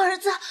妻子和儿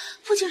子。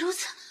不仅如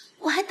此，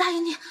我还答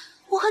应你，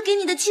我会给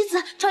你的妻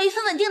子找一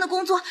份稳定的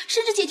工作，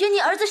甚至解决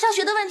你儿子上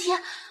学的问题。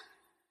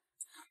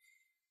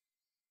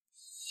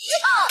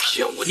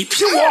骗我！你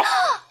骗我！我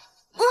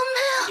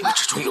没有。你们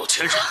这种有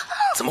钱人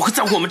怎么会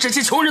在乎我们这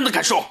些穷人的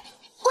感受？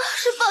我要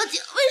是报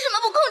警，为什么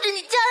不控制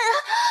你家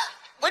人？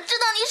我知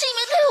道你是一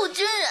名退伍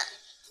军人，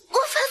我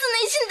发自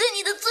内心对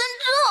你的尊重。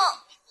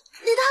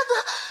李大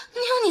哥，你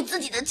有你自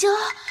己的骄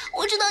傲，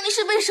我知道你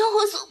是被生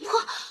活所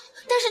迫，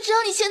但是只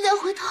要你现在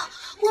回头，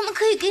我们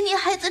可以给你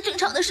孩子正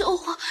常的生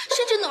活，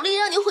甚至努力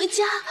让你回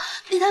家。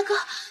李大哥，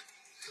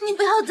你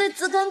不要再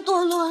自甘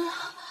堕落了。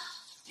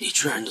你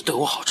居然能对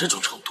我好这种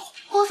程度！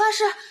我发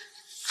誓，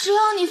只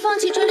要你放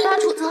弃追杀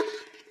楚泽，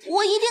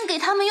我一定给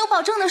他们有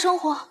保证的生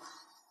活。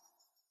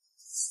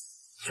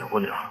小姑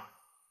娘，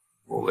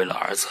我为了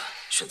儿子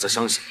选择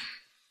相信你，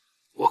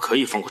我可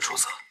以放过楚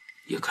泽，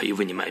也可以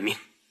为你卖命。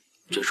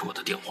这是我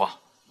的电话，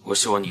我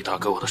希望你打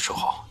给我的时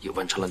候也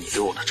完成了你对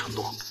我的承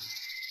诺。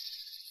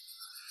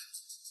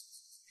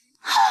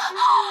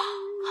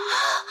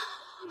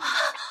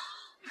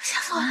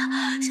吓死我了，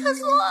吓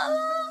死我了！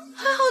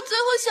还好最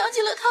后想起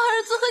了他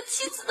儿子和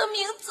妻子的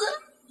名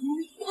字，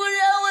不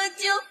然我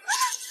就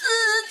死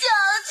翘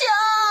翘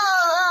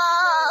了。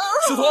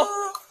雪桐，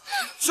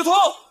雪桐，楚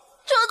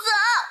泽，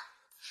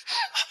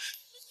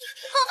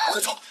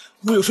快走！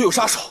我有说有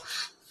杀手。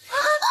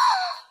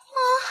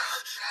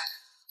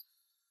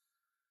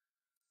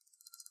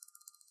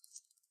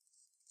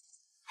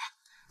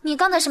你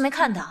刚才是没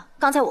看到，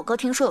刚才我哥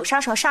听说有杀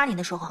手要杀你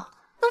的时候，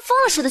跟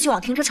疯了似的就往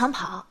停车场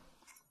跑，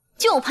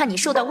就怕你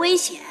受到危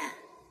险。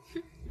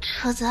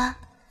楚泽，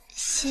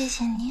谢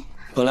谢你。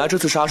本来这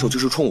次杀手就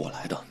是冲我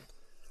来的，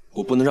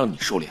我不能让你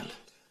受连累。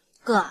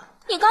哥，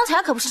你刚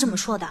才可不是这么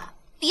说的，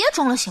别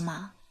装了行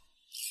吗？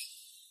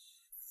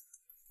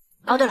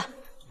哦，对了，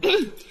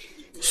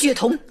雪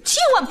桐千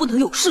万不能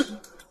有事。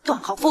段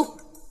浩峰，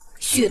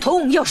雪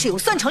桐要是有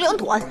3长2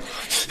短，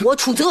我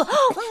楚泽。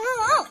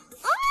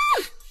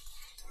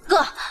哥，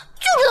就知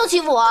道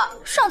欺负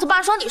我！上次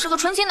爸说你是个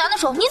纯情男的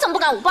时候，你怎么不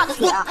敢捂爸的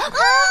嘴啊？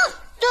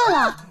对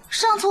了，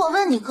上次我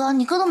问你哥，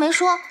你哥都没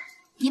说，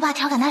你爸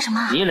调侃他什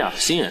么？你俩的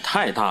心也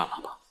太大了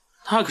吧！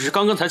他可是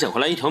刚刚才捡回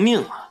来一条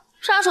命啊！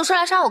杀手是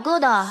来杀我哥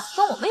的，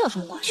跟我们有什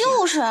么关系？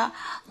就是，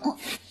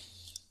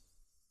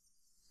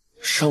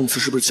上次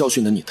是不是教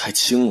训的你太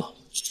轻了？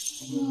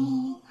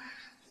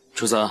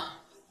楚泽，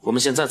我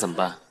们现在怎么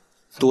办？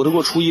躲得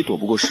过初一，躲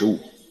不过15。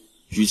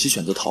与其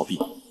选择逃避，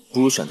不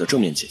如选择正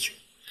面解决。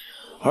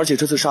而且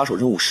这次杀手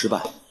任务失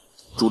败，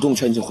主动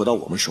权已经回到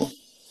我们手里。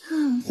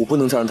我不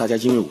能再让大家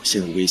因为我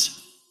陷入危险。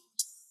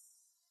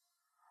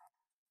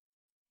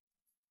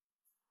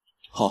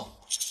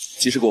好，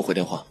及时给我回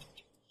电话。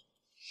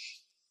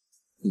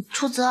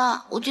楚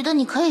泽，我觉得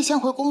你可以先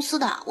回公司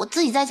的，我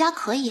自己在家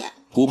可以。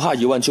不怕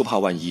一万就怕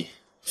万一。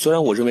虽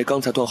然我认为刚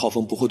才段浩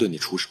峰不会对你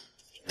出手，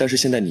但是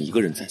现在你一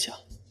个人在家，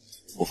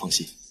我放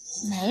心。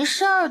没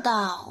事儿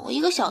的，我一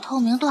个小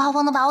透明，段浩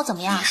峰能把我怎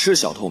么样？你是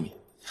小透明，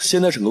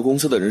现在整个公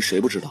司的人谁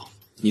不知道？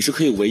你是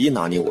可以唯一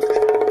拿捏我的人。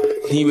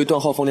你以为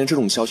段浩峰连这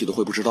种消息都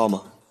会不知道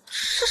吗？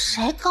是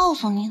谁告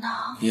诉你的？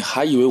你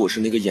还以为我是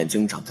那个眼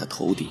睛长在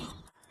头顶，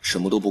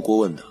什么都不过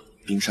问的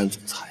冰山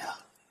总裁啊？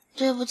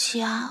对不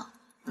起啊，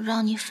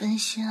让你分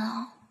心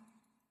了。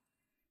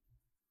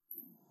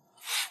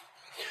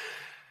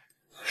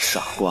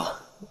傻瓜，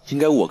应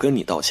该我跟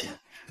你道歉，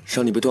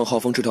让你被段浩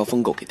峰这条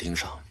疯狗给盯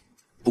上。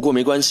不过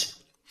没关系，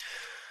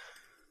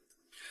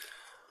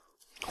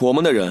我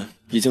们的人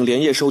已经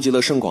连夜收集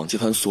了盛广集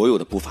团所有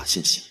的不法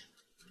信息。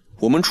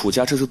我们楚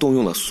家这次动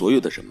用了所有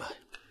的人脉，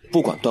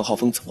不管段浩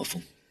峰怎么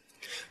疯，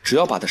只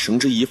要把他绳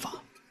之以法，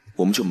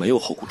我们就没有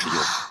后顾之忧。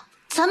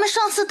咱们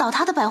上次倒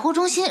塌的百货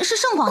中心是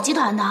盛广集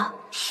团的。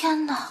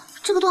天哪，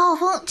这个段浩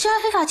峰竟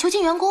然非法囚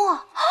禁员工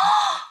啊！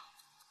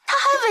他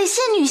还猥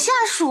亵女下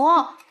属，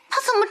他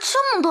怎么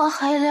这么多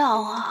黑料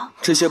啊？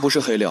这些不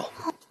是黑料，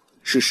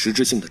是实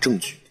质性的证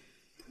据。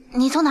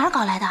你从哪儿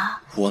搞来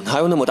的？我哪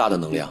有那么大的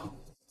能量？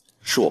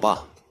是我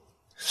爸，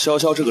潇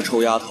潇这个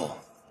臭丫头，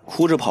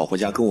哭着跑回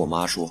家跟我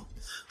妈说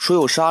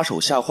有杀手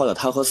吓坏了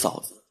她和嫂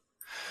子，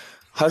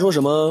还说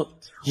什么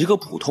一个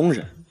普通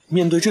人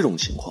面对这种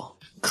情况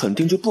肯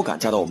定就不敢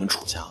嫁到我们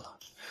楚家了。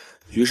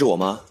于是我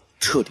妈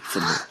彻底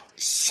愤怒了。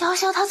潇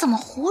潇她怎么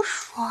胡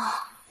说？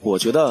我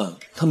觉得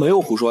她没有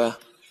胡说呀，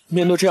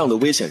面对这样的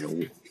危险人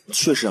物，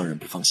确实让人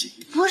不放心。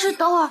不是，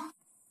等会儿，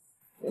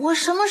我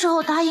什么时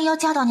候答应要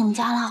嫁到你们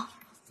家了？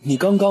你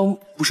刚刚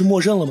不是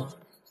默认了吗？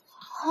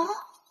哦。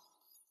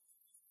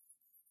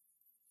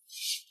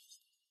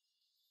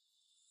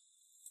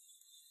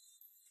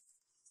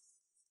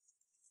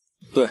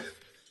对，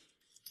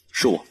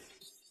是我。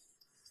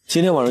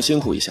今天晚上辛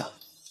苦一下，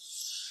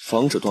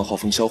防止段浩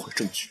峰销毁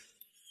证据。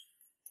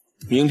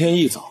明天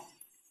一早，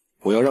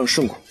我要让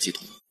盛广集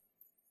团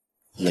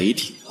雷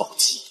霆暴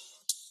击。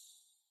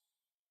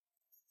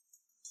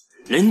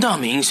林大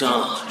明星，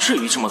至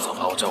于这么早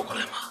把我叫过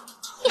来吗？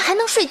你还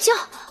能睡觉？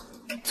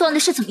昨晚的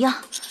事怎么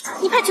样？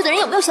你派去的人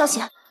有没有消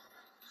息？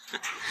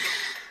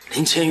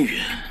林千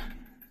羽，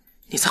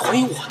你在怀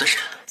疑我的人？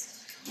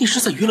你是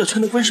在娱乐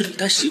圈的温室里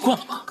待习惯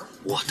了吗？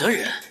我的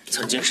人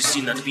曾经是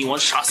西南的兵王，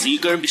杀死一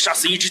个人比杀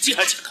死一只鸡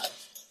还简单。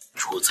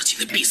楚子今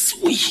天必死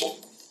无疑。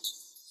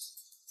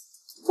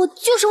我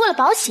就是为了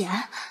保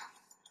险。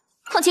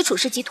况且楚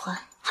氏集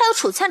团还有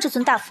楚灿这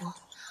尊大佛，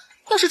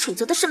要是楚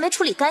泽的事没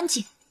处理干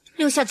净，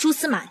留下蛛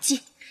丝马迹，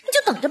你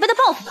就等着被他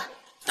报复吧。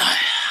哎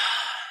呀，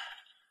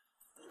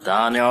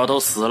大鸟都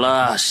死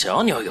了，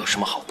小鸟有什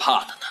么好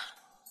怕的呢？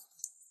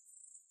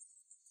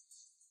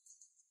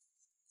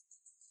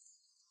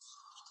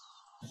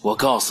我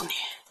告诉你，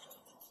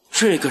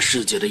这个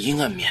世界的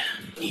阴暗面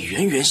你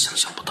远远想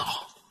象不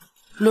到。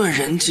论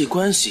人际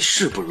关系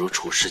是不如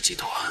楚氏集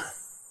团，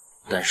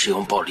但是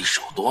用暴力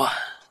手段，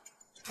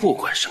不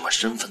管什么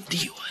身份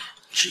地位，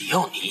只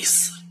要你一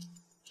死，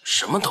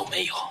什么都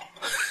没有。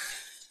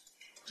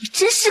你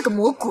真是个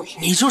魔鬼！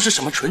你就是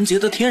什么纯洁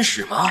的天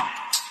使吗？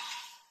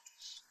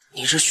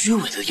你这虚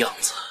伪的样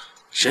子，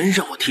真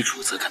让我替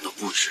楚泽感到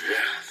不值。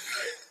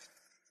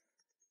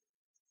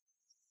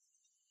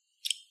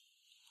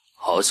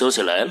好消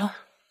息来了！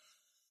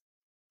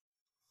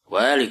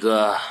喂，李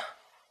哥，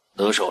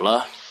得手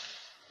了？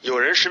有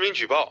人实名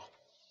举报。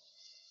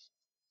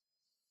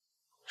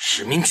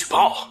实名举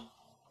报？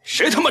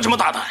谁他妈这么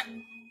大胆？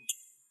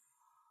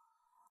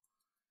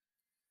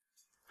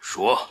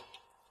说。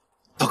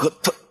大哥，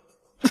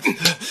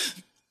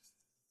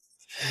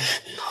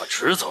他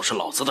迟早是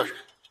老子的人，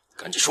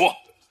赶紧说。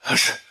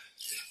是，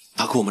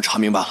大哥，我们查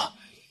明白了，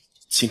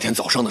今天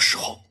早上的时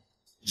候，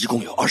一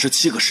共有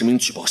27个实名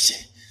举报信，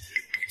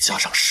加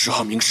上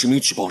12名实名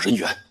举报人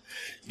员，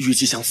预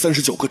计向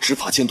39个执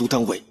法监督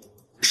单位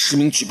实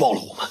名举报了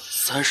我们。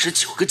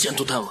39个监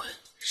督单位，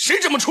谁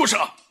这么畜生？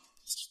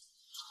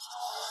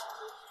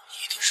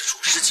一定是楚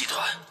氏集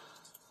团，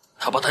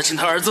他爸担心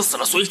他儿子死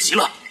了，所以急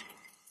了。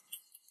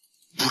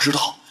不知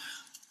道，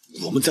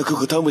我们在各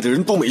个单位的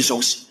人都没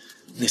消息，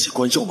那些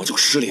官要么就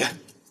失联，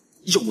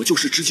要么就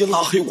是直接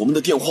拉黑我们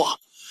的电话。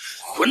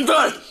混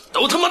蛋，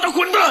都他妈的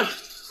混蛋！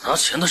拿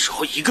钱的时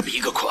候一个比一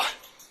个快，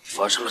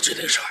发生了这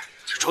点事儿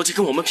就着急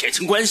跟我们撇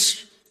清关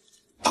系。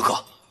大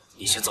哥，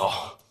你先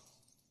走。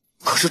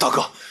可是大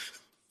哥，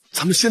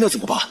咱们现在怎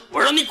么办？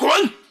我让你滚！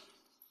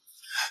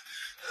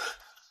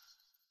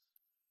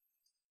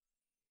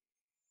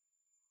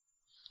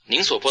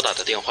您所拨打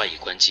的电话已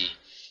关机。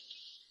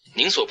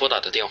您所拨打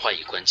的电话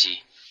已关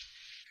机。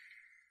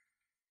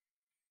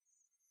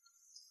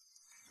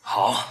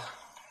好，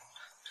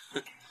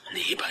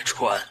李百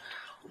川，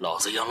老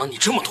子养了你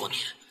这么多年，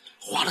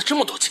花了这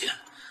么多钱，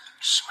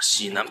什么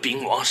西南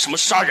兵王，什么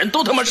杀人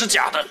都他妈是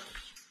假的，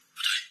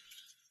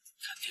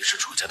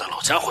家的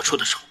老家伙出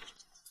的手，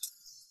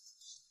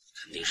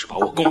肯定是把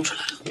我供出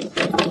来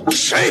了。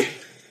谁？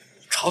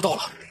查到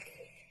了，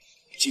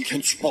今天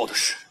举报的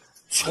事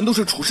全都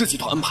是楚氏集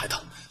团安排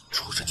的。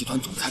楚氏集团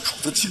总裁楚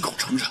泽亲口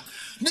承认。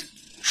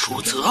楚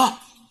泽，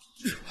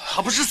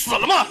他不是死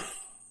了吗？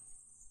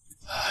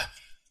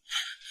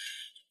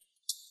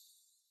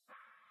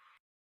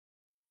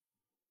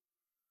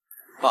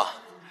爸，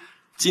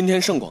今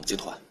天盛广集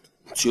团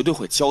绝对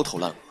会焦头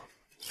烂额。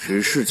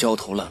只是焦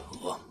头烂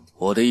额，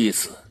我的意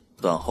思，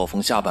段浩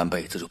峰下半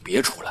辈子就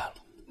别出来了。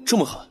这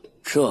么狠？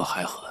这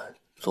还狠？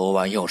昨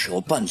晚要是有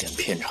半点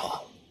偏差，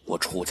我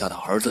楚家的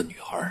儿子女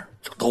儿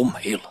就都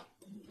没了。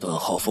段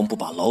浩峰不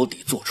把牢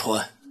底坐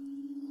穿，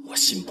我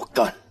心不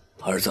甘。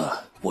儿子，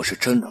我是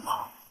真的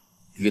骂。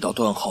遇到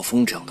段浩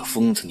峰这样的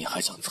疯子，你还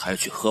想采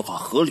取合法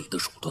合理的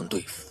手段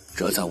对付？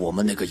这在我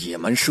们那个野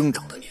蛮生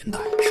长的年代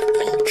是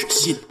难以置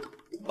信的。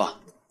爸，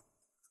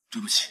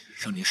对不起，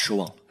让您失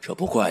望了。这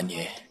不怪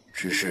你，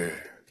只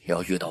是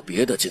要遇到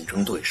别的竞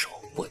争对手，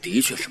我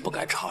的确是不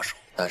该插手。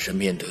但是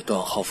面对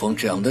段浩峰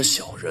这样的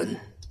小人，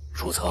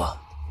楚泽，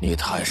你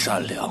太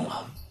善良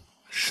了。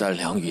善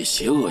良与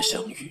邪恶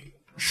相遇，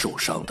受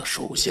伤的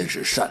首先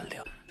是善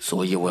良，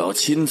所以我要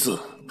亲自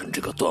跟这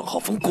个段浩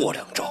峰过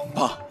两招。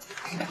爸，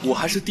我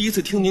还是第一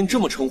次听您这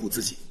么称呼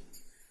自己。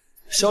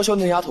潇潇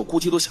那丫头估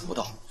计都想不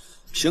到，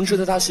平时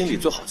在她心里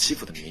最好欺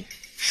负的您，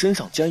身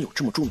上竟然有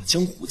这么重的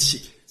江湖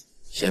气。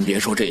先别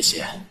说这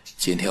些，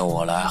今天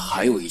我来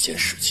还有一件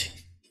事情。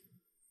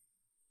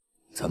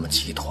咱们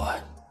集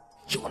团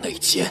有内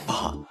奸。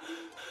爸，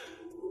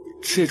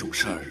这种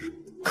事儿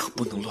可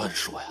不能乱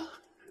说呀。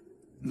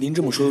您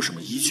这么说有什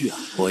么依据啊？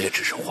我也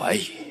只是怀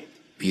疑，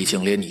毕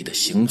竟连你的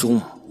行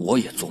踪我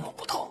也琢磨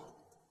不透。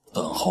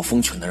段浩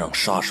峰却能让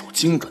杀手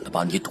精准地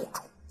把你堵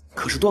住。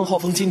可是段浩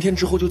峰今天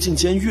之后就进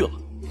监狱了，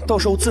到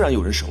时候自然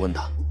有人审问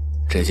他。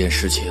这件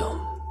事情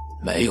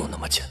没有那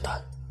么简单。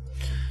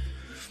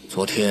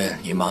昨天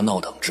你妈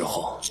闹腾之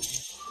后，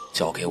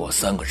交给我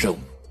3个任务：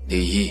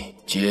第一，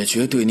解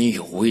决对你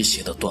有威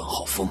胁的段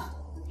浩峰；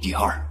第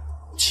二，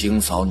清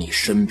扫你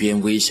身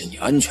边威胁你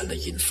安全的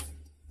因素；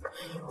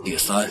第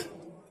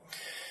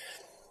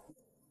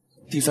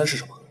三是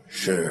什么？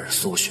是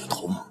苏雪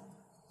桐。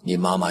你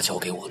妈妈交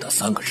给我的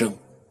3个任务，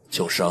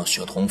就是让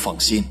雪桐放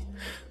心，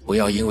不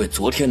要因为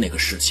昨天那个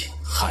事情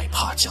害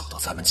怕叫到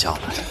咱们家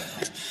来。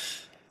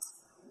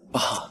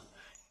爸，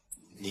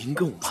您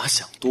跟我妈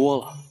想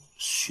多了，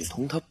雪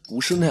桐她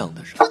不是那样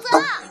的人。楚泽，快帮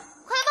忙，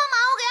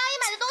我给阿姨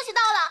买的东西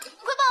到了，你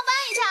快帮我搬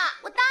一下，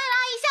我答应了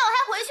阿姨下午还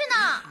回去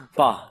呢。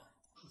爸，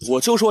我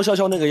就说潇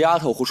潇那个丫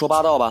头胡说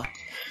八道吧，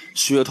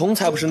雪桐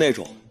才不是那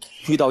种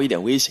遇到一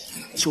点危险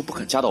就不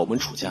肯嫁到我们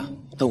楚家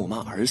当我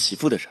妈儿媳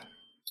妇的人。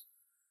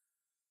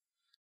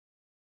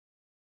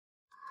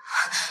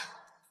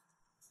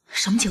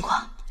什么情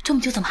况？这么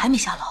久怎么还没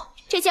下楼？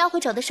这家伙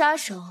找的杀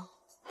手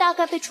大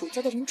概被楚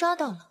家的人抓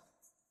到了。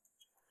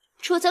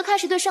楚泽开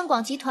始对盛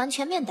广集团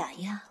全面打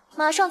压，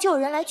马上就有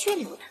人来拘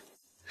留他。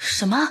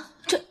什么？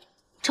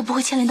这不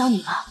会牵连到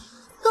你吧？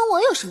跟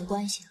我有什么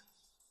关系啊？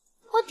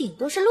我顶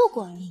多是路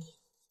过而已。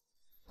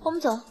我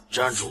们走。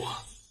站住！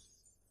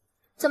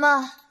怎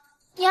么，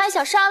你还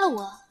想杀了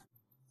我？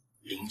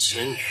林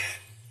千羽，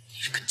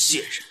你这个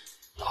贱人，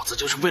老子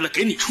就是为了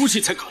给你出气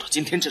才搞到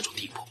今天这种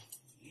地步。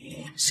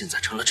现在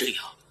成了这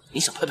样，你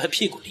想拍拍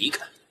屁股离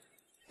开？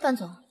段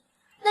总，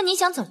那你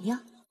想怎么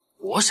样？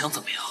我想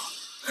怎么样？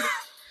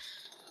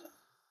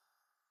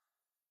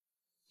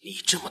你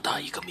这么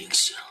大一个明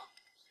星，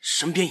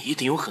身边一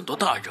定有很多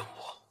大人物。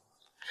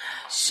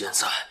现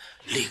在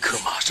立刻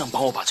马上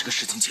帮我把这个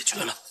事情解决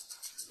了。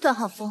段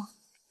浩峰，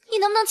你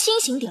能不能清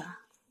醒点儿？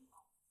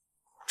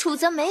楚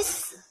泽没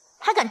死，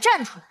还敢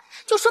站出来，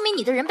就说明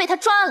你的人被他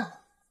抓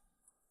了。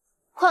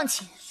况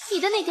且你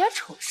的那点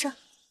丑事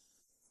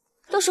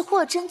都是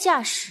货真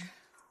价实，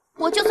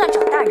我就算找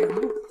大人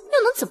物，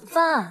又能怎么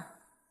翻案？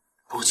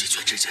不解决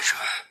这件事儿，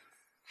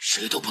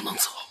谁都不能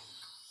走。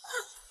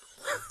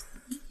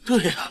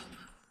对呀，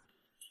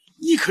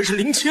你可是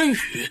林千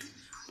羽，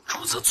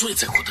楚泽最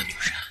在乎的女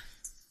人。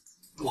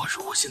我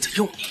如果现在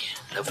用你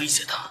来威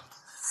胁她，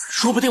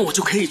说不定我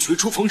就可以绝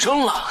处逢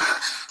生了。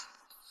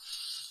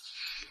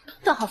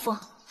段浩峰，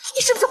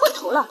你是不是昏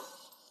头了？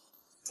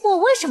我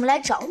为什么来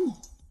找你？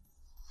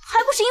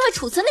还不是因为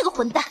楚泽那个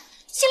混蛋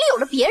心里有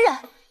了别人。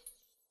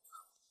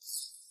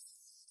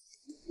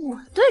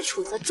我对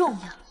楚泽重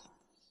要，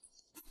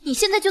你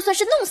现在就算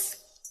是弄死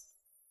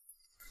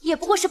也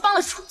不过是帮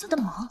了楚泽的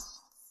忙。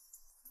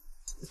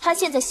他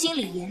现在心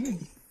里眼里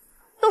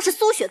都是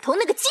苏雪桐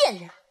那个贱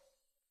人。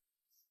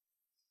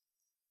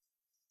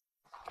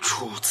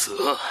楚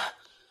泽，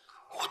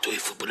我对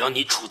付不了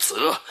你楚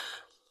泽，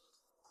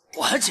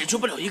我还解决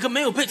不了一个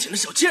没有背景的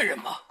小贱人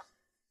吗？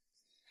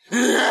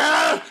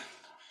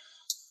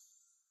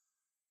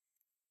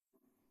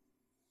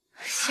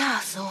吓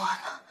死我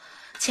了！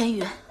千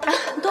羽，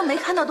你都没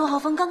看到段浩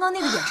峰刚刚那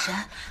个眼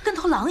神，跟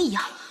头狼一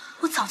样。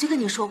我早就跟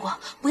你说过，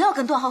不要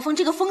跟段浩峰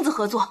这个疯子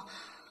合作。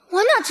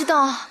我哪知道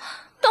啊，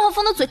段浩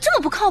峰的嘴这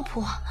么不靠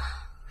谱，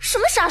什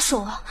么杀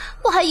手啊！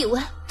我还以为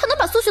他能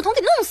把苏雪桐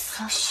给弄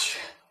死。嘘，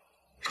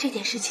这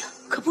件事情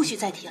可不许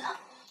再提了。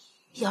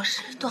要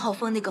是段浩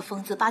峰那个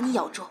疯子把你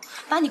咬住，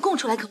把你供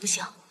出来可不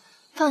行。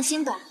放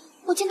心吧，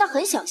我见他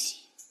很小心，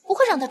不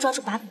会让他抓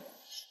住把柄。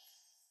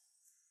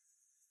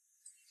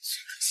最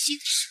可惜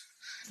的是，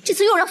这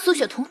次又让苏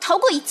雪桐逃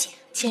过一劫。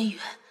千羽，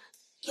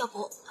要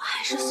不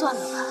还是算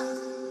了吧。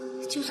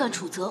就算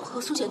楚泽和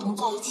苏雪桐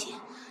在一起，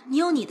你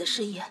有你的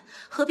事业，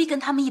何必跟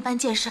他们一般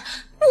见识？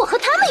我和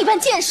他们一般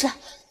见识？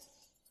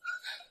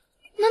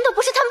难道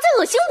不是他们在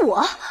恶心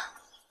我？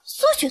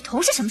苏雪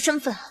桐是什么身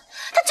份啊？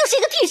她就是一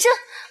个替身。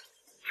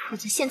楚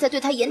泽现在对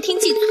她言听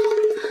计从，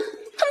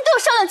他们都要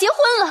商量结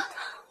婚了。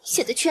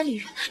现在圈里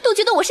人都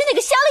觉得我是那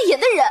个瞎了眼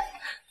的人，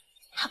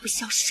他不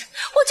消失，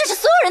我就是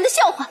所有人的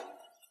笑话。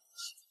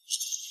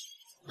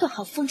段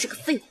浩峰这个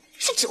废物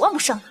是指望不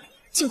上了。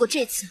经过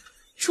这次，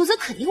楚泽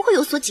肯定会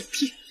有所警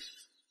惕。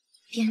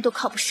别人都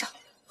靠不上，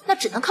那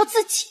只能靠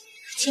自己。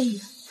千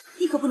羽，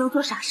你可不能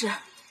做傻事。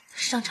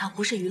商场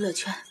不是娱乐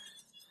圈，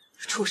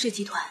楚氏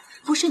集团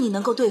不是你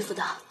能够对付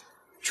的。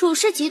楚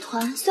氏集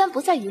团虽然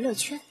不在娱乐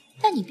圈，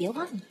但你别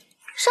忘了，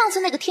上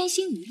次那个天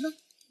星娱乐，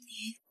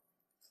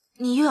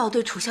你又要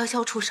对楚潇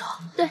潇出手？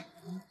对，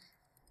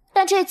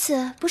但这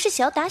次不是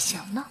小打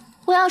小闹，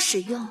我要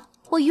使用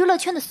我娱乐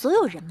圈的所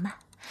有人脉，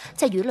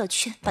在娱乐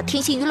圈把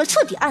天星娱乐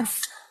彻底按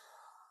死。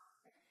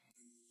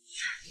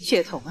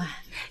雪桐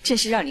啊，真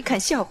是让你看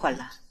笑话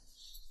了。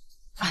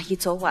阿姨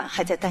昨晚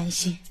还在担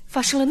心，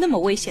发生了那么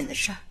危险的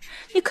事儿，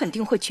你肯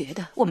定会觉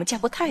得我们家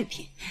不太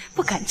平，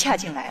不敢嫁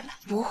进来了。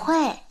不会，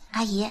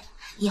阿姨，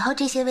以后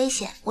这些危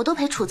险我都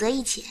陪楚泽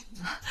一起。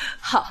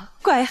好，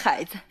乖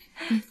孩子，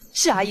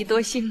是阿姨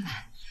多心了。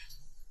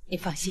你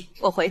放心，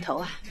我回头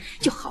啊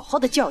就好好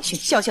的教训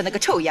笑笑那个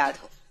臭丫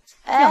头，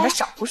让她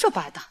少胡说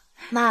八道。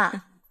妈，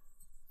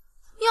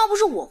要不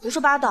是我胡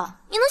说八道，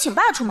你能请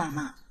爸出马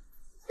吗？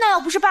那要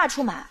不是爸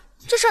出马，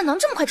这事儿能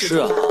这么快解决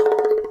吗？是啊，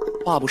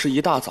爸不是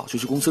一大早就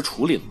去公司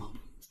处理了吗？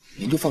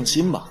您就放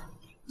心吧。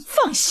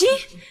放心？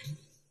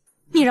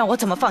你让我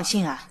怎么放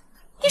心啊？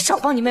你少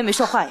帮你妹妹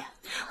说话呀！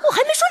我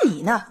还没说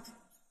你呢。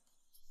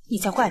你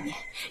在外面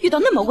遇到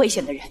那么危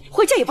险的人，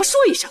回家也不说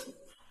一声。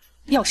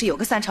要是有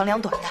个三长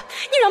两短的，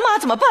你让妈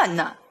怎么办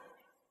呢？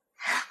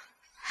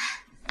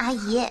阿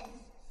姨，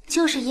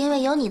就是因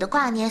为有你的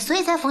挂念，所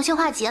以才逢凶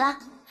化吉了。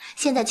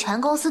现在全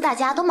公司大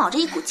家都卯着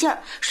一股劲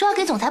儿，说要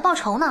给总裁报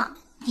仇呢。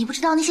你不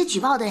知道那些举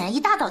报的人一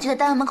大早就在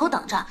单位门口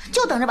等着，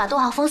就等着把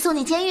段浩峰送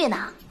进监狱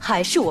呢。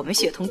还是我们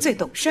雪桐最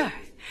懂事儿。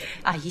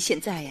阿姨现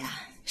在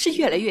呀，是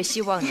越来越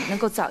希望你能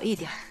够早一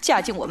点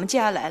嫁进我们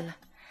家来了。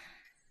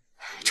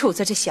楚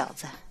泽这小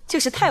子就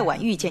是太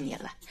晚遇见你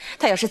了，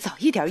他要是早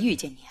一点遇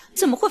见你，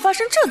怎么会发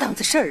生这档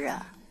子事儿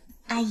啊？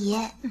阿姨，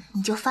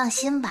你就放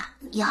心吧，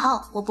以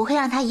后我不会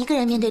让他一个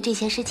人面对这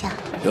些事情。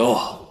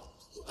哟，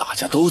大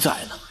家都在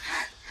呢。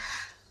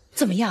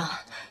怎么样？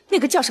那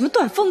个叫什么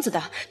段疯子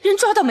的人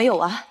抓到没有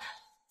啊？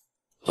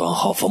段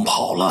浩峰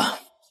跑了。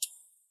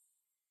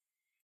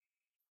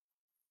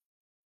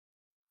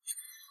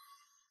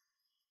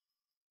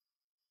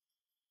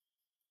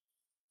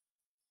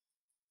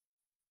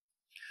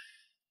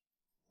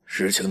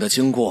事情的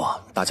经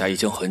过大家已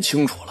经很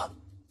清楚了，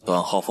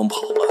段浩峰跑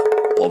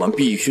了，我们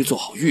必须做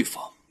好预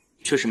防。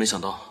确实没想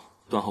到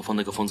段浩峰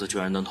那个疯子居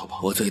然能逃跑。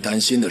我最担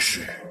心的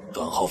是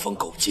段浩峰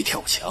狗急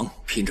跳墙，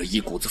凭着一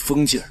股子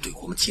疯劲儿对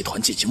我们集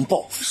团进行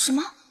报复。什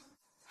么？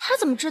他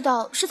怎么知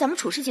道是咱们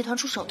楚氏集团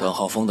出手的？段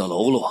浩峰的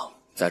喽啰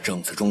在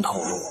证词中透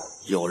露，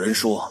有人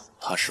说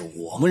他是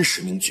我们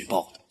实名举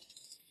报的，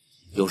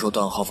又说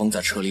段浩峰在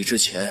撤离之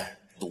前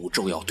赌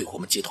咒要对我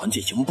们集团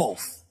进行报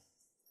复。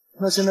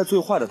那现在最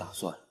坏的打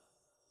算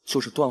就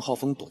是段浩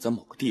峰躲在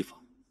某个地方，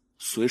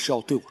随时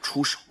要对我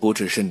出手。不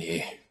只是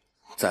你，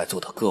在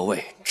座的各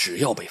位只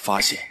要被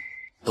发现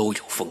都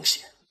有风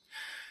险。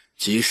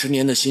几十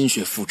年的心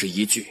血付之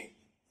一炬，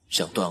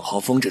像段浩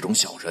峰这种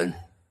小人，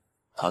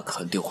他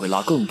肯定会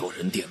拉更多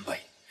人垫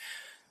背。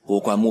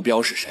不管目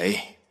标是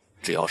谁，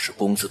只要是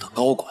公司的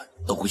高管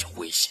都有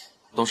危险。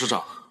董事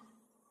长，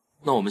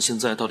那我们现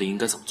在到底应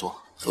该怎么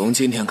做？从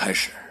今天开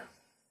始，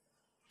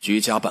居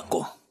家办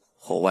公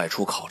或外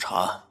出考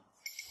察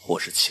或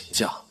是请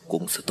假，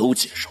公司都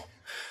接受。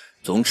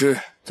总之，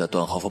在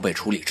段浩峰被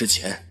处理之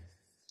前，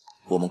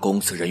我们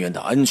公司人员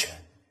的安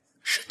全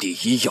是第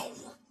一要务。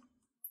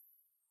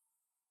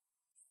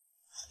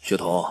雪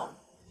桐，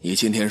你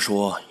今天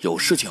说有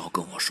事情要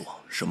跟我说，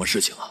什么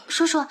事情啊？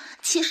叔叔，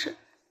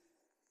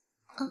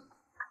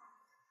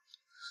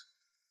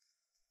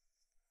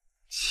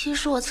其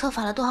实我策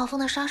反了段浩峰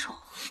的杀手。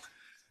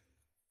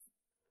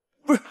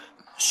不是，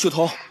雪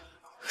桐，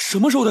什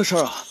么时候的事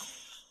啊？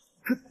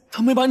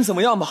他没把你怎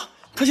么样吧？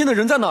他现在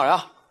人在哪儿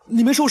啊？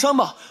你没受伤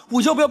吧？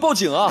我要不要报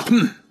警啊？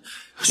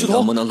雪桐，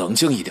能不能冷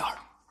静一点？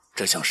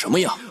这像什么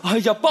样？哎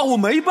呀，爸，我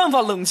没办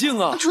法冷静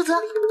啊。楚泽，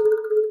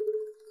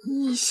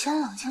你先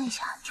冷静一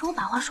下，听我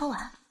把话说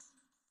完。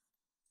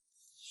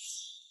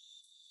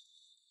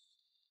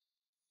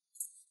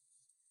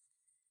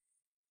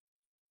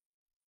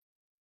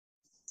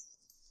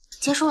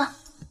结束了。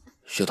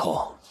雪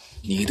桐，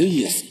你的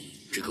意思，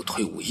这个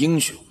退伍英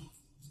雄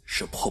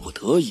是迫不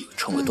得已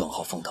成为段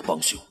浩峰的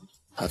帮凶，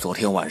他昨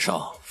天晚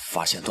上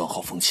发现段浩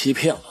峰欺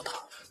骗了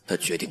他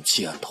决定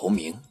弃暗投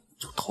明，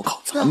就投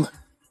靠咱们。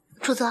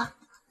楚泽，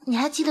你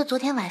还记得昨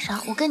天晚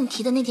上我跟你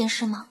提的那件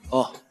事吗？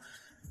哦，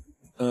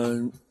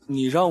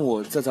你让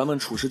我在咱们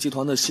楚氏集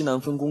团的西南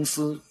分公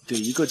司给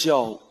一个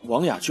叫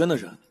王雅娟的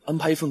人安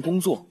排一份工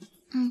作。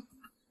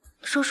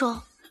叔叔，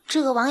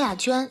这个王雅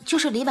娟就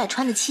是李百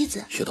川的妻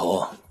子。雪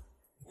桐，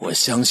我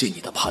相信你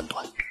的判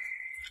断。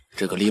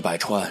这个李百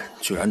川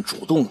居然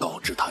主动告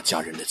知他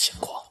家人的情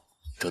况，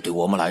这对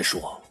我们来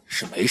说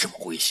是没什么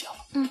威胁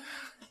了。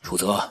楚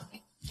泽，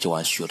就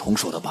按雪桐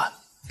说的办，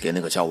给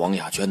那个叫王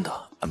雅娟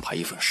的安排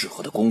一份适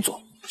合的工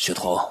作。雪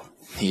桐，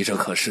你这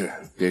可是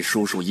给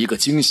叔叔一个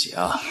惊喜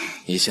啊！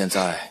你现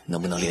在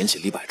能不能联系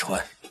李百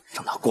川，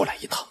让他过来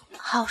一趟？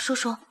好，叔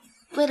叔，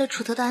为了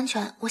楚泽的安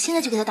全，我现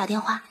在就给他打电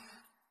话。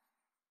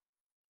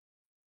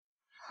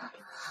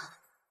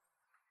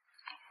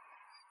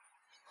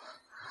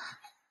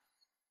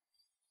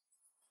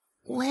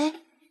喂，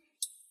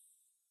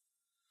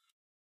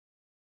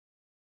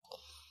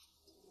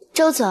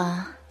周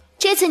总，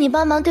这次你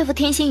帮忙对付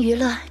天星娱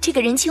乐，这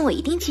个人情我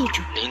一定记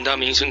住。您当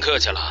明星客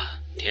气了，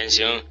天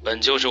星本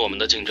就是我们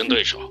的竞争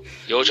对手，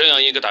有这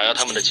样一个打压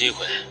他们的机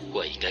会，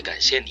我应该感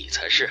谢你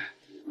才是。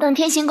等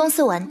天星公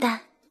司完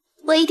蛋，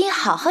我一定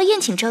好好宴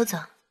请周总。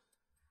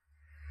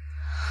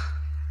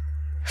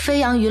飞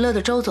扬娱乐的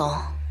周总？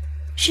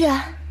是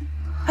啊，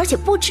而且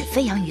不止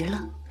飞扬娱乐，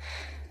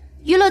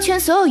娱乐圈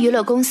所有娱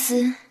乐公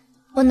司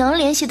我能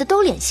联系的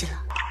都联系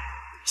了，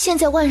现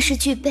在万事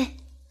俱备，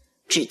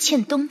只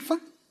欠东风。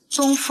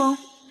东风？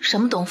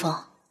什么东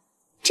风？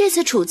这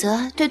次楚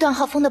泽对段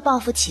浩峰的报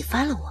复启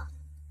发了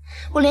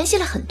我联系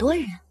了很多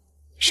人，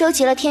收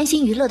集了天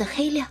星娱乐的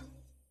黑料，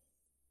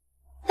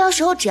到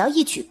时候只要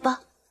一举报。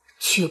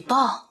举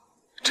报？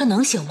这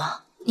能行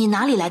吗？你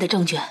哪里来的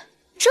证据？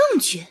证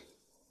据？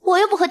我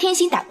又不和天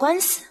星打官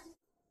司，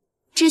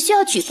只需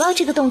要举报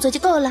这个动作就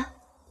够了。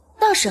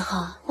到时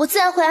候我自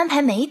然会安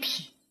排媒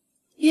体。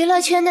娱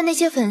乐圈的那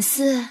些粉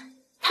丝，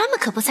他们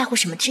可不在乎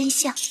什么真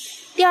相。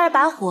第二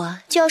把火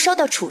就要烧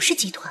到楚氏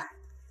集团。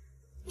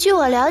据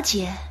我了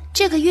解，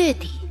这个月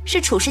底是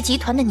楚氏集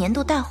团的年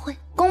度大会，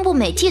公布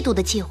每季度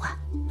的计划。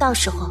到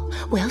时候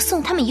我要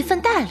送他们一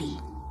份大礼，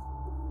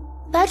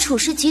把楚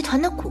氏集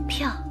团的股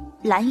票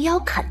拦腰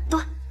砍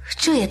断。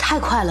这也太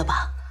快了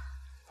吧！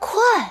快！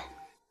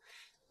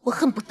我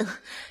恨不得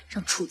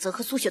让楚泽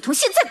和苏雪桐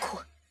现在哭。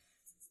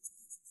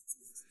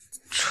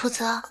楚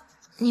泽，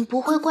你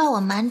不会怪我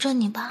瞒着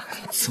你吧？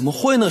怎么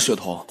会呢，雪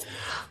桐，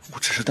我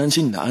只是担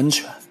心你的安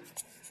全。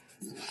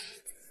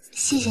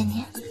谢谢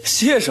你。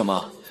谢什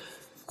么？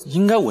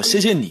应该我谢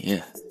谢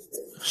你。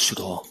雪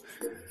桐，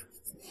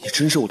你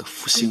真是我的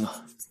福星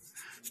啊！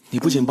你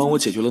不仅帮我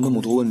解决了那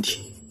么多问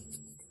题，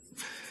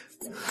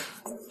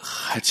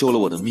还救了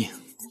我的命。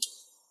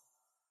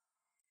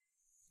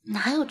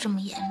哪有这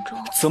么严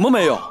重？怎么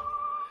没有？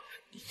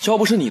要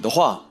不是你的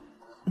话，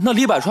那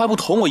李百川还不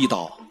捅我一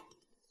刀？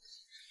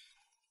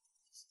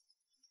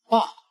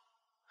爸，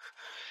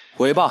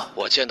喂，爸，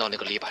我见到那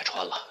个李百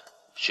川了。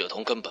雪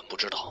桐根本不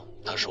知道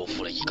他收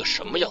服了一个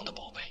什么样的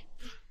宝贝。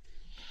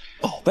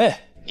宝贝？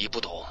你不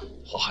懂，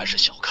我还是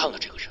小看了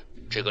这个人。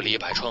这个李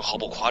百川毫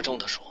不夸张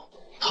地说，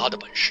他的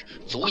本事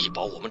足以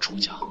保我们楚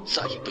家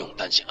再也不用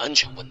担心安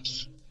全问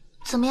题。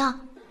怎么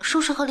样，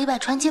叔叔和李百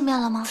川见面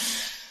了吗？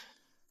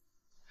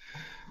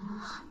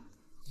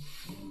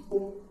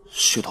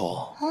雪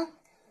桐，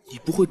你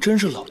不会真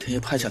是老天爷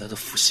派下来的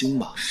福星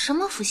吧？什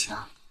么福星？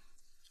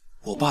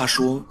我爸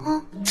说，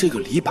这个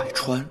李百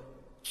川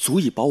足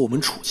以保我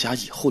们楚家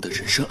以后的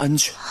人身安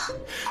全。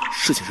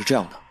事情是这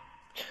样的，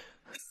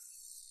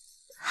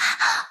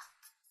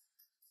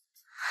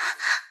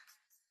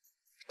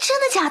真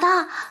的假的？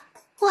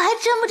我还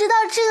真不知道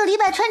这个李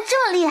百川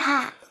这么厉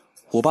害。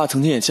我爸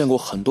曾经也见过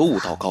很多武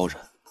道高人，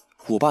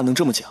我爸能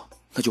这么讲，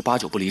那就8、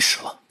9不离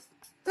10了。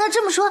那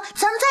这么说，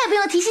咱们再也不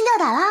用提心吊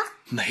胆了？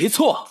没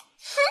错。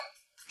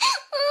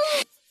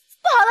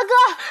不好了，哥！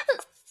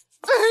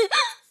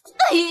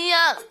哎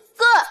呀，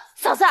哥，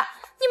嫂子，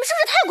你们是不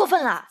是太过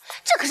分了？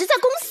这可是在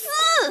公司。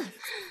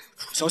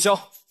楚潇潇，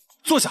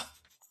坐下。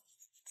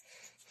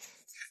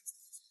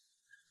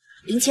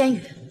林千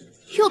羽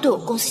又对我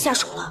们公司下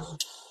手了。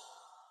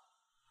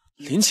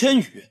林千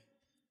羽，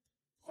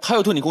他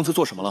又对你公司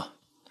做什么了？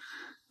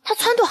他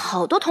撺掇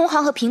好多同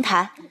行和平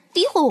台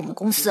诋毁我们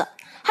公司，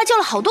还叫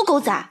了好多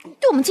狗仔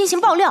对我们进行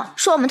爆料，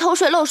说我们偷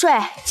税漏税、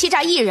欺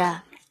诈艺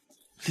人。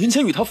林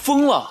千羽他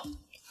疯了，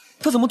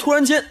他怎么突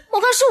然间……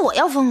我看是我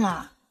要疯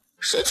了，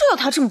谁知道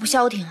他这么不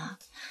消停啊！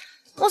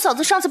我嫂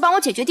子上次帮我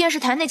解决电视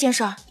台那件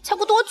事儿，才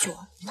过多久，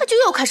他就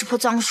又开始泼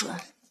脏水。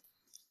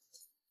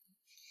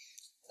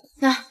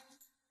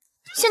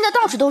现在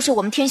到处都是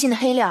我们天星的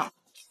黑料，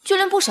就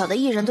连不少的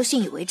艺人都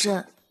信以为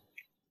真。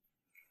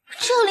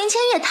这个林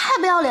千羽也太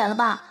不要脸了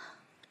吧！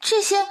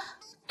这些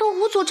都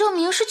无足证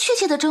明是确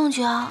切的证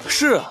据啊！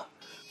是啊，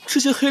这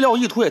些黑料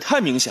意图也太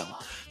明显了，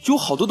有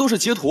好多都是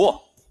截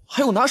图，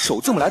还有拿首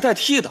字母来代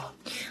替的。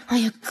哎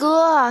呀，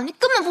哥，你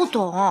根本不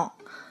懂，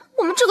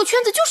我们这个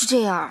圈子就是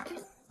这样，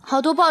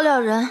好多爆料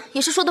人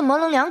也是说的模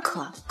棱两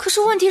可，可是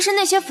问题是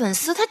那些粉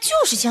丝他就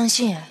是相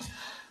信。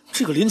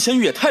这个林千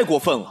羽也太过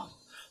分了。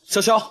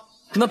潇潇，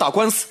跟他打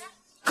官司，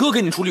哥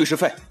给你出律师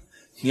费。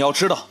你要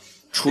知道，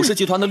楚氏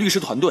集团的律师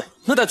团队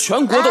那在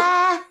全国都……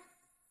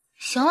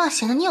行了，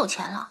显得你有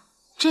钱了。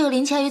这个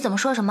林千羽怎么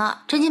说什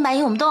么真金白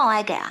银我们都往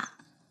外给啊？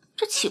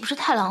这岂不是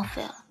太浪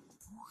费了？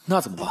那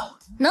怎么办？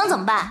能怎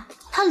么办？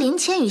他林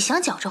千羽想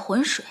搅这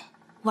浑水，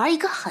玩一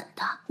个狠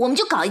的，我们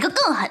就搞一个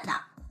更狠的，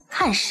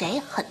看谁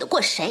狠得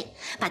过谁，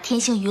把天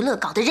星娱乐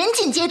搞得人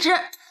尽皆知。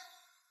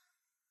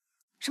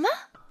什么？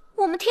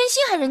我们天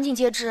星还人尽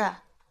皆知？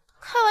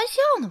开玩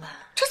笑呢吧？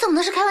这怎么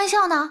能是开玩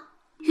笑呢？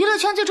娱乐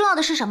圈最重要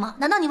的是什么？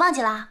难道你忘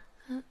记啦？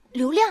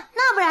流量？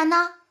那不然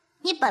呢？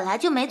你本来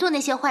就没做那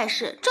些坏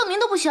事，证明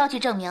都不需要去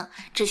证明，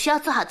只需要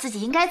做好自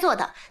己应该做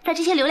的，在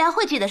这些流量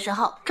汇聚的时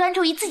候，专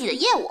注于自己的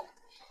业务。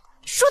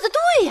说的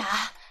对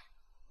呀，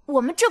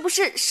我们这不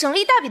是省了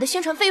一大笔的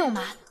宣传费用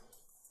吗？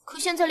可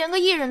现在连个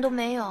艺人都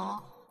没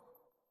有。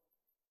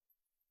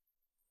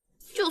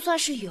就算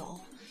是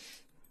有，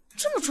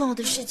这么重要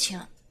的事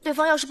情，对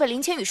方要是被林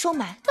千羽收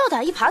买，倒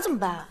打一耙怎么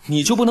办？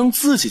你就不能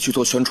自己去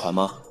做宣传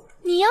吗？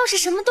你要是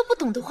什么都不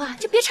懂的话，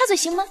就别插嘴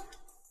行吗？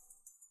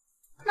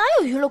哪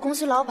有娱乐公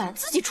司老板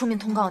自己出面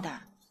通告的？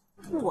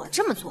我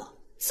这么做，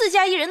自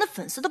家艺人的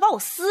粉丝都把我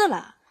撕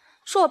了，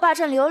说我霸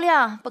占流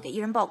量，不给艺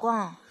人曝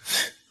光。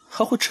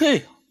还会这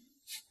样？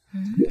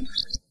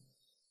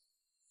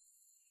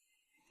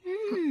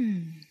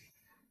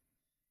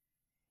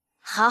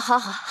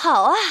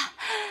好啊！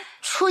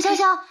楚潇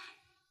潇，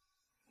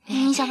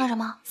你想干什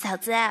么？嫂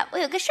子，我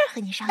有个事儿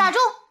和你商量。打住！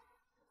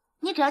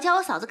你只要叫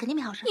我嫂子，肯定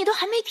没好事。你都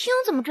还没听，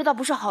怎么知道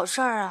不是好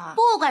事儿啊？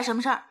不管什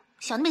么事儿，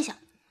想都别想。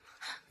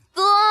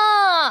哥，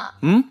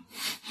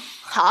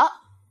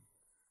好，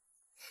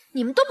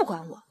你们都不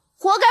管我，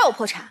活该我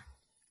破产。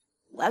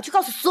我要去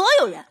告诉所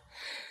有人，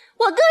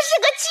我哥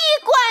是个妻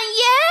管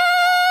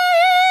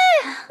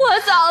严，我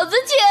嫂子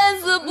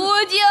见死不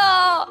救，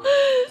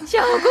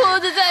小姑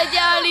子在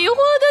家里活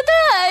得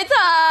太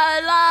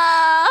惨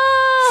了。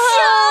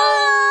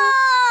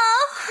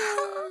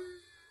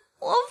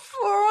我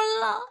服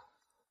了。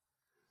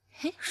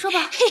说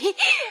吧，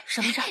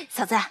什么事？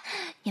嫂子，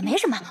也没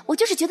什么，我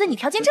就是觉得你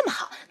条件这么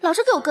好，老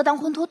是给我哥当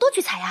婚托，多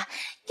聚财呀！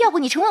要不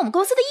你成为我们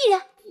公司的艺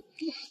人？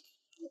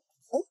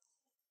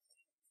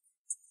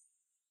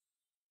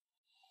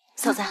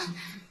嫂子，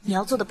你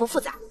要做的不复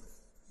杂，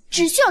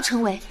只需要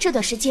成为这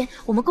段时间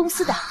我们公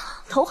司的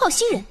头号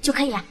新人就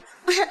可以了。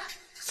不是，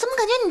怎么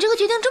感觉你这个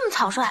决定这么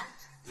草率？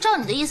照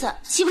你的意思，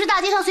岂不是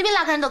大街上随便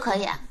拉个人都可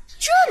以？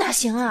这哪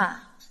行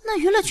啊？那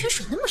娱乐圈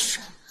水那么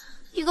深，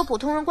一个普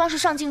通人光是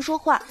上镜说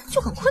话就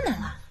很困难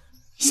了。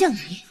像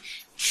你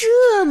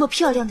这么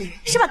漂亮的人，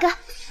是吧哥？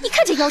你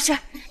看这腰身，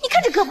你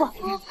看这胳膊，哎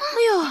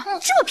呦，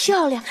这么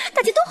漂亮，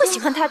大家都会喜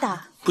欢她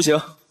的。不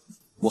行，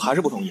我还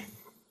是不同意。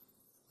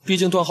毕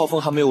竟段浩峰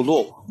还没有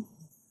落网，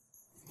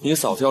你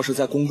嫂子要是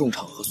在公众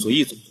场合随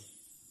意走动，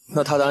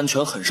那她的安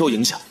全很受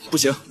影响。不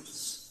行，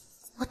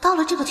我到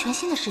了这个全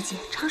新的世界，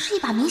尝试一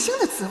把明星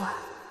的滋味，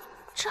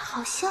这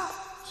好像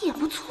也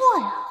不错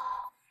呀。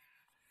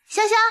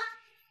潇潇，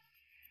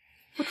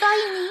我答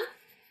应你。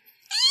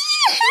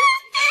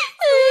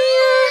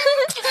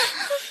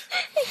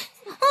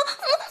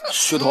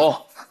雪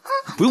桐，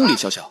不用理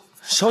潇潇，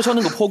潇潇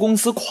那个破公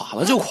司垮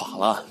了就垮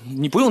了，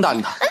你不用搭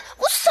理他。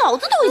我嫂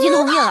子都已经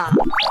同意了。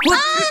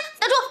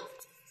打住！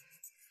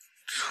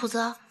楚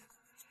子，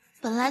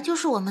本来就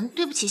是我们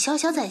对不起潇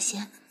潇在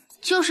先，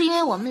就是因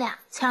为我们俩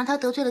才让他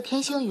得罪了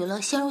天星娱乐，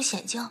陷入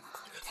险境。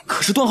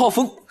可是段浩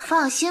峰，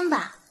放心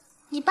吧，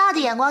你爸的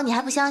眼光你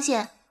还不相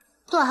信？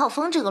段浩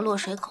峰这个落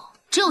水狗，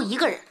只有一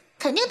个人，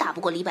肯定打不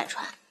过李百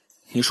川。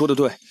你说的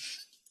对，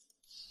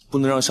不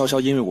能让潇潇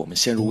因为我们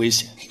陷入危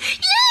险。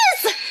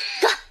Yes，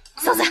 哥，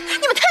嫂子，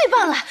你们太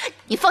棒了！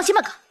你放心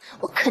吧，哥，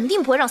我肯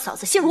定不会让嫂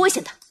子陷入危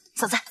险的。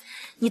嫂子，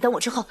你等我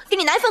之后给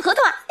你拿一份合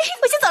同啊！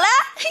我先走了。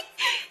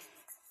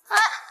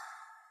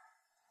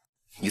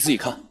你自己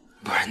看。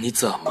不是你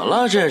怎么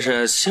了？这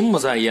是心不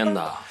在焉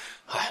的。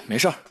哎，没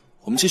事儿，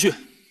我们继续。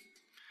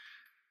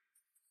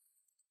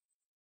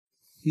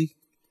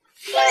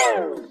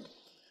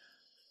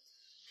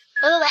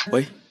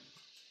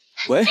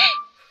喂，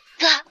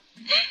哥，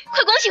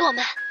快恭喜我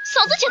们，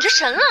嫂子简直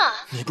神了！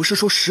你不是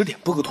说10点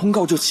播个通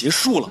告就结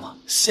束了吗？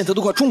现在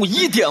都快中午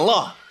1点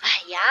了。哎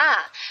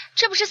呀，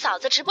这不是嫂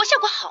子直播效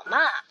果好吗？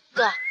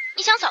哥，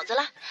你想嫂子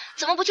了，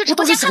怎么不去直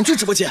播间？我倒是想去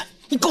直播间，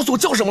你告诉我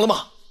叫什么了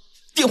吗？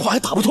电话还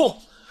打不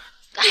通。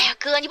哎呀，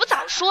哥，你不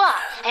早说啊！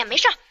哎呀，没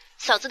事儿，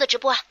嫂子的直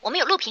播啊，我们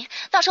有录屏，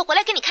到时候回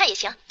来给你看也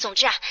行。总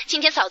之啊，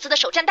今天嫂子的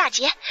首战大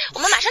捷，我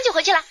们马上就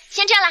回去了。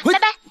先这样了，拜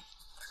拜。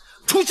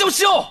楚潇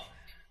潇，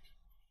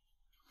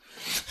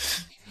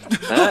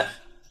哎，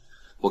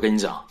我跟你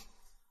讲，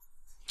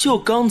就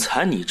刚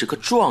才你这个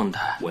状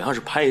态，我要是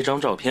拍一张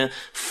照片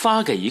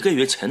发给1个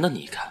月前的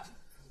你看，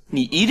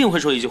你一定会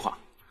说一句话，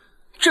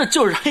这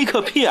就是黑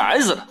客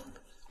PS 的，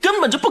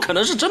根本就不可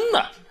能是真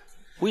的。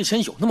我以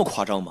前有那么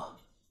夸张吗？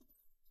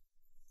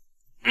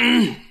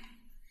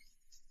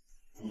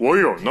我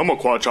有那么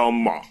夸张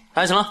吗？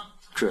哎，行了，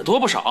只多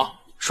不少。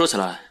说起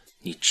来，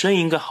你真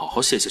应该好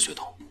好谢谢雪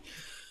桐。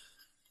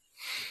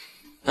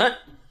哎，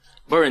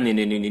不是你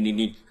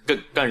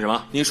干什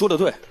么？你说的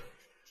对，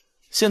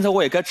现在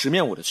我也该直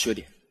面我的缺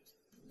点，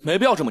没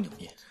必要这么扭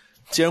捏。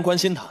既然关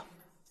心他，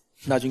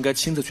那就应该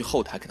亲自去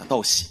后台给他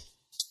道喜。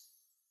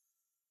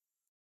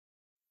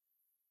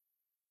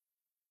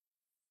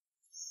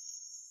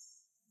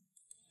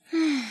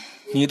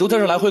你都在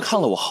这来回看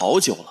了我好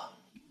久了，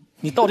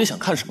你到底想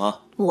看什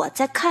么？我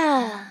在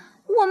看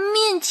我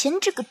面前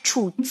这个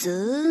楚泽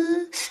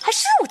还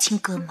是我亲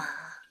哥吗？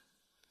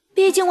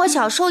毕竟我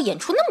小时候演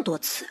出那么多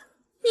次，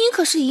你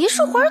可是一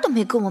束花都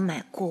没给我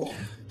买过。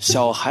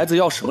小孩子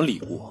要什么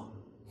礼物？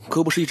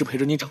哥不是一直陪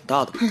着你长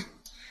大的吗？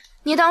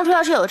你当初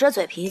要是有这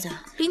嘴皮子，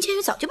林千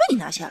羽早就被你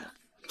拿下了。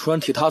突然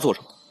提他做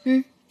什么？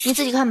你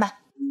自己看吧。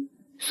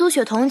苏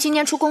雪桐今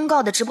天出公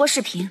告的直播视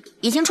频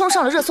已经冲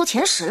上了热搜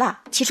前10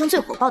了，其中最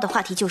火爆的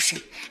话题就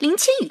是林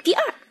千羽第2。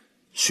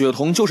雪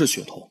桐就是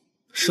雪桐，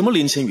什么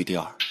林千羽第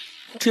2，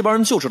这帮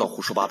人就知道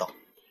胡说八道。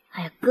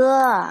哎呀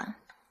哥，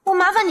我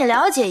麻烦你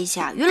了解一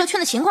下娱乐圈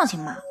的情况行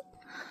吗？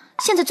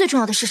现在最重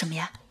要的是什么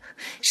呀？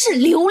是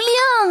流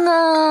量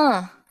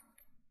啊！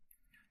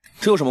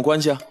这有什么关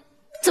系啊？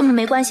怎么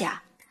没关系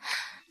啊？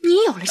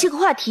你有了这个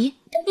话题，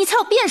你才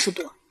有辨识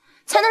度，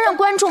才能让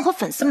观众和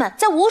粉丝们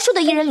在无数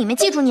的艺人里面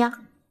记住你啊！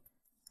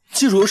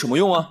记住有什么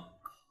用啊？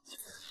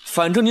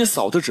反正你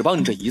嫂子只帮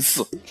你这一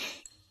次。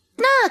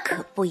那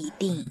可不一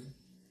定，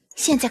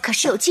现在可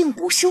是有近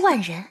50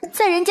万人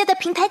在人家的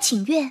平台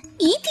请愿，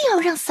一定要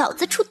让嫂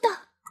子出道。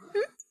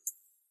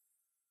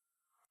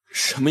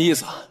什么意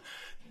思啊？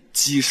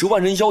几十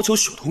万人要求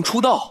雪桐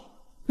出道？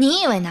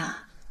你以为呢？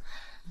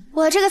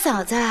我这个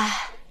嫂子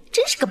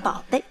真是个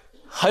宝贝。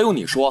还有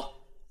你说，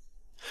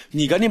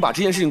你赶紧把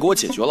这件事情给我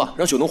解决了，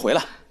让雪桐回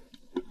来。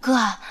哥，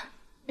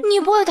你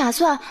不会打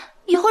算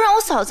以后让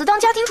我嫂子当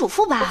家庭主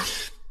妇吧？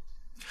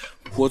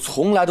我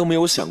从来都没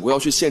有想过要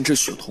去限制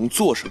雪桐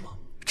做什么，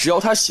只要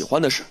她喜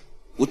欢的事，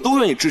我都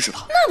愿意支持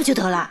她。那不就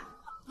得了？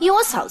以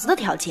我嫂子的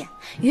条件，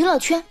娱乐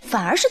圈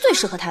反而是最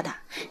适合她的。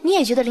你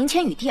也觉得林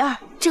千羽第2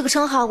这个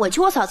称号委屈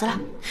我嫂子了？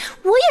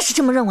我也是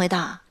这么认为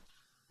的。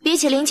比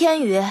起林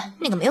千羽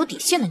那个没有底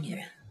线的女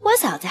人，我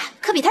嫂子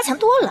可比她强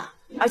多了。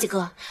而且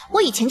哥，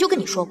我以前就跟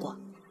你说过，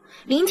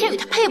林千羽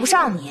她配不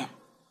上你。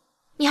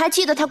你还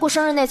记得她过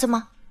生日那次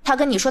吗？她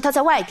跟你说她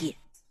在外地，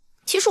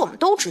其实我们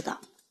都知道，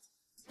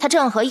她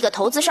正和一个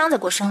投资商在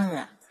过生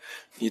日。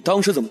你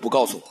当时怎么不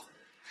告诉我？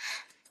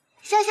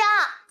潇潇，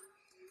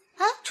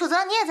哎，楚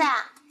泽你也在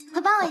啊？快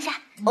帮我一下。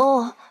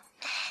哦，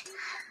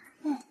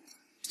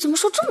怎么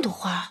收这么多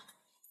花？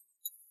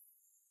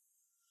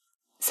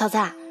嫂子，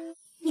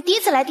你第一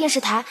次来电视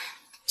台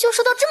就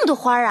收到这么多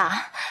花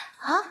啊？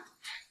啊？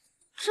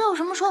这有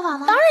什么说法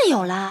吗？当然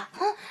有啦，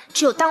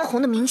只有当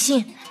红的明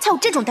星才有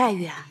这种待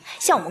遇啊。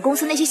像我们公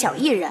司那些小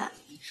艺人，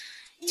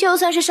就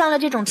算是上了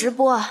这种直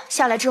播，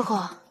下来之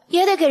后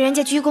也得给人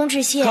家鞠躬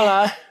致谢。看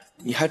来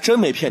你还真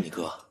没骗你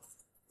哥。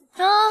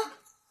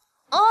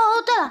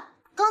哦，对了，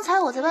刚才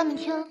我在外面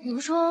听你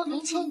们说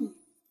林千羽，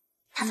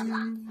她怎么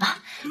了啊？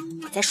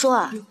我在说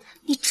啊，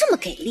你这么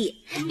给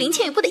力，林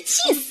千羽不得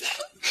气死？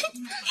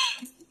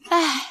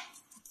哎，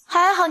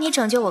还好你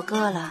拯救我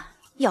哥了。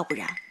要不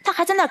然他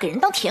还在那儿给人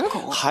当舔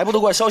狗，还不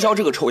都怪潇潇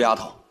这个臭丫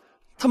头，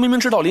她明明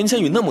知道林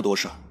千羽那么多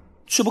事儿，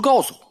却不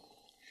告诉我。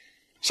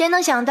谁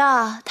能想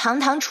到堂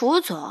堂楚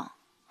总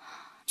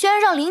居然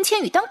让林千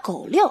羽当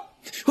狗遛？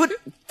好了，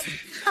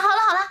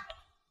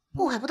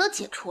误会不都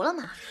解除了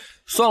吗？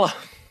算了，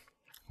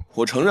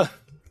我承认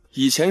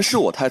以前是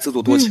我太自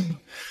作多情了。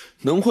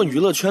能混娱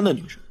乐圈的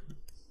女人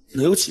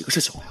能有几个是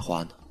小白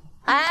花呢？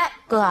哎，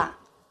哥，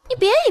你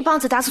别一棒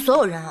子打死所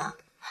有人啊！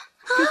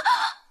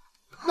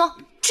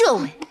这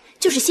位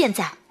就是现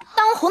在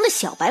当红的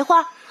小白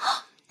花。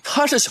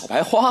她是小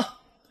白花？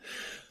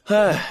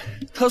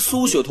哎，她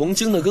苏雪桐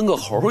精得跟个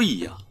猴一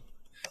样，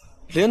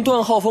连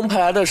段浩峰派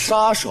来的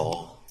杀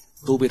手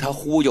都被她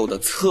忽悠的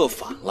策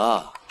反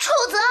了。楚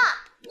泽，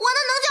我那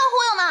能叫忽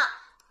悠吗？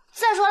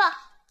再说了，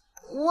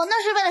我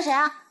那是为了谁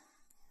啊？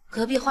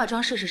隔壁化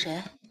妆室是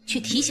谁？去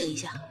提醒一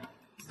下，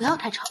不要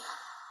太吵。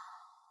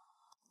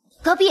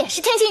隔壁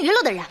是天星娱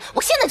乐的人，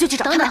我现在就去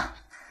找他们。等等，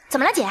怎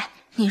么了姐？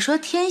你说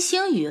天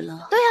星娱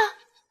乐？对啊。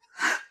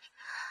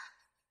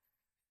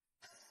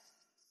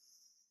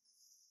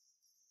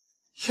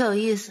有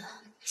意思，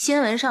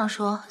新闻上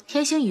说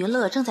天星娱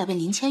乐正在被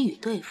林千羽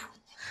对付，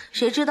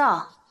谁知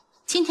道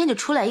今天就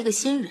出来一个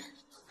新人，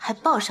还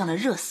报上了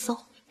热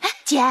搜。哎，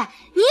姐，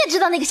你也知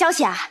道那个消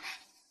息啊？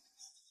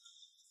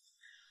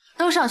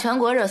都上全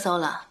国热搜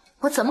了，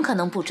我怎么可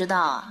能不知道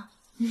啊？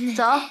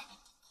走，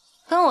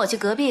跟我去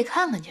隔壁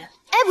看看去。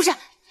哎，不是，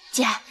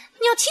姐，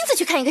你要亲自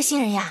去看一个新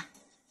人呀。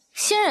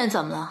新人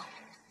怎么了？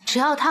只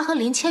要他和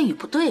林千羽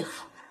不对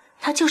付，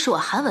他就是我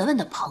韩文文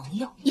的朋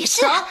友。也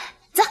是，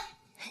走。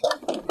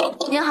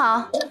您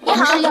好，你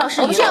好，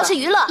我们是耀世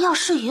娱乐。耀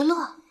世娱乐，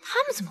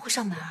他们怎么会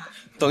上门啊？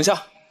等一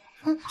下，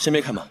先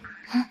别开门，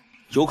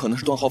有可能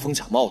是段浩峰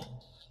假冒的。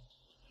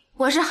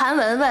我是韩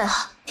文文，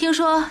听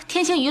说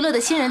天星娱乐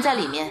的新人在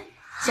里面，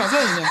想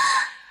见一面。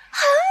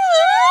韩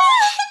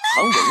文，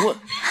韩文文，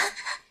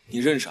你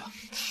认识啊？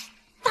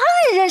当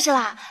然认识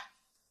啦。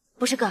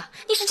不是哥，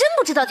你是真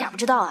不知道假不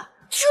知道啊？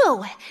这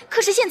位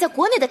可是现在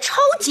国内的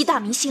超级大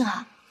明星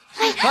啊！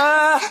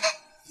哎，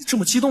你这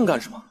么激动干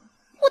什么？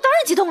我当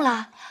然激动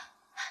啦，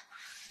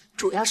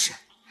主要是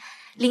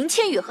林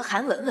千羽和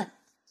韩文文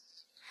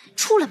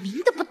出了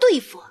名的不对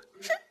付。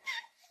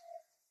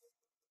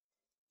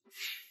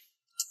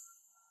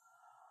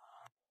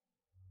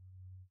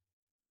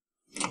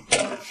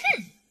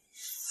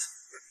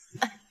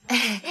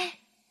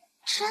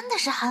真的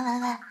是韩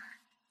文文，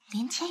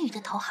林千羽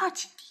的头号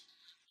情敌。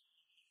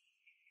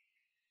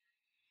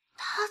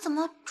他怎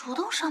么主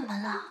动上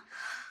门了？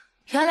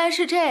原来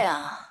是这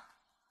样。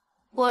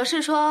我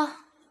是说，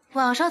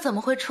网上怎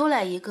么会出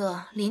来一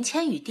个林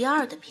千羽第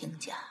二的评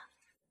价？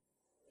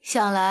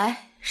想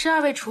来是二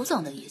位楚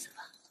总的意思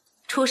吧？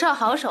楚少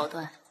好手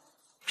段，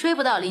追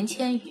不到林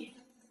千羽，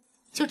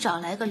就找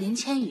来个林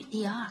千羽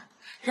第二，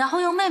然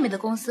后用妹妹的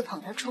公司捧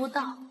她出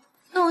道，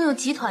动用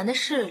集团的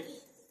势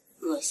力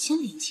恶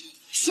心林千羽。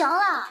行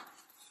了，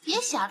别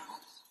瞎装，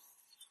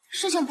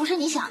事情不是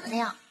你想的那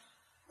样，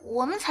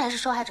我们才是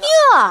受害者。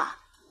哟，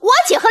我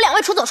姐和两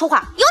位楚总说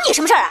话，有你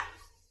什么事儿啊？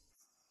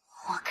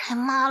我开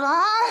骂了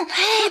啊！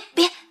哎，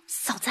别，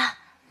嫂子，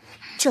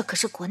这可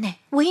是国内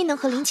唯一能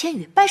和林千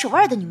羽掰手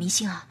腕的女明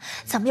星啊！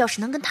咱们要是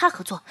能跟她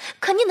合作，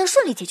肯定能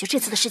顺利解决这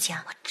次的事情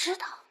啊！我知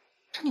道，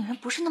这女人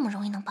不是那么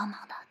容易能帮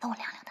忙的。等我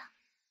量量她。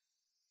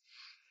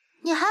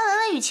你韩文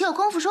文与其有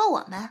功夫说我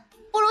们，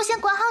不如先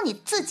管好你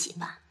自己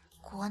吧。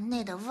国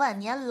内的万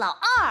年老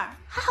二，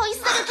还好意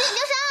思在这指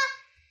点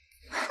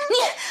江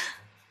山？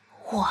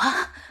我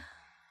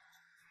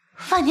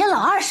万年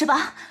老二是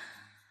吧？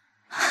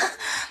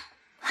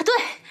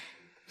对，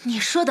你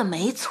说的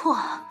没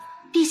错，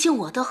毕竟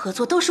我的合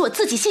作都是我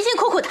自己辛辛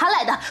苦苦谈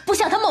来的，不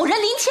像他某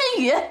人林千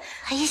羽。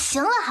哎呀，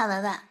行了，韩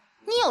文文，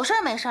你有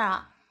事没事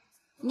啊？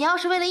你要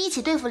是为了一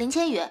起对付林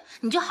千羽，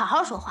你就好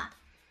好说话，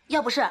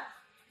要不是，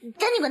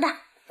赶紧滚蛋！你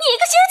一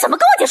个新人怎么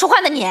跟我姐说话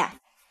呢你？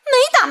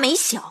没大没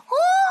小。哦，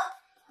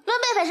论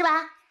辈分是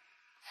吧？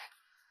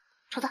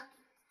楚子，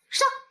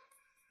上！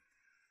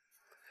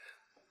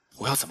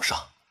我要怎么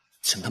上？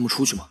请他们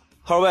出去吗？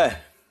二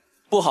位，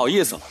不好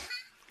意思了，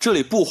这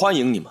里不欢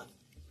迎你们，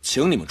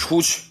请你们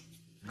出去。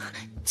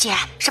姐，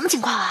什么情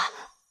况啊？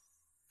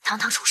堂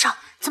堂楚少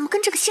怎么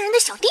跟这个新人的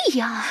小弟一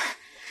样啊？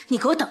你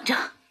给我等着，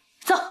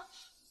走！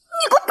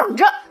你给我等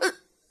着！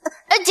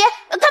姐，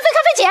咖啡，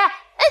姐，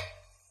哎，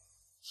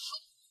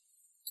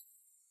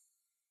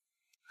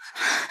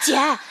姐，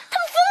他们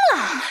疯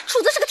了！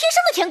楚子是个天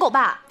生的舔狗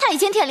吧？他以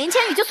前舔林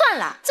千羽就算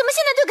了，怎么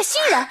现在对个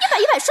新人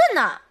一百顺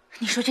呢？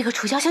你说这个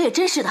楚潇潇也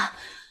真是的，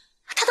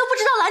他都不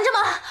知道拦着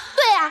吗？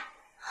对呀，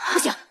不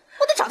行，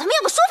我得找他们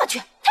要个说法去，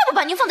太不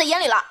把您放在眼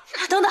里了。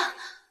等等，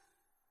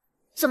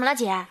怎么了，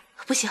姐？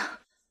不行，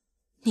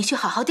你去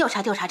好好调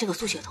查调查这个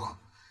苏雪桐，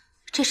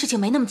这事情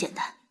没那么简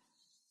单。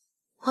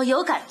我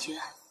有感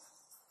觉，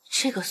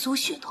这个苏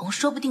雪桐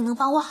说不定能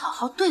帮我好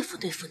好对付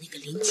对付那个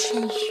林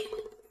千羽。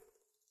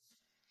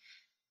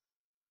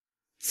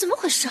怎么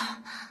回事？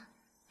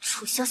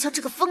楚潇潇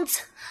这个疯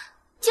子，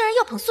竟然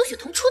要捧苏雪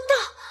桐出道！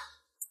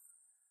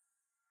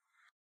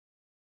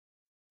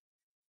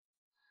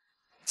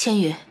千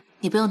羽，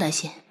你不用担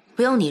心，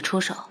不用你出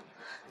手，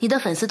你的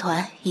粉丝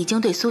团已经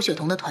对苏雪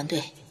桐的团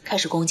队开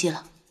始攻击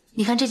了。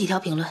你看这几条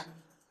评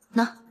论，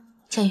喏，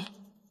千羽，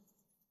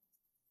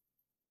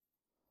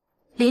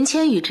林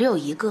千羽只有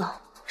一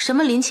个，什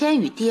么林千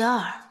羽第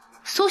二，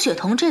苏雪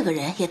桐这个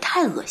人也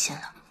太恶心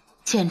了，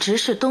简直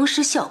是东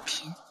施效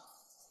颦。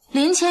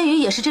林千羽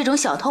也是这种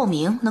小透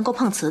明能够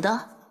碰瓷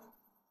的？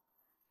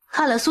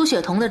看了苏雪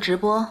桐的直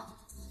播，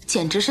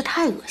简直是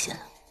太恶心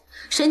了，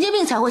神经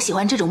病才会喜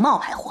欢这种冒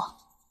牌货。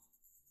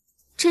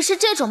只是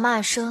这种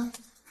骂声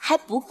还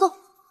不够。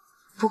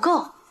不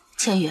够？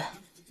千羽，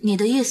你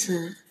的意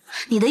思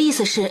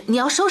是你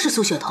要收拾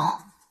苏雪桐？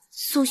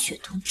苏雪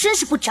桐真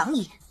是不长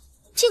眼，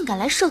竟敢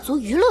来涉足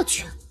娱乐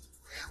圈，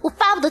我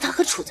巴不得他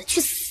和楚子去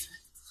死。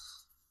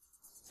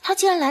他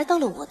既然来到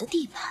了我的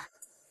地盘，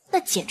那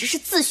简直是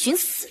自寻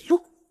死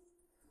路。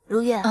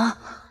如月啊，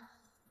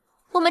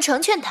我们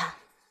成全他，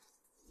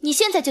你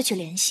现在就去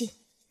联系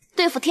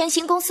对付天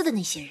星公司的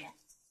那些人，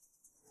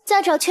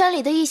再找圈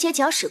里的一些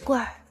搅屎棍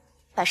儿，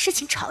把事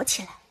情炒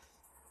起来。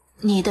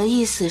你的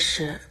意思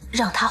是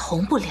让他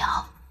红不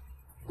了？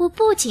我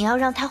不仅要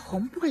让他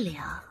红不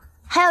了，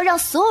还要让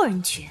所有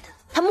人觉得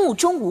他目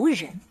中无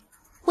人。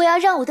我要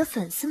让我的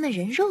粉丝们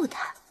人肉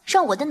他，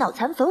让我的脑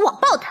残粉网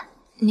暴他。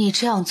你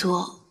这样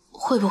做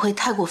会不会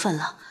太过分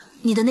了？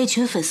你的那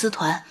群粉丝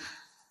团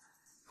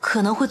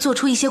可能会做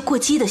出一些过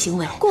激的行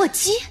为。过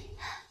激？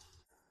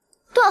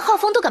段浩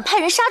峰都敢派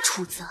人杀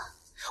楚泽，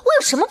我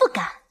有什么不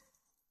敢？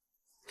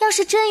要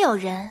是真有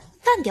人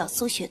干掉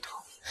苏雪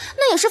桐，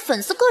那也是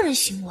粉丝个人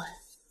行为，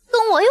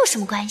跟我有什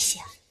么关系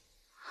啊？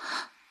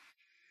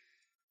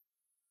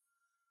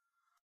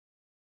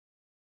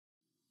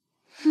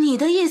你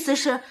的意思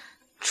是，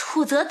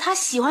楚泽他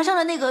喜欢上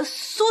了那个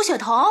苏雪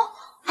桐？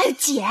哎呦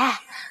姐，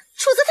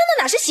楚泽他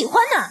那哪是喜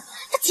欢呢？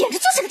他简直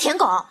就是个舔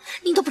狗！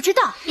您都不知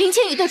道，林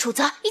千羽对楚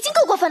泽已经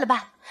够过分了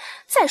吧？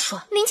再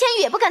说林千羽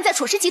也不敢在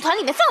楚氏集团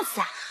里面放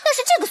肆啊，但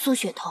是这个苏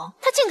雪桐，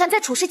她竟敢在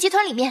楚氏集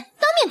团里面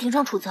当面顶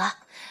撞楚泽。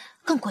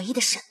更诡异的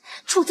是，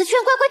楚泽居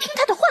然乖乖听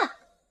她的话。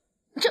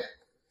这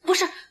不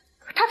是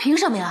他凭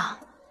什么呀？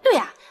对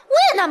呀，我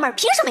也纳闷，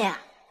凭什么呀？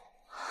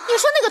你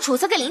说那个楚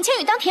泽给林千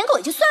羽当舔狗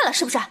也就算了，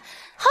是不是？好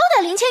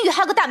歹林千羽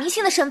还有个大明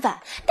星的身份，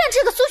但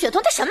这个苏雪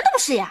桐她什么都不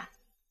是呀。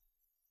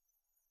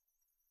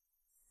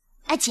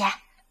哎姐，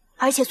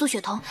而且苏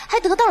雪桐还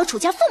得到了楚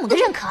家父母的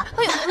认可。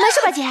哎呦，没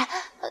事吧姐？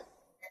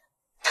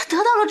他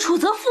得到了楚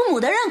泽父母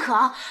的认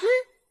可？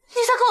你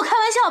在跟我开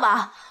玩笑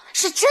吧？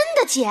是真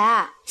的姐，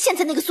现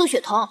在那个苏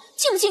雪桐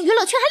进不进娱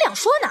乐圈还两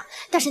说呢，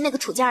但是那个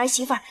楚家儿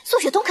媳妇苏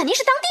雪桐肯定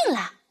是当定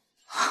了。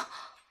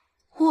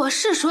我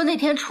是说那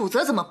天楚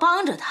泽怎么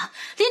帮着他，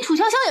连楚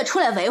潇潇也出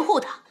来维护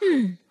他。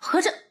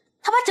合着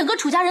他把整个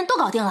楚家人都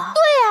搞定了？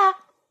对呀。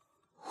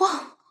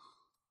哇，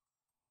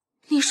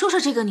你说说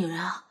这个女人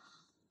啊，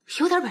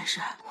有点本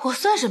事。我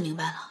算是明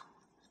白了，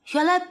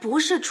原来不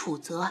是楚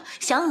泽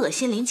想恶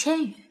心林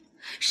千羽，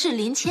是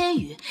林千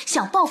羽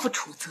想报复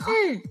楚泽。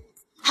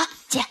好，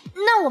姐，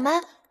那我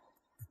们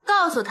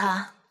告诉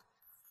他，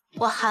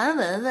我韩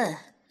文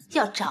文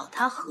要找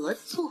他合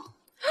作。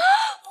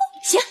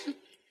行。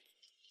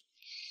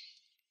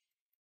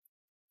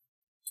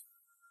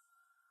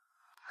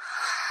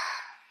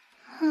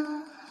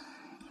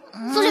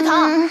苏雪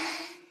桐，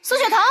苏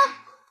雪桐，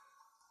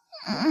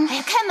哎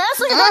呀，开门啊，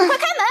苏雪桐，你快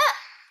开门！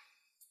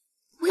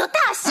我有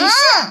大喜事！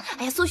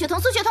哎呀，苏雪桐，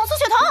苏雪桐，苏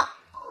雪桐！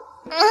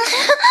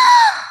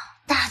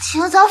大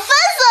清早烦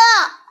死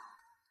了！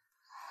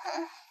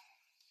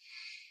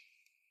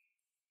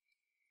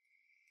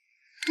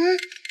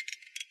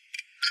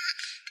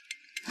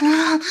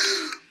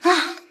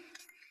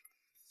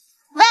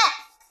喂，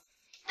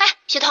哎，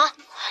雪桐，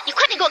你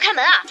快点给我开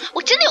门啊！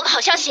我真的有个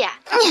好消息。开！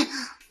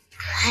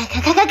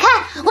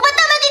我把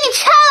大门给你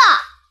拆了！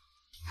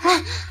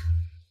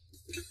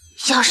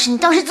要是你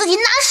倒是自己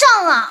拿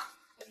上啊！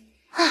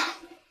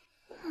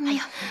哎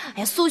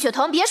呀，苏雪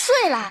桐，别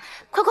睡了，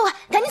快，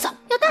赶紧走，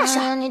要大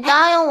事。你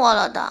答应我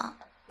了的，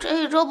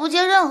这一周不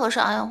接任何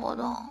商业活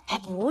动。哎，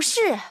不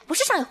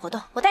是商业活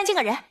动，我带你见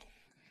个人。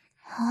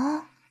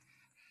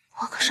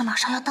我可是马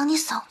上要当你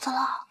嫂子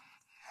了。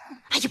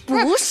哎呀，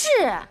不是，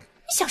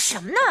你想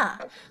什么呢？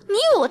你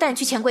以为我带你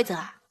去潜规则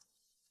啊？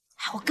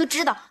我哥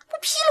知道，不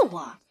批了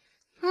我。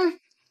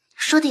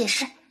说的也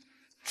是。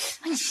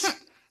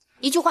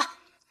一句话，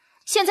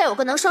现在有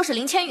个能收拾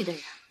林千羽的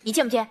人，你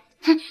见不见？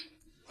见，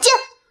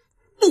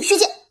必须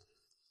见。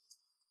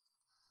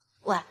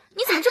喂，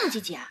你怎么这么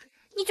积极啊？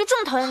你就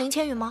这么讨厌林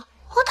千羽吗？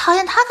我讨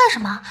厌他干什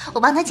么？我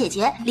帮他解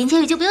决，林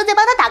千羽就不用再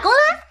帮他打工了。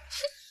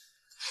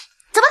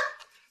走吧。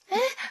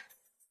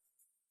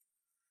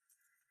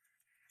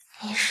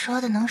你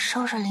说的能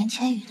收拾林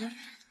千羽的人，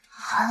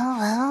韩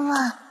文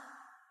文。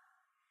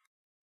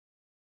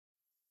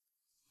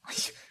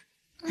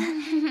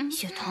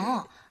雪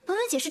桐，文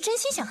文姐是真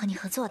心想和你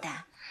合作的。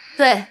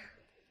对，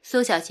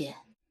苏小姐，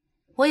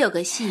我有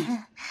个戏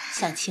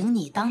想请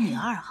你当女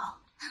二号。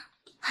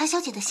韩小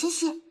姐的新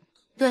戏？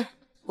对，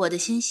我的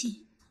新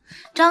戏，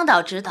张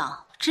导执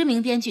导，知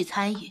名编剧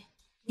参与。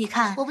你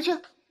看，我不去。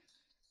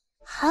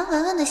韩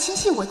文文的新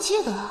戏我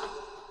记得了，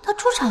她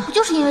出场不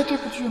就是因为这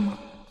部剧吗？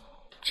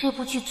这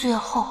部剧最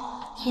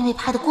后因为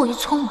拍得过于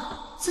匆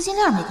忙，资金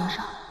链没跟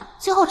上，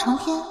最后成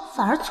片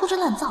反而粗制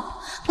滥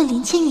造，被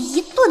林千羽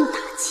一顿打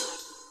击，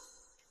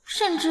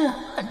甚至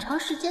很长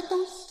时间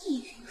都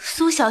抑郁。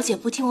苏小姐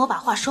不听我把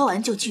话说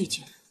完就拒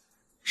绝，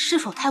是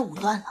否太武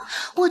断了？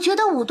我觉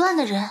得武断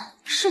的人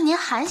是您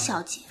韩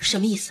小姐。什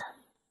么意思？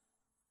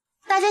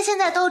大家现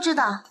在都知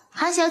道，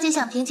韩小姐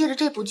想凭借着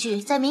这部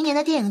剧在明年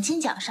的电影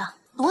金奖上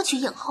夺取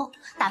影后，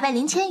打败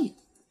林千羽。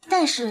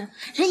但是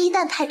人一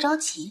旦太着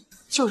急，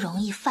就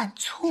容易犯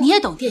错。你也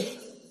懂电影，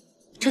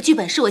这剧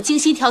本是我精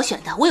心挑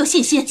选的，我有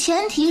信心。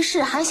前提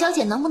是韩小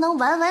姐能不能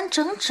完完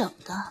整整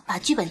的把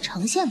剧本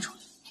呈现出来，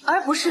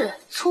而不是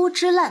粗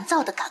制滥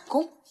造的赶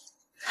工。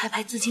开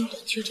拍资金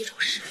短缺这种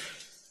事，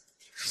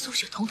苏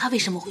雪桐她为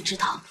什么会知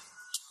道？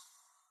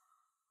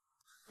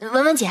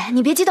文文姐，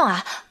你别激动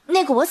啊，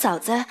那个我嫂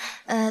子，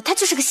她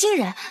就是个新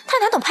人，她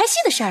哪懂拍戏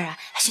的事儿啊？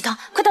雪桐，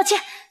快道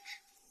歉。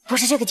不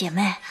是这个姐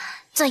妹，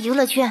在娱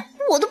乐圈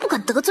我都不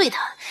敢得罪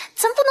她，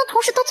咱不能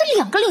同时得罪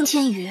2个林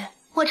千羽。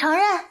我承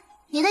认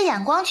你的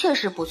眼光确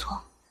实不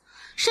错，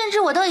甚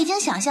至我都已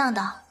经想象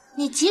到，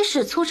你即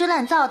使粗制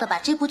滥造的把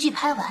这部剧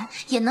拍完，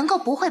也能够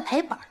不会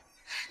赔本。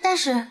但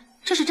是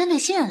这是针对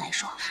新人来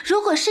说，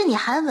如果是你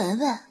韩文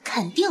文，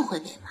肯定会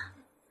被骂，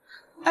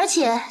而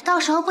且到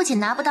时候不仅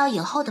拿不到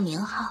影后的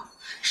名号，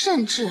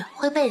甚至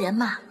会被人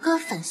骂割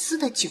粉丝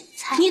的韭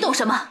菜。你懂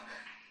什么？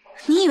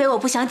你以为我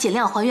不想尽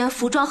量还原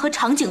服装和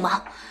场景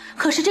吗？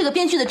可是这个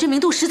编剧的知名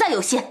度实在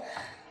有限，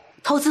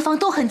投资方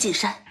都很谨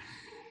慎，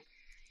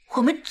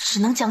我们只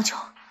能将就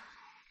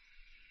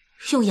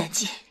用演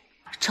技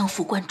征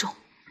服观众。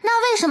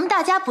那为什么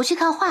大家不去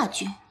看话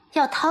剧，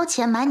要掏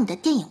钱买你的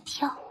电影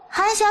票？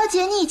韩小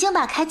姐，你已经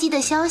把开机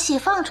的消息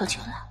放出去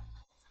了，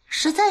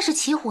实在是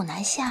骑虎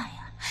难下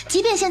呀。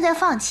即便现在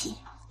放弃，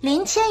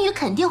林千羽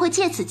肯定会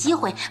借此机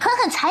会狠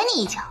狠踩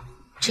你一脚。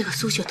这个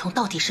苏雪桐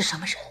到底是什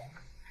么人？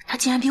他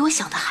竟然比我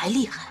想的还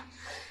厉害。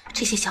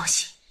这些消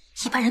息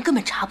一般人根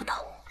本查不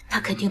到，他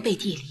肯定背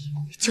地里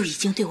就已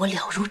经对我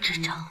了如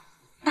指掌。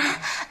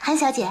韩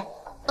小姐，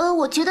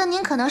我觉得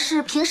您可能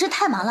是平时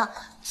太忙了，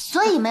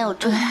所以没有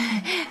注意。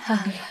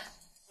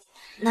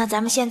那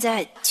咱们现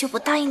在就不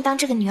答应当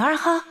这个女二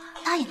号？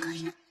答应可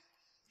以，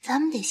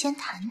咱们得先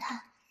谈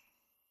谈。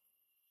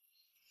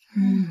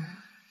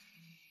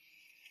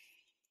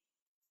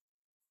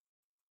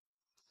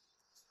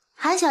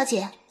韩小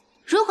姐，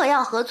如果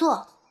要合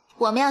作，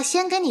我们要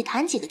先跟你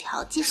谈几个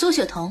条件。苏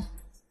雪桐，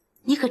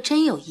你可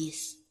真有意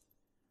思。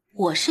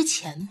我是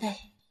前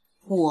辈，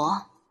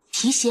我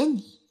提携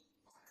你，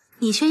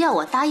你却要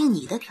我答应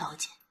你的条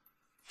件，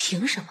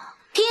凭什么？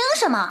凭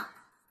什么？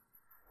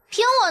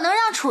凭我能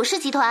让楚氏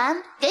集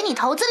团给你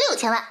投资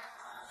6000万。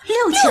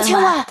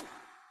6000万！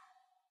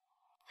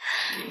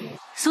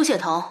苏雪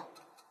桐，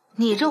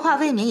你这话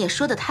未免也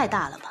说得太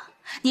大了吧？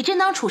你真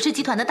当楚氏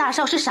集团的大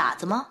少是傻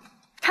子吗？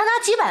他拿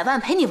几百万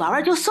陪你玩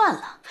玩就算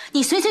了，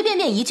你随随便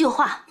便一句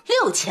话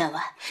6000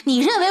万，你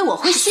认为我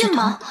会信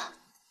吗？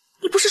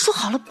你不是说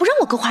好了不让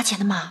我哥花钱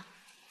的吗？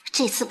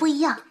这次不一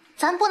样，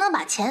咱不能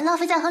把钱浪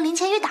费在和林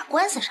千羽打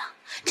官司上，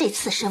这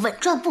次是稳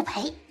赚不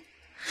赔。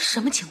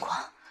什么情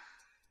况？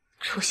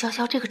楚潇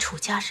潇这个楚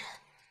家人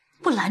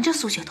不拦着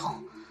苏雪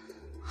桐，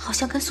好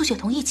像跟苏雪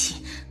桐一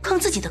起坑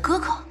自己的哥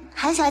哥。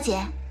韩小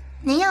姐，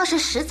您要是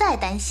实在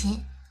担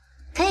心，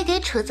可以给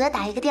楚泽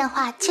打一个电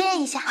话确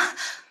认一下。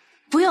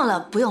不用了，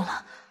不用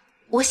了，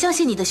我相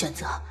信你的选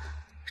择。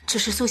只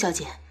是苏小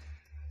姐，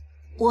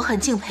我很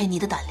敬佩你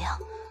的胆量，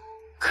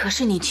可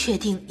是你确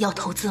定要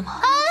投资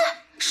吗？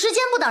时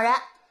间不等人，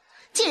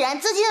既然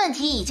资金问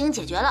题已经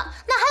解决了，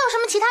那还有什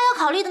么其他要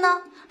考虑的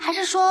呢？还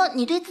是说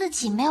你对自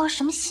己没有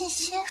什么信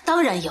心？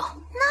当然有。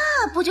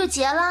那不就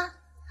结了？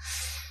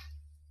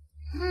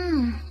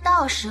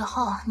到时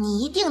候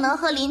你一定能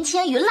和林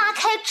千羽拉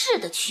开质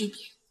的区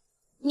别，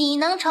你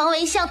能成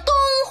为像东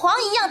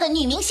皇一样的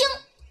女明星。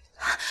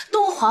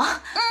东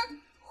皇？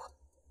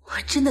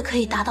我真的可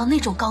以达到那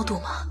种高度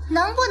吗？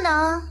能不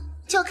能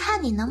就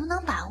看你能不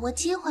能把握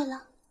机会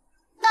了。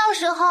到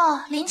时候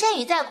林千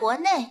羽在国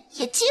内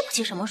也激不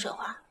起什么水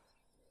花。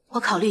我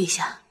考虑一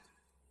下。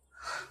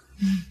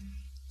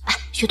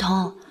雪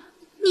桐，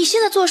你现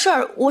在做事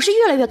儿我是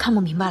越来越看不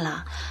明白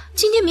了。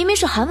今天明明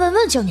是韩文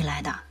文叫你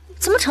来的，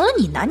怎么成了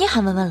你拿捏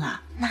韩文文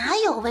了？哪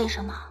有为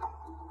什么？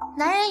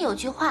男人有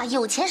句话，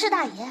有钱是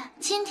大爷。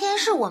今天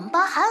是我们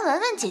帮韩文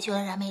文解决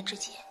了燃眉之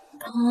急。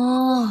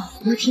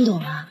我听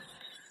懂了。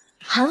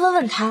韩文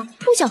文他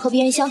不想和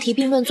别人相提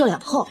并论做两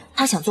后，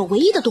他想做唯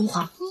一的东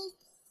皇。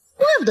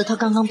怪不得他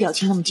刚刚表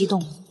情那么激动。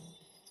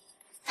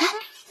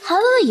韩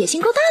文文野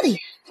心够大的耶！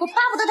我巴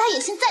不得他野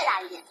心再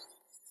大一点，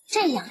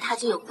这样他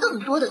就有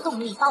更多的动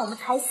力帮我们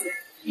踩死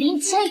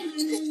林千羽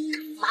这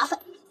个麻烦。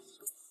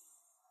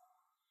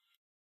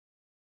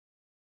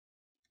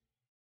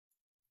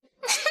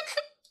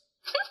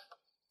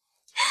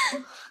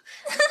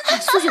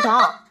苏雪桐，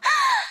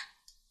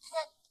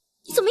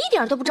你怎么一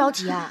点都不着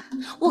急啊？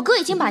我哥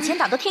已经把钱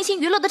打到天星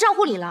娱乐的账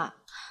户里了，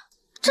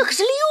这可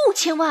是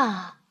6000万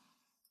啊！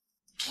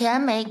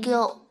钱没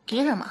丢，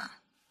急什么？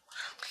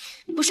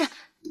不是，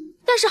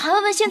但是韩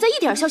文文现在一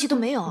点消息都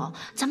没有，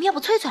咱们要不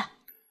催催？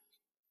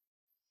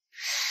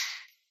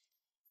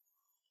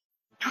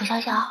楚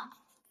潇潇，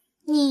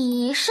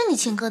你是你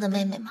亲哥的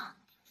妹妹吗？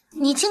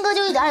你亲哥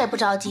就一点也不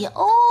着急。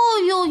哦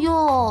呦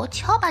呦，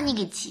瞧把你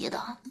给急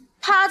的。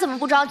他怎么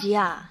不着急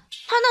啊？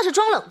他那是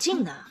装冷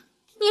静呢。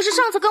你是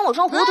上次跟我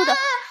装糊涂的。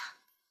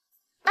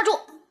拿住！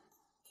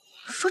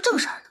说正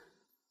事儿呢。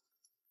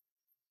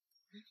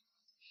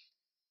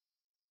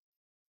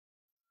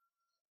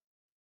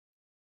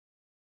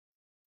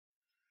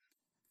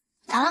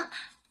咋了？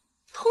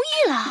同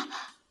意了，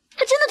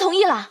他真的同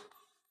意了。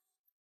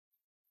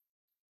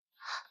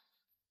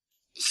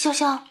潇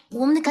潇，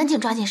我们得赶紧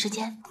抓紧时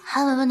间。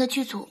韩文文的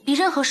剧组比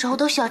任何时候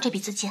都需要这笔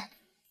资金。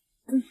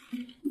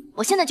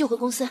我现在就回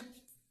公司。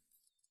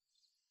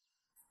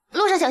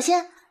路上小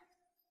心。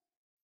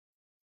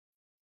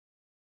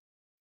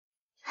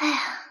哎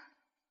呀，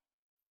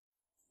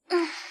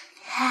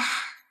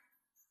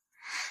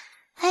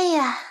哎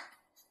呀，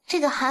这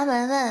个韩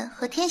文文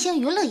和天星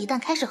娱乐一旦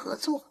开始合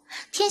作，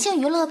天星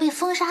娱乐被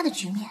封杀的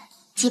局面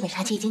基本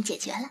上就已经解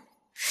决了。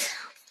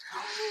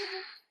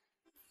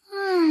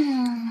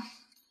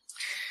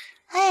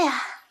哎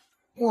呀，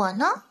我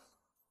呢，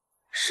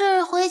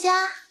是回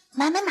家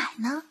买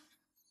呢，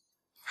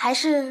还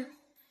是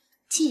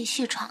继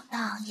续闯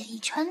荡演艺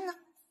圈呢？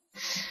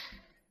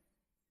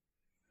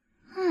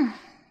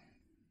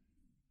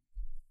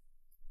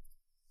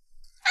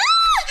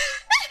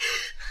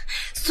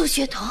苏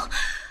雪桐、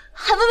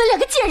韩文文两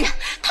个贱人，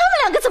他们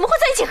两个怎么会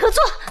在一起合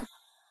作？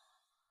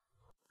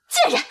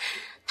贱人，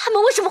他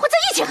们为什么会在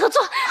一起合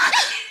作？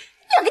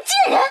两个贱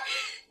人，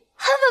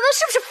韩文文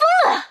是不是疯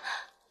了？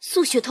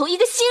苏雪桐一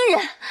个新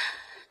人，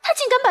他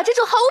竟敢把这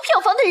种毫无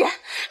票房的人拉进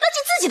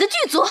自己的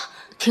剧组。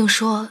听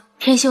说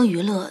天星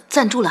娱乐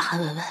赞助了韩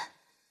文文。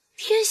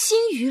天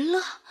星娱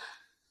乐，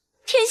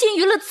天星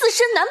娱乐自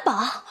身难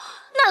保，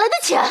哪来的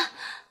钱？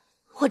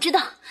我知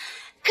道，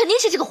肯定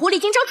是这个狐狸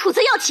精找楚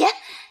泽要钱。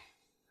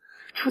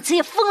楚泽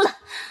也疯了，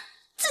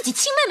自己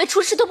亲妹妹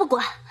出事都不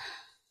管。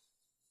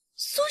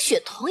苏雪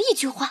桐一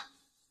句话，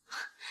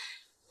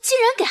竟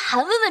然给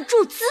韩温温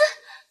注资。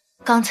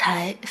刚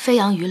才飞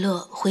扬娱乐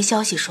回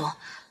消息说，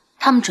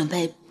他们准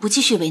备不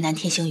继续为难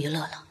天星娱乐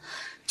了。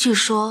据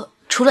说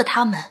除了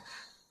他们，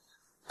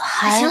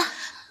还……行了，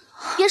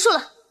别说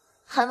了。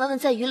韩温温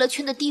在娱乐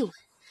圈的地位，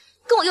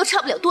跟我又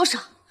差不了多少。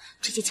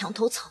这些墙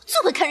头草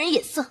最会看人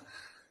眼色。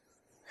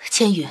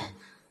千羽，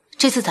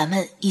这次咱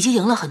们已经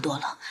赢了很多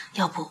了，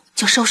要不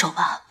就收手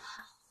吧。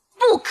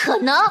不可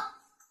能！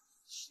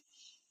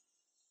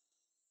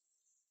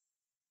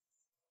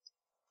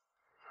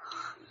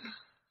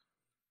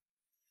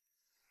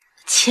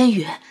千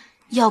羽，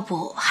要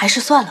不还是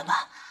算了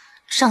吧。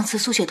上次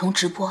苏雪桐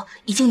直播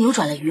已经扭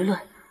转了舆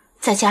论，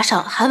再加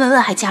上韩文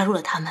文还加入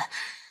了他们，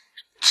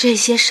这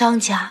些商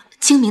家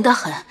精明得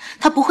很，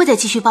他不会再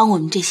继续帮我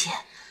们这些。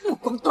目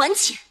光短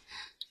浅。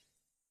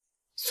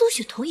苏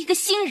雪桐一个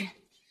新人，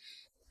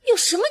有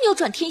什么扭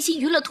转天星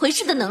娱乐颓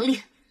势的能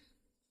力？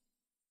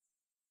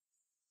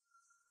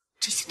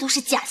这些都是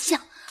假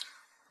象，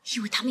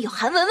因为他们有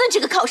韩文文这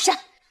个靠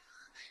山。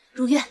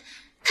如愿，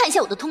看一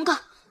下我的通告，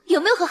有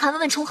没有和韩文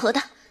文重合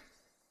的？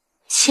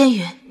千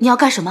羽，你要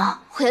干什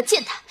么？我要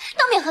见他，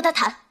当面和他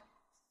谈。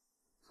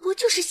不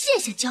就是线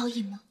下交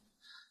易吗？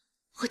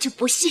我就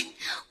不信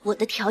我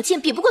的条件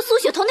比不过苏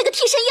雪桐那个替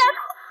身丫头。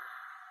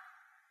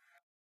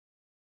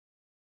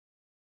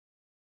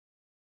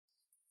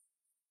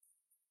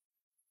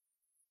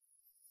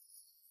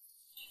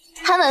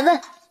韩文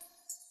文，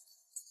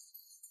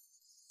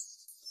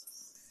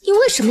你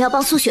为什么要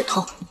帮苏雪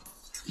桐？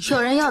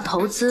有人要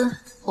投资，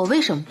我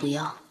为什么不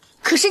要？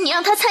可是你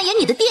让她参演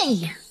你的电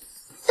影，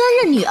担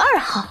任女二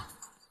号，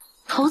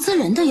投资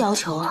人的要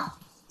求啊。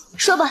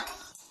说吧，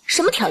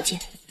什么条件？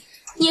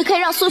你也可以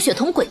让苏雪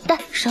桐滚蛋，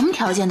什么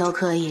条件都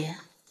可以。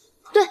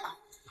对，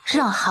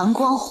让韩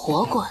光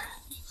活过来。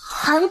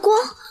韩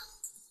光？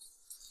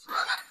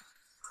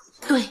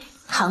对，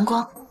韩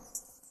光，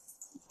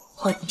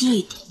我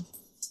弟弟。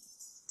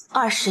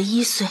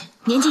21岁，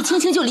年纪轻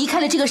轻就离开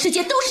了这个世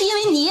界，都是因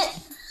为你。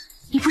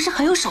你不是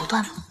很有手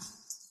段吗？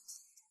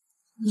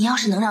你要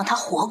是能让他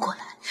活过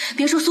来，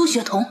别说苏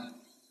雪桐，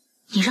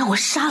你让我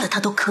杀了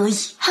他都可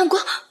以。韩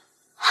光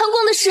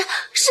的事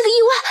是个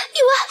意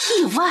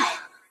外。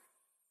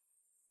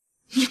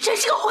你真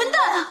是个混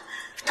蛋啊！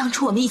当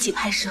初我们一起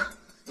拍摄，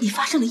你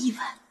发生了意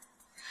外，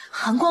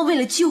韩光为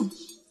了救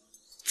你，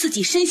自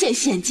己身陷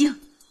险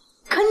境。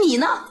可你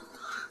呢？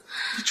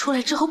你出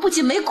来之后不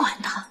仅没管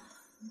他，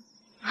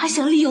还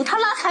想利用他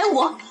拉踩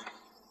我。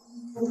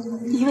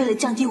你为了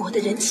降低我的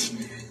人气，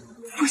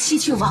不惜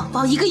去网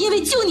暴一个因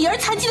为救你而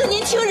残疾的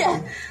年轻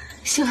人。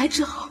醒来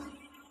之后，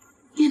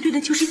面对的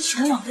就是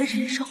全网的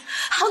人肉。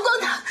韩光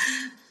他，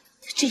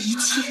这一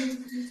切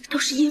都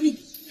是因为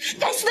你。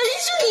该死的人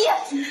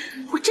是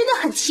你！我真的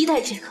很期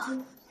待这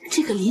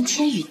个林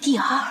千羽第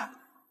二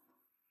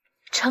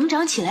成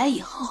长起来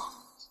以后，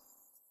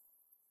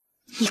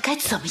你该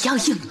怎么样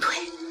应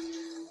对？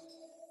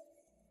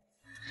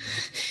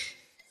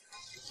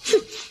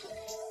哼！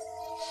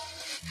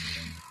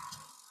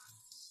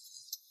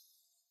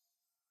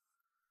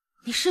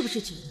你是不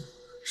是觉得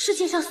世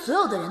界上所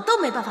有的人都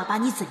没办法把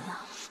你怎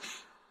样？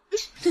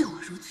对我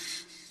如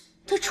此，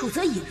对楚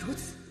泽也如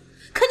此。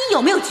可你有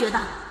没有觉得？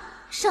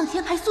上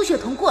天派苏雪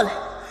桐过来，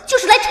就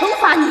是来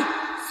惩罚你。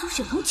苏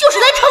雪桐就是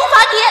来惩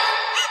罚你。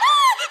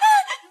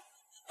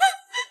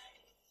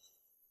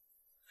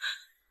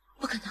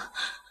不可能，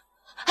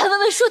韩文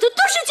文说的都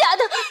是假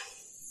的，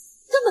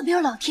根本没有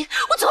老天，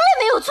我从来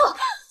没有错。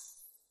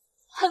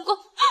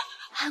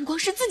韩光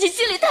是自己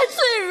心里太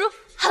脆弱，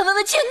韩文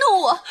文迁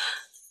怒我，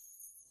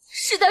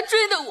是他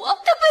追的我，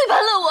他背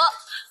叛了我。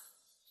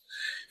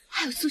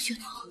还有苏雪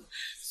桐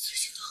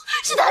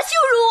是他羞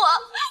辱我。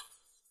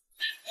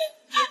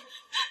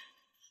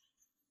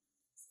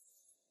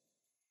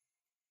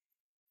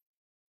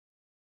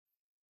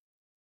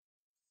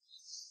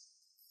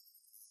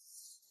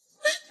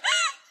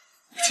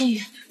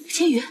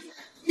千羽，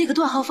那个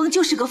段浩峰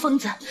就是个疯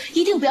子，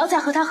一定不要再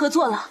和他合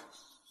作了。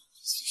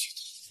苏雪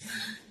桐，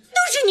都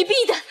是你逼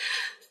的！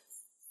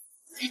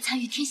不该参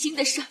与天星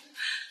的事儿，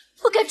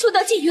不该出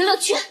道进娱乐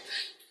圈。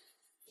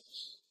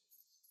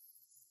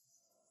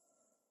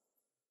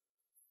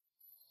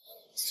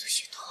苏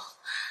雪桐，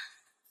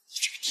你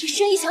这个替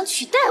身也想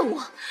取代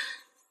我？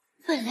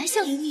本来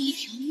想留你一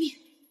条命，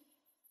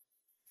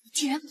你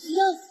既然不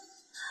要了，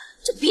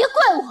就别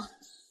怪我。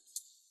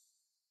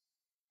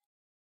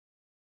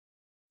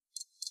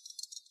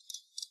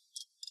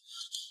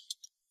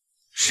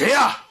谁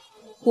呀？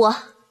我。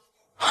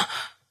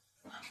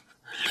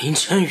林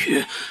千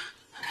羽，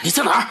你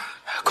在哪儿？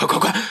快，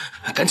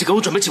赶紧给我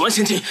准备几万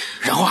现金，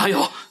然后还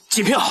有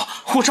机票、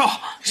护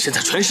照，现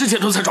在全世界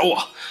都在找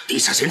我，地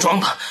下钱庄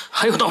的，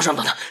还有道上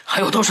的呢，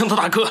还有道上的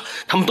大哥，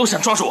他们都想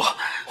抓住我，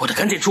我得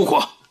赶紧出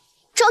国。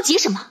着急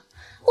什么？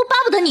我巴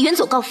不得你远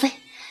走高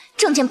飞，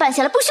证件办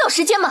下来不需要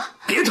时间吗？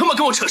别他妈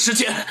跟我扯时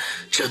间，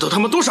这都他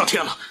妈多少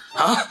天了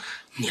啊！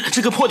你来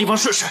这个破地方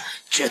试试，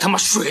这他妈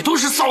水都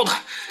是馊的，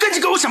赶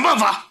紧给我想办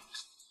法！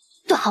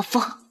段浩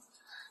峰，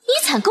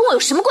你惨跟我有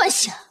什么关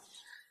系啊？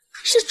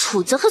是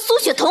楚泽和苏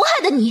雪桐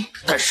害的你。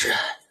但是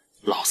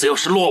老子要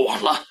是落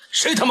网了，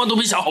谁他妈都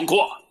别想好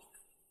过。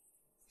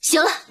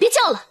行了，别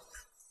叫了，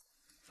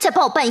再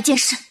帮我办一件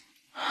事，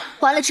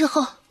完了之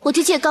后我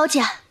就借高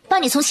价把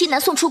你从西南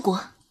送出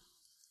国。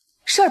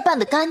事儿办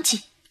得干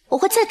净，我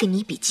会再给你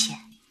一笔钱。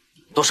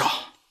多少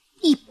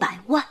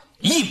？100万。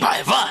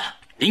100万？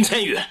林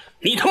千羽，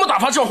你他妈打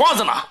发叫花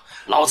子呢？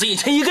老子以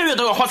前1个月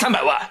都要花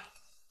300万。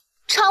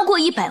超过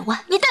100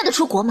万，你带得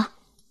出国吗？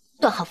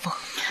段浩峰，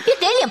别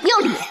给脸不要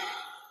脸。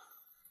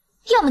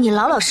要么你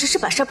老老实实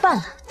把事儿办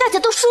了，大家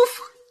都舒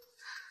服；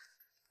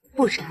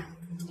不然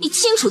你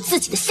清楚自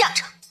己的下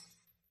场。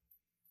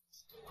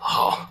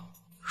好，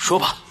说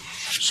吧，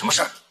什么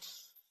事儿？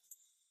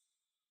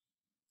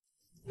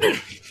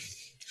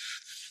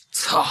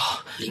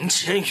操，林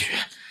千羽，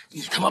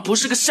你他妈不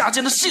是个下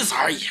贱的戏子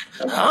而已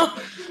啊！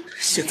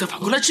现在反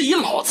过来质疑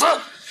老子，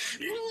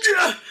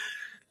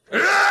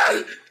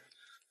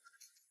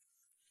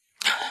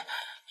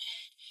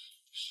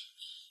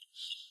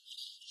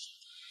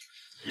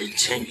林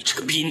千羽这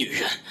个逼女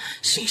人，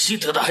信息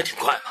得的还挺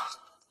快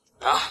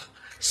嘛！啊，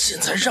现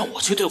在让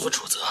我去对付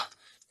楚泽，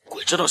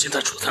鬼知道现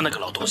在楚泽那个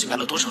老东西派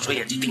了多少双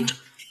眼睛盯着。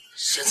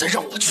现在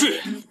让我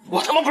去，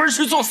我他妈不是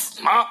去送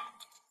死吗？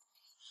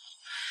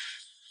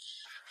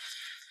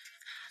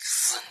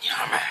死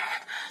娘们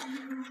儿！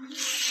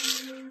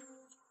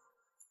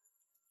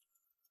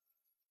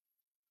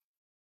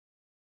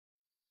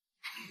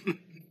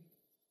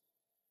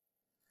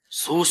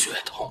苏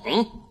雪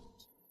桐。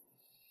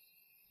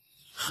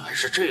还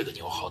是这个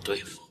妞好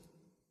对付。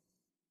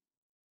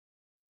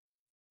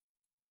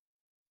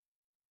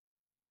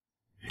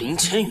林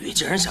千羽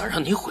竟然想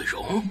让你毁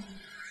容，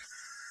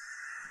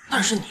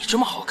但是你这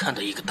么好看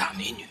的一个大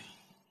美女，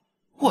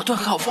我段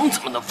浩峰怎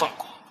么能放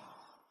过？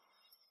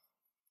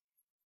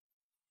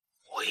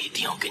我一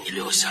定要给你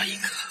留下一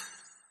个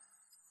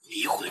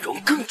比毁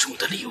容更重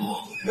的礼物。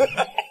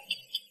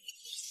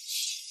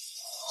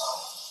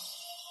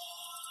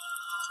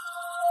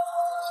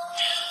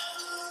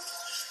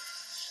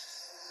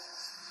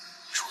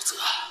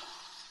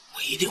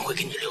一定会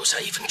给你留下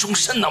一份终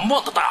身难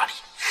忘的大礼，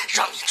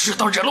让你知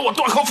道惹了我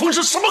段浩峰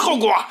是什么后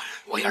果。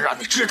我要让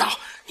你知道，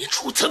你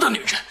楚泽的女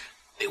人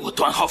被我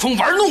段浩峰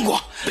玩弄过，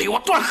被我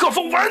段浩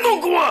峰玩弄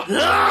过。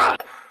啊！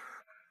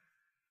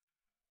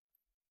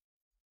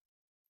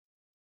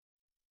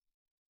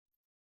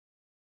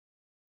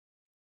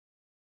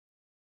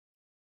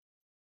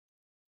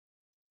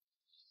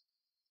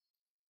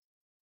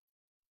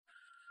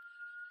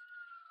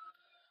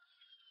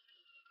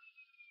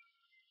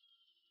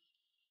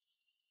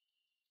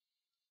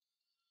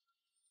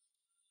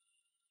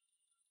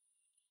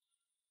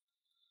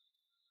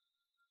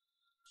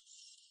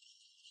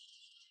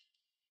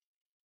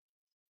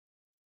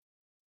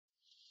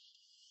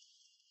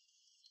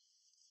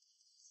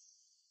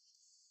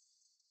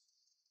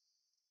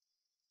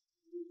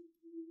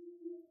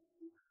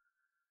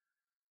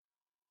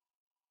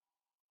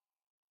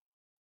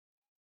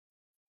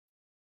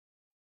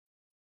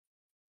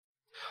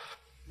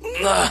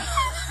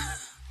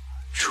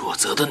楚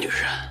泽的女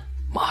人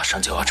马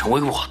上就要成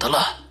为我的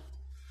了，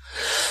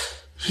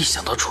一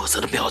想到楚泽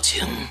的表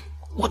情，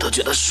我都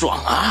觉得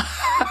爽啊！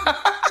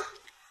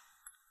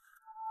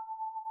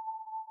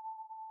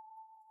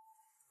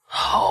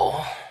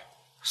好，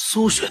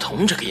苏雪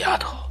桐这个丫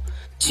头，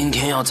今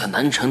天要在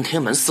南城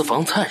天门私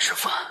房菜吃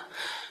饭，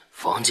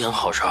房间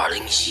号是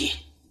201。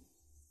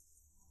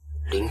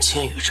林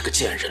千羽这个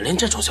贱人，连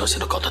这种消息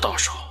都搞得到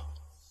手。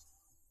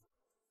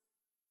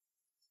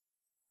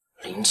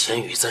林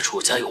千羽在楚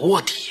家有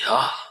卧底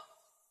啊，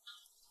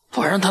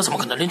不然他怎么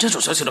可能连这种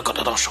消息都搞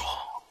得到手？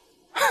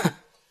哼，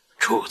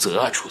楚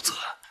泽啊楚泽，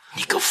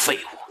你个废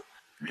物，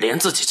连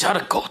自己家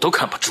的狗都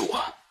看不住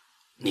啊！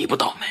你不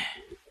倒霉，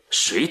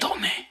谁倒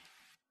霉？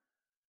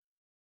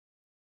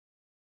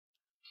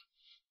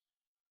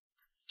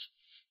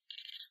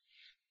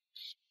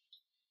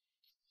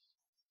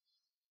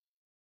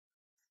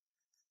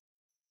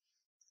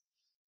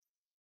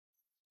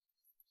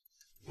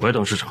喂，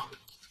董事长，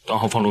段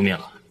浩峰露面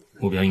了，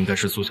目标应该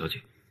是苏小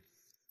姐。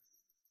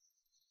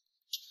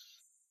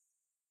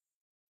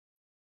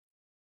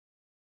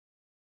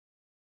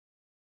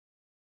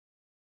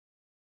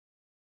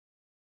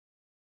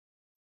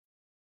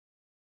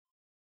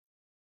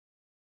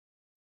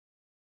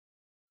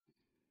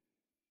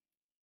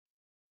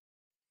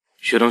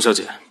雪桐小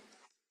姐。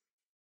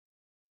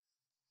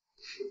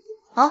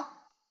哦，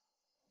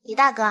李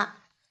大哥，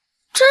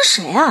这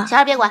是谁啊？小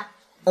二别管。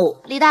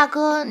哦，李大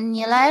哥，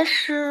你来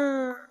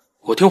是？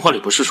我电话里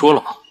不是说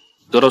了吗？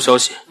得到消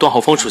息，段浩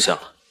峰出现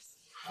了。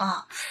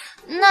啊，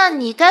那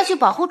你该去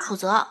保护楚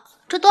泽。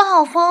这段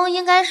浩峰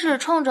应该是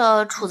冲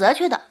着楚泽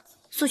去的。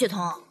苏雪桐，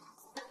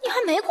你还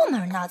没过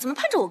门呢，怎么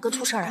盼着我哥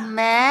出事啊？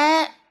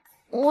没，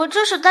我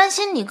这是担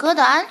心你哥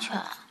的安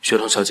全。雪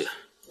桐小姐，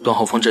段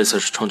浩峰这次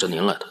是冲着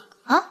您来的。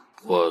啊？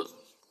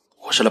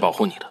我是来保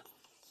护你的。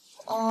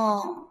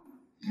哦，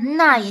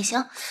那也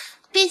行。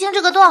毕竟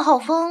这个段浩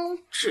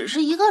峰只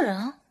是一个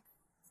人。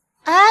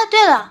哎，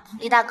对了，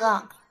李大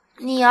哥，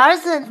你儿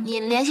子你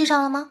联系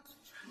上了吗？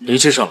联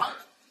系上了。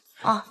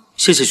啊，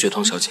谢谢雪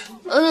桐小姐。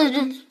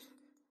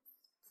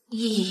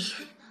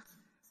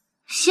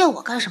谢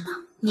我干什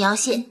么？你要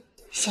谢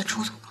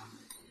楚总。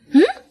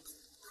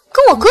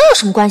跟我哥有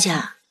什么关系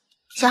啊？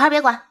小孩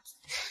别管，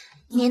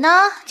你呢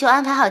就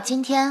安排好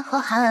今天和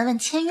韩文文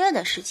签约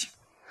的事情。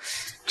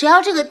只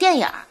要这个电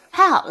影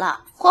拍好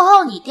了，过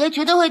后你爹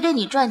绝对会对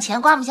你赚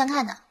钱刮目相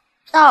看的。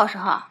到时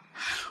候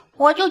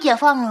我就解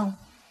放了。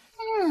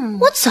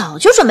我早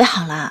就准备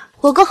好了，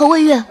我哥和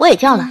魏月我也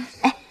叫了。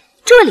哎，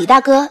这位李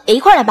大哥也一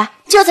块来吧，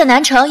就在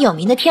南城有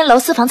名的天楼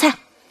私房菜。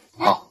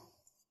好。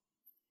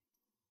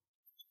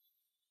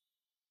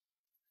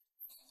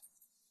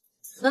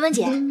文文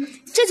姐，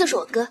这就是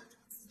我哥，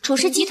楚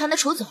氏集团的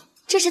楚总，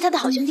这是他的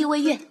好兄弟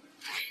魏月，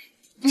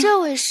这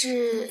位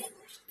是……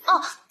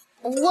哦，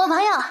我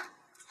朋友。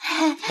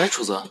哎，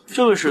楚子，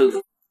这位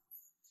是……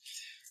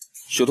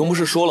雪桐不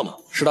是说了吗？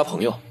是他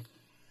朋友。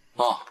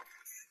哦，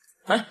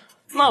哎，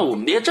那我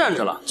们别站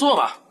着了，坐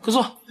吧，快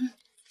坐。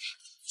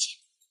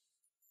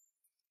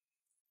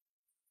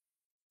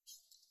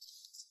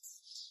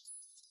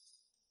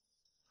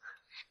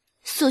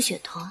苏雪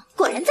桐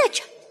果然在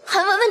这儿。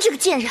韩文文这个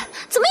贱人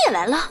怎么也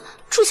来了？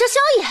楚潇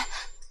潇也……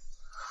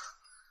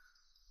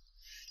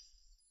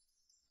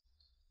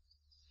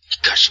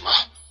你干什么？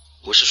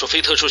我是说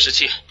非特殊时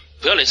期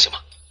不要联系吗？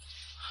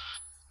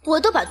我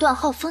都把段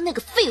浩峰那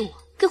个废物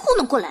给糊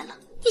弄过来了，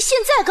你现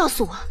在告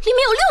诉我里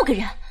面有6个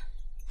人，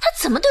他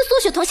怎么对苏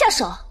雪桐下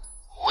手？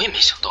我也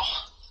没想到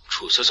啊，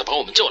楚小小把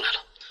我们叫来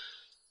了。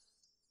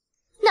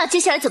那接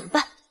下来怎么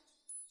办？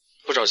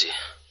不着急，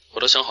我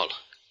都想好了，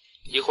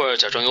一会儿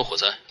假装有火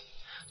灾。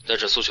带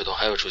着苏雪桐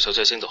还有楚小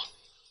佳先走。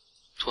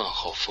段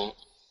浩峰，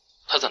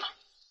他在哪？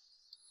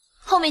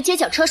后面街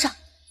角车上。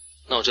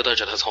那我就带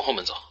着他从后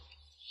门走，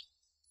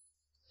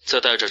再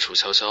带着楚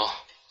潇潇，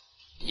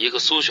一个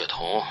苏雪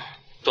桐，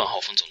段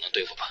浩峰总能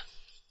对付吧？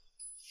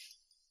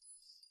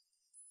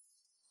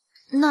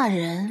那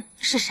人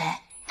是谁？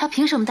他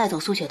凭什么带走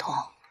苏雪桐？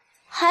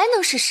还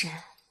能是谁？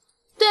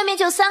对面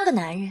就3个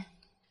男人，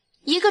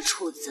一个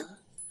楚泽，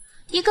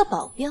一个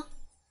保镖。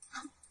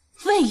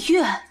魏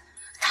月。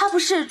他不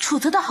是楚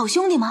泽的好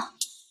兄弟吗？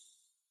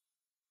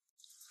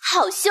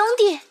好兄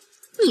弟？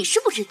你是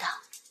不知道，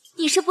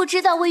你是不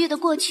知道魏月的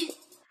过去。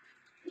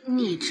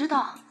你知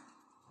道？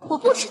我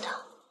不知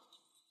道。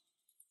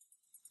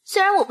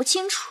虽然我不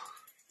清楚，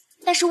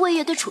但是魏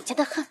月对楚家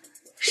的恨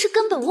是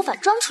根本无法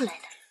装出来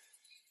的，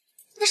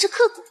那是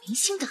刻骨铭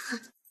心的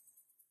恨。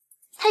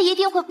他一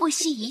定会不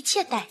惜一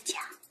切代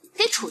价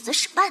给楚泽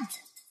使绊子。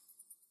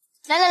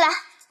来来来，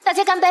大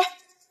家干杯！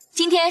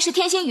今天是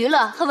天星娱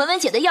乐和文文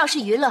姐的耀世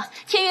娱乐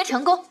签约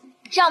成功，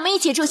让我们一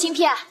起祝新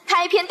片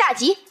开篇大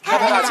吉！开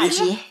篇大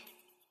吉！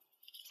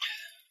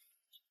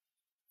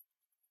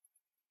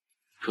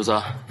楚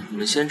子，你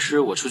们先吃，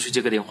我出去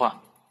接个电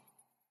话。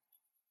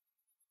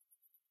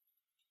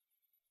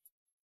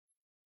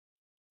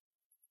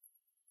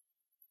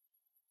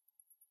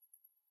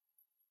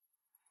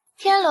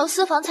天楼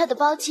私房菜的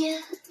包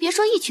间，别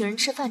说一群人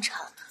吃饭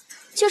吵，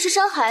就是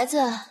生孩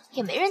子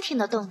也没人听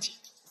到动静。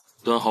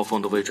段浩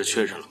峰的位置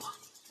确认了吗？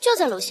就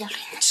在楼下。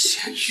林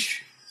千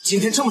羽，今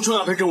天这么重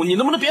要的任务，你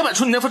能不能别摆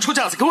出你那副臭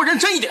架子，给我认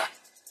真一点？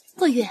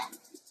魏月，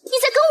你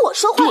在跟我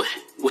说话？对，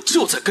我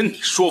就在跟你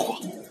说话。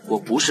我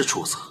不是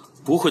楚泽，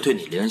不会对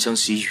你怜香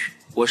惜玉。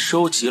我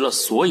收集了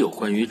所有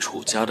关于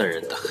楚家的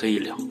人的黑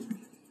料，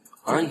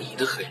而你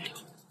的黑料，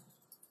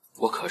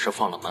我可是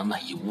放了满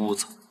满一屋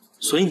子。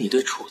所以你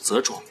对楚泽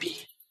装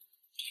逼，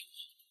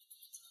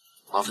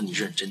麻烦你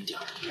认真点。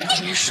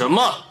你什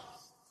么？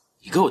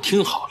你给我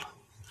听好了。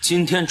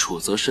今天楚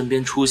泽身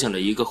边出现了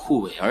一个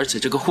护卫，而且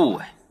这个护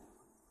卫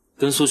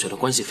跟苏雪的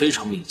关系非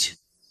常密切。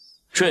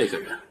这个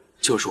人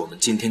就是我们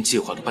今天计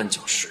划的绊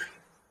脚石。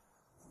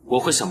我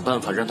会想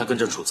办法让他跟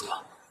着楚泽，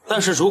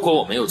但是如果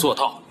我没有做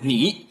到，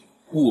你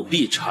务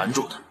必缠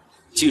住他。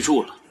记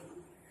住了，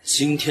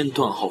今天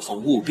段浩峰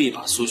务必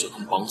把苏雪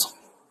桐绑走。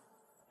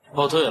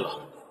哦，对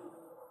了，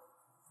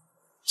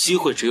机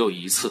会只有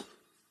一次，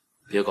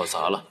别搞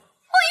砸了。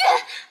魏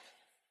月。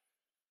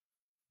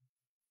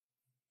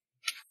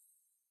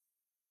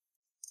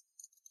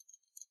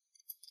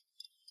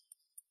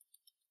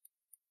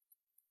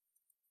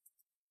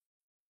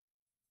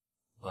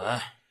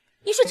喂，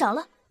你睡着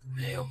了？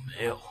没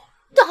有。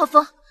段浩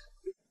峰，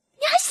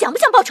你还想不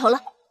想报仇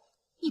了？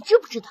你知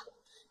不知道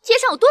街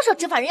上有多少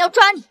执法人要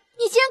抓你？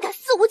你竟然敢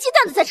肆无忌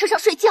惮的在车上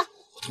睡觉！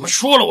我他妈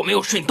说了我没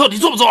有睡，你到底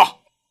做不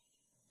做？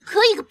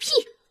可以个屁！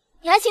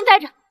你安心待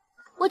着，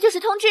我就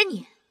是通知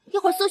你，一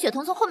会儿苏雪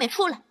桐从后面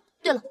出来。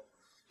对了，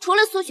除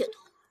了苏雪桐，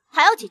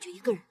还要解决一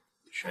个人。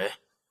谁？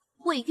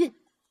魏月。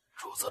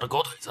楚泽的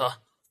狗腿子。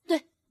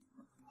对，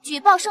举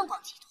报盛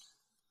广集团，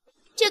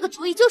这个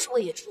主意就是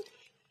魏月出的。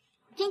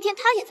今天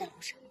他也在楼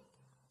上，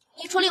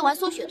你处理完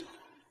苏雪桐，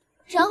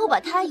然后把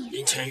他也……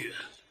林千羽，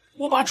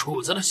我把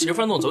楚泽的媳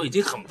妇弄走已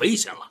经很危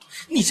险了，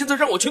你现在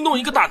让我去弄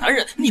一个大男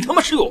人，你他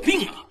妈是有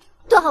病啊！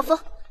段浩峰，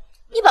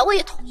你把魏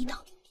月捅一刀，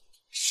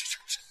事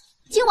成之后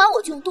今晚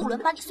我就用渡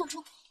轮把你送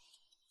出国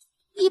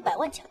，100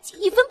万奖金，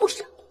一分不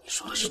少。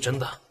说的是真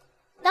的？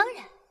当然。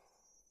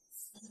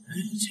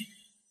林千羽，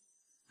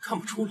看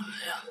不出来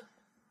呀，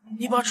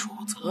你把楚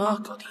泽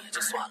搞定也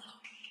就算了，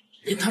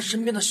连他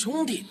身边的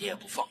兄弟你也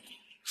不放过，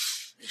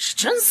你是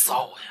真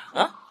骚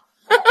呀！啊！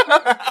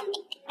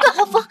段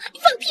浩峰，你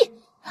放屁！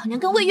老娘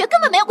跟魏月根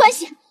本没有关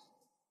系。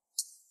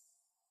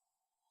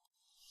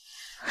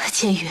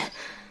千羽，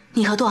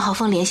你和段浩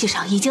峰联系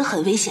上已经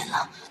很危险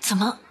了，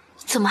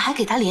怎么还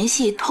给他联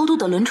系偷渡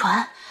的轮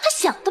船？他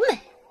想得美！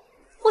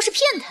我是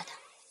骗他的。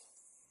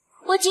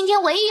我今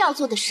天唯一要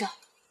做的事，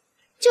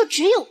就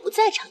只有不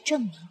在场证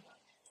明。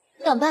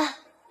等吧，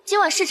今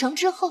晚事成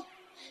之后，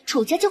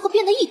楚家就会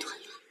变得一团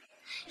乱。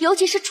尤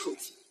其是楚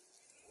泽，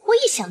我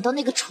一想到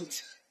那个楚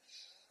泽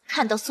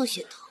看到苏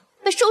雪桐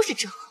被收拾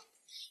之后，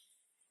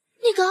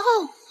那个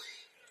懊悔、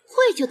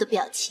愧疚的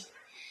表情，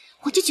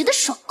我就觉得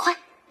爽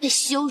快。被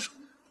羞辱、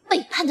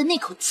背叛的那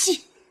口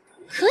气，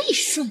可以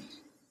顺了。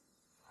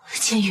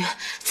千羽，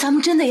咱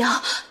们真的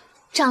要……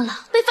蟑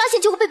螂被发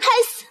现就会被拍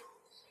死，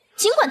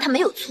尽管他没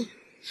有错，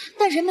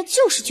但人们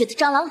就是觉得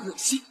蟑螂恶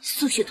心。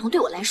苏雪桐对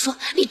我来说，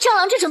比蟑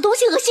螂这种东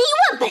西恶心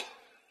10000倍。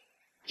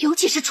尤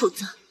其是楚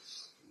泽，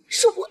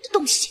是我的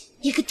东西，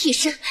一个替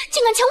身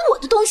竟敢抢我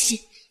的东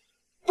西，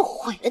不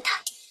毁了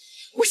他，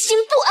我心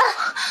不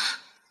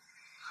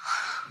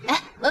安。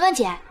哎，文文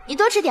姐，你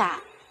多吃点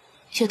儿。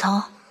雪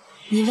桐，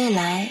你未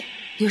来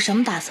有什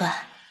么打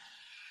算？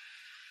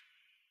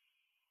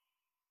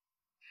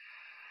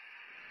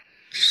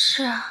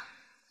是啊，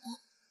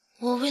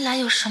我未来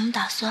有什么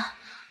打算？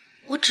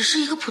我只是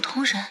一个普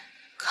通人，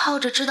靠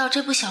着知道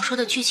这部小说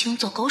的剧情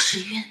走狗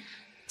屎运，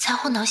才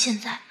混到现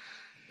在。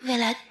未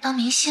来当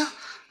明星，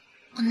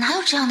我哪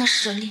有这样的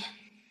实力？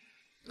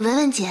文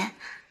文姐，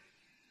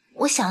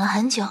我想了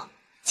很久，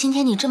今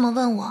天你这么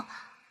问我，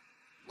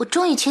我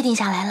终于确定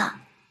下来了。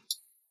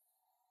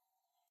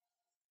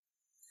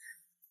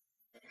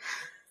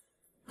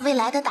未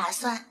来的打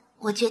算，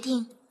我决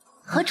定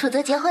和楚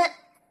泽结婚。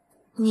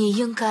你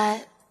应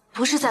该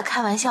不是在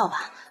开玩笑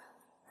吧？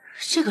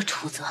这个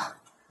楚泽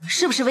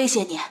是不是威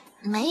胁你？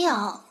没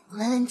有，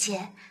文文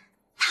姐，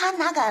他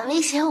哪敢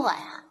威胁我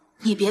呀？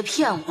你别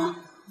骗我，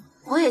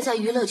我也在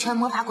娱乐圈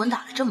摸爬滚打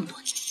了这么多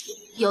年，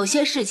有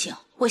些事情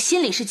我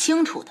心里是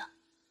清楚的。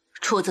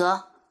楚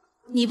泽，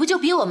你不就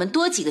比我们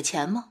多几个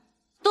钱吗？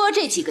多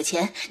这几个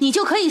钱，你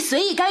就可以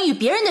随意干预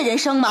别人的人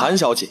生吗？韩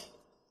小姐，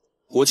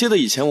我记得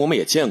以前我们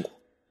也见过，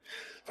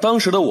当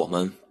时的我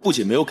们不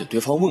仅没有给对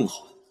方问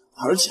好，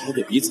而且还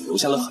给彼此留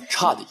下了很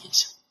差的印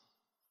象。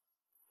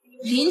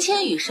林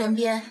千羽身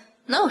边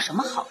能有什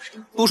么好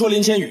人？不说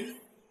林千羽，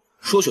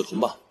说雪桐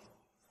吧，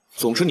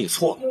总之你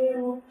错了。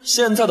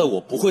现在的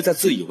我不会再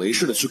自以为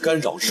是的去干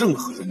扰任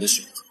何人的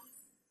选择。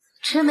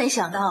真没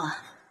想到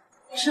啊，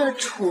这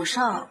楚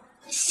少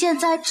现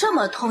在这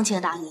么通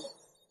情达理。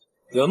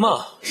人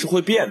嘛是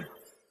会变的，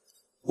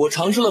我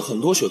尝试了很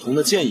多雪桐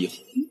的建议后，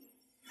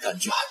感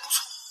觉还不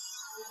错，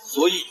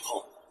所以以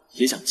后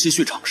也想继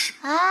续尝试。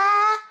啊，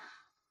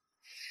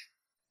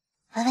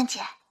文文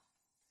姐，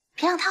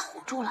别让他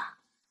唬住了，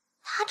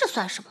他这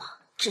算什么？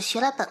只学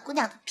了本姑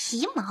娘的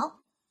皮毛。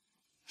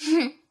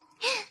哼，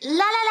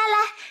来，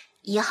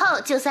以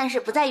后就算是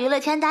不在娱乐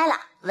圈待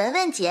了，文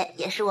文姐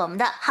也是我们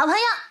的好朋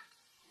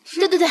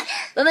友。对，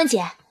文文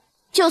姐，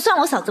就算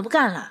我嫂子不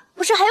干了，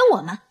不是还有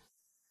我吗？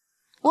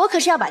我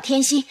可是要把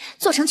天心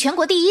做成全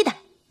国第一的，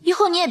以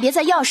后你也别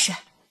再要事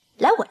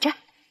来我这儿。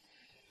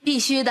必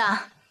须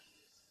的。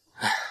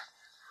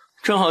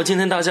正好今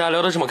天大家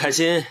聊得这么开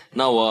心，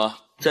那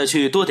我再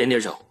去多点点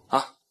酒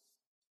啊。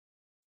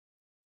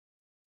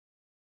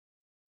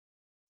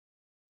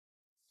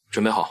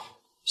准备好，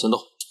行动。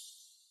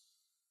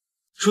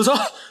楚泽，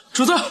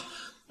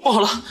不好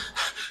了，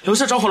楼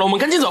下着火了，我们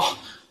赶紧走。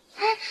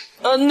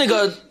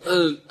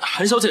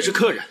韩小姐是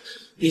客人，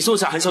你送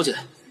下韩小姐，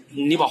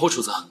你保护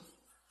楚泽。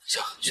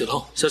行，雪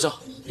桐、潇潇，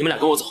你们俩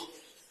跟我走。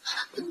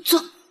走。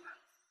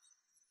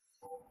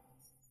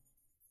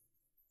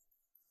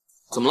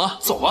怎么了？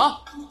走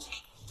吧。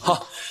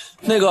好，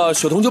那个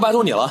雪桐就拜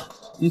托你了。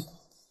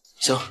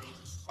行，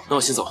那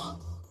我先走。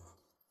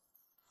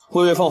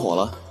魏魏放火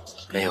了？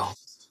没有，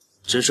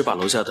真是把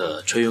楼下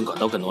的吹云管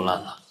道给弄烂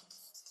了。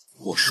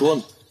我说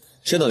呢，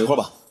先等一会儿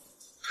吧。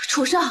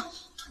楚少，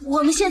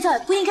我们现在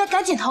不应该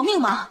赶紧逃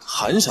命吗？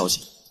韩小姐，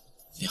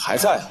你还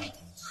在啊？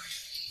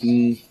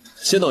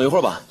先等一会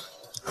儿吧，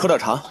喝点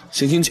茶，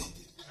醒酒。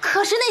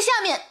可是那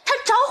下面它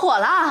着火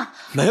了。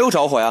没有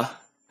着火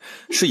呀，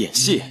是演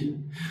戏。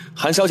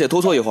韩小姐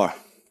多坐一会儿，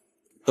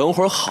等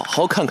会儿好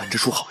好看看这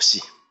出好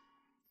戏。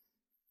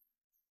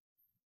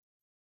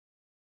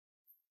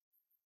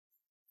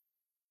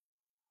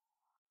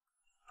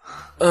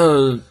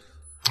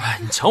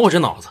你瞧我这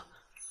脑子，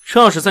这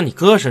要是在你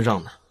哥身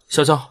上呢。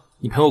潇潇，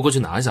你陪我过去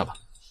拿一下吧。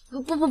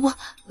不，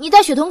你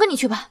带雪桐跟你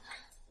去吧，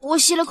我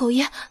吸了口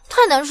烟，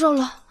太难受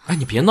了。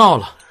你别闹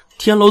了，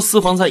天楼私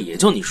房菜也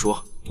就你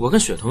说，我跟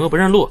雪桐又不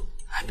认路。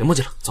别墨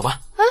迹了，走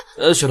吧。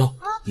雪桐，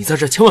你在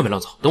这千万别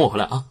乱走，等我回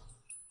来啊。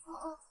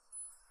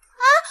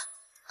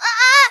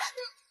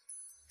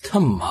他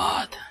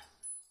妈的，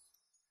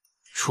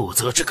楚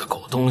泽这个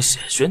狗东西，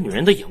选女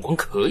人的眼光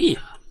可以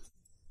啊。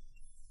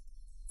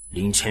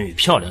林千羽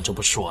漂亮就不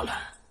说了，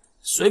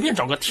随便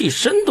找个替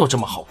身都这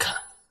么好看。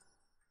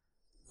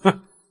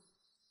哼！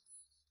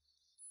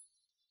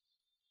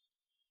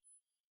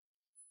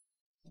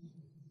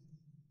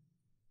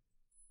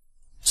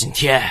今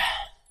天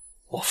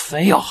我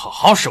非要好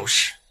好收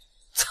拾！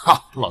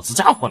操，老子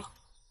家伙了！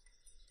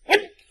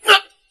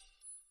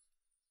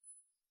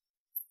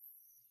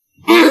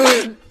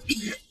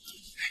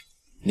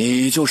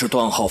你就是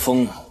段浩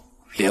峰，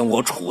连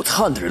我楚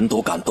灿的人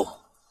都敢动，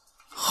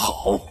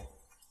好，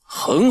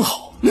很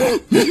好。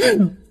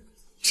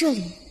这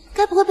里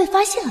该不会被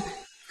发现了吧？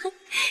哼，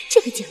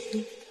这个角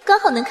度刚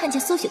好能看见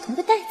苏雪桐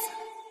的袋子。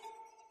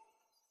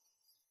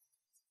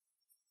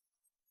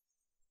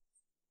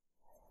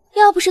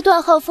要不是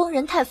段浩峰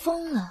人太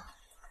疯了，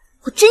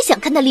我真想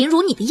看他凌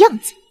辱你的样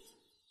子。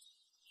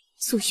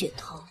苏雪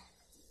桐，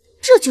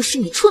这就是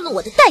你触怒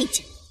我的代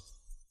价。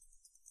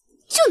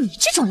就你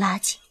这种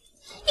垃圾，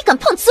你敢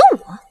碰瓷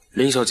我？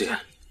林小姐，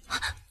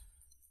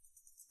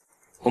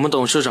我们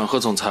董事长和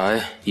总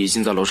裁已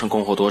经在楼上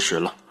恭候多时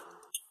了。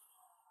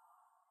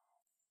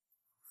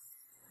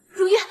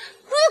如月，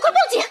快报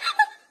警！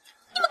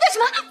你们干什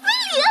么？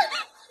非礼！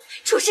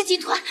楚氏集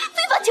团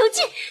非法囚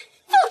禁，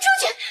放我出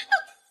去！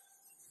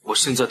我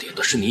现在点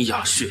的是你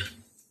哑穴，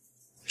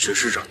只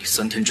是让你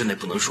3天之内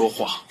不能说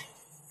话。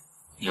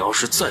你要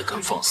是再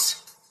敢放肆，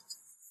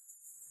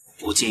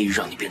不介意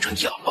让你变成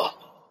哑巴。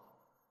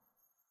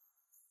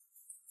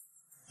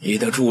你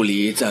的助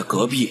理在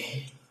隔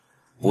壁，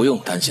不用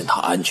担心他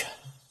安全。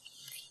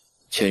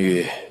千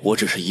羽，我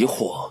只是疑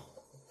惑，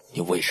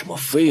你为什么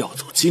非要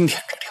走今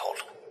天这条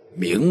路？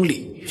名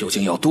利究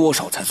竟要多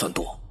少才算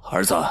多？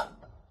儿子，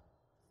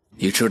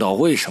你知道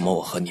为什么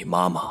我和你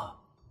妈妈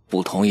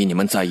不同意你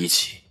们在一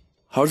起？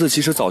儿子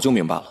其实早就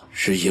明白了，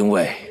是因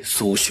为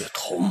苏雪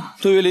桐。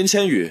对于林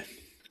千羽，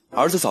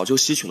儿子早就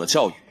吸取了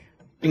教育，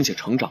并且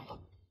成长了。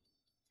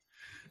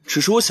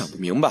只是我想不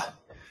明白，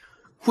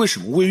为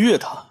什么魏月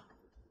他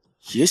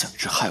也想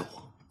致害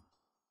我？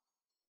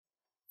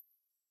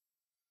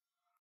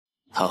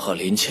他和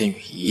林千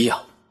羽一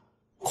样，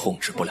控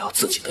制不了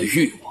自己的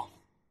欲望。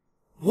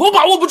我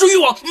把握不住欲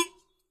望，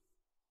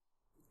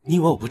你以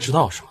为我不知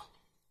道是吗？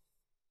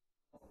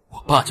我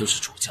爸就是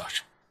楚家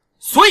人，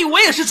所以我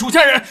也是楚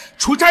家人，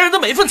楚家人的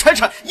每份财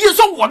产也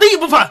算我的一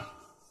部分。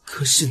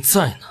可现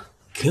在呢，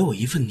给我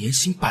一份年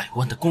薪100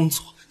万的工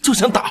作，就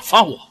想打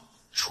发我。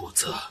楚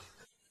泽，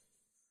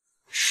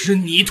是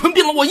你吞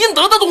并了我应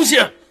得的东西。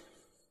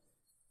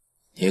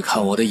你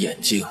看我的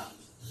眼睛，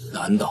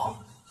难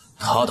道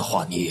他的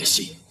话你也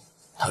信？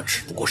他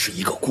只不过是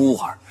一个孤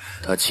儿，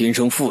他亲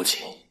生父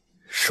亲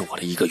是我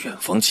的一个远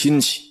房亲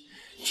戚，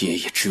爷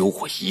爷只有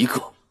我一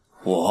个，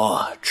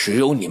我只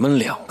有你们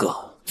2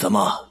个，怎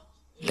么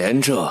连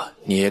这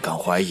你也敢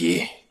怀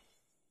疑？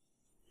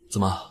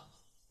怎么，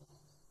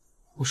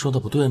我说的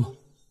不对吗？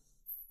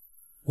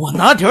我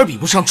哪点比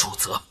不上楚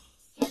泽？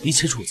比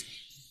起楚泽，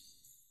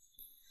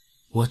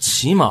我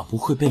起码不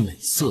会被美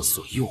色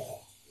所诱惑。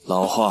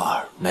老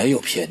话没有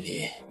骗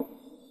你，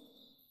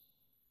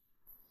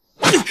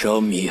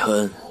生米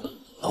恩，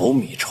斗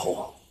米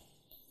仇。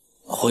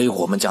亏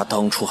我们家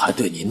当初还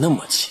对你那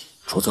么亲。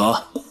楚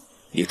泽，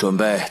你准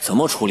备怎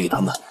么处理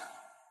他们？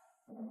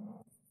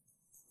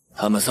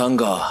他们3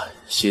个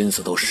心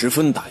思都十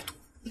分歹毒，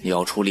你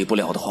要处理不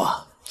了的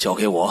话，交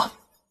给我。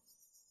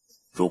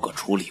如果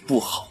处理不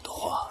好的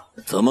话，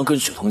怎么跟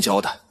雪桐交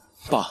代？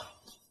爸，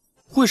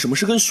为什么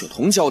是跟雪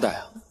桐交代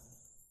啊？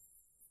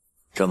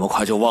这么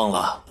快就忘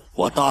了？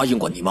我答应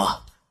过你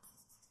妈，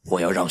我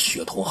要让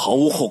雪桐毫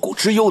无后顾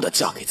之忧地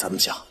嫁给咱们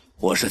家。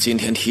我是今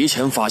天提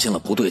前发现了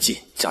不对劲，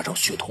加上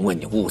雪桐为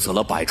你物色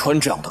了百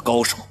川这样的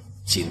高手，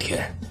今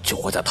天就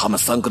会在他们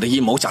3个的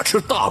阴谋下吃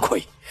大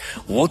亏，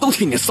我都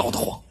替你臊得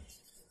慌。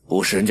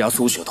不是人家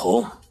苏雪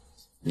桐，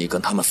你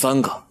跟他们3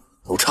个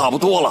都差不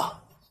多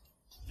了。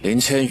林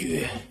千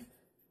羽，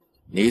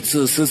你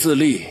自私自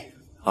利，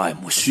爱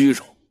慕虚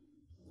荣，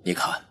你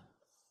看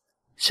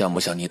像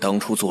不像你当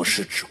初做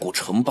事只顾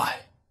成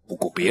败，不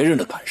顾别人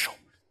的感受？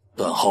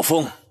段浩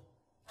峰，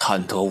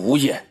贪得无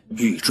厌，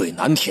欲坠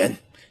难填，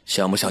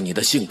像不像你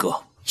的性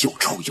格又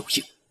臭又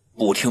硬，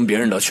不听别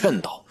人的劝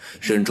导，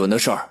认准的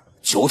事儿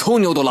9头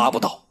牛都拉不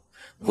到。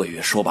魏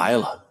月说白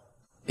了，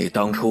你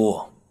当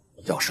初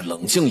要是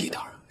冷静一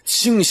点，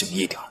清醒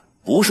一点，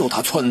不受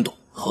他撺动，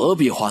何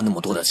必花那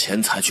么多的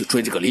钱财去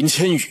追这个林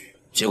千羽？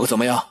结果怎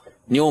么样？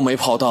妞没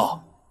泡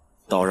到，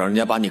倒让人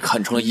家把你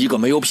看成了一个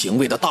没有品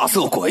位的大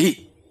色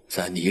鬼。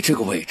在你这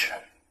个位置，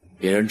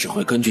别人只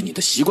会根据你的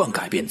习惯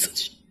改变自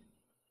己，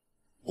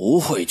不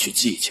会去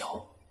计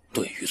较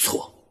对与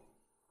错。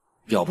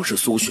要不是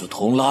苏雪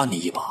桐拉你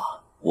一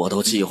把，我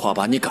都计划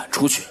把你赶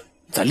出去，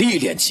再历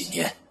练几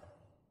年。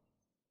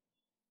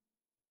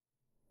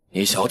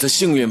你小子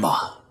幸运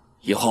吧，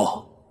以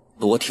后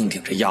多听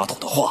听这丫头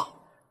的话。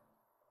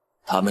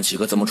他们几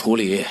个怎么处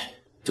理，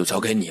就交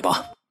给你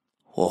吧，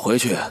我回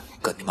去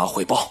跟你妈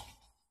汇报。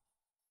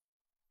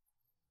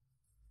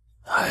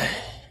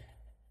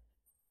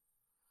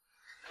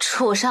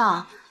楚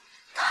少，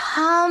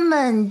他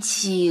们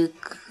几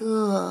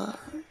个，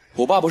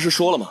我爸不是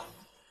说了吗？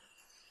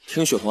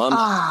听雪桐安排。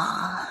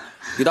啊，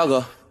李大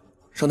哥，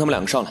让他们2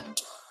个上来。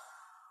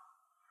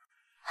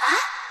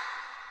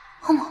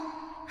欧某，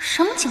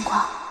什么情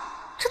况？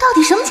这到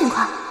底什么情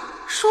况？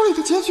书里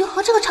的结局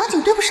和这个场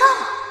景对不上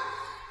啊！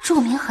著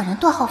名狠人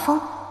段浩峰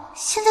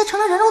现在成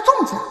了人肉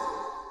粽子，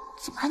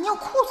怎么还尿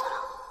裤子了？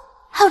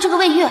还有这个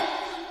魏月，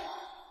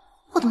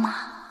我的妈！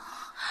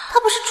他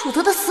不是楚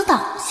泽的死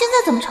党，现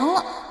在怎么成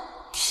了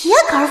铁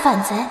杆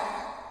反贼？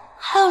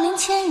还有林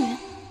千羽，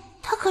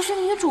她可是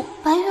女主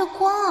白月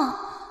光啊，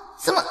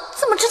怎么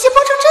直接崩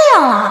成这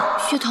样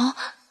了？雪桐，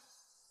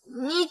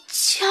你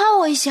掐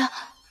我一下，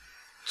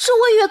这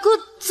魏月哥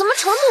怎么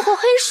成了幕后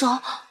黑手？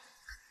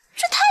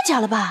这太假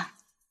了吧？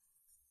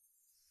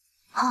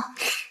啊，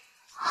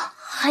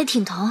还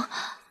挺疼，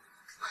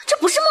这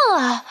不是梦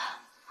啊！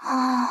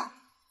啊，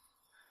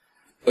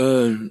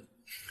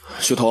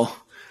雪桐，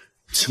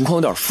情况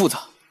有点复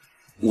杂，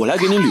我来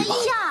给你捋吧。哎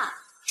呀，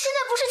现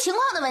在不是情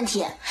况的问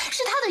题，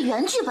是他的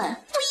原剧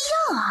本不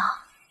一样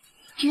啊。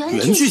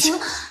原剧情，哎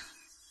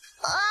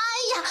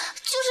呀，就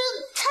是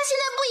他现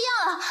在不一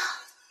样了。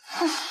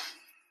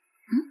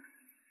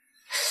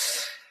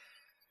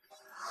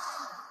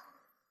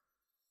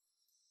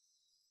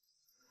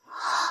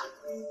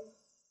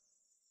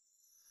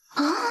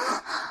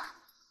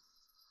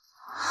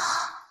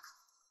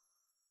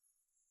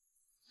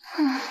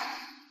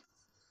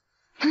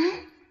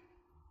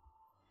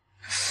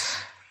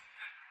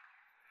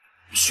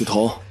许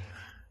彤，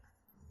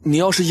你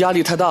要是压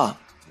力太大，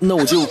那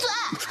我就……你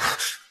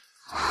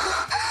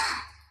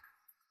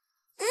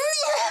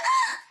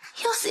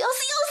要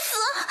死！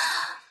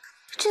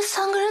这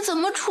3个人怎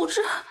么处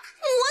置？我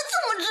怎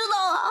么知道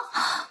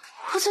啊？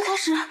我最开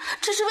始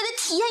只是为了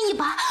体验一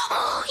把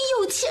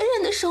有钱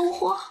人的生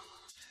活，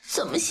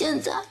怎么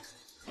现在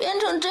变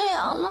成这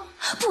样了？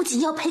不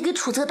仅要赔给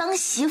楚泽当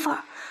媳妇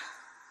儿，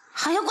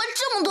还要管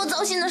这么多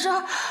糟心的事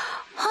儿，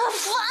烦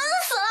死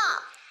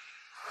了！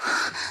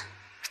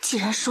既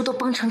然书都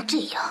崩成这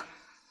样，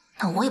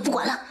那我也不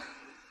管了，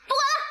不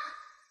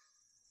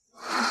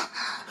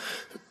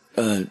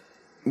管了。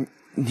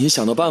你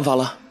想到办法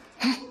了？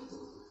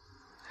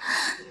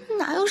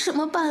哪有什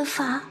么办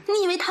法？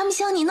你以为他们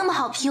像你那么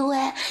好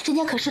PUA？ 人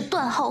家可是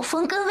段浩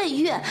峰跟魏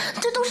月，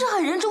这都是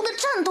狠人中的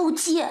战斗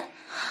机。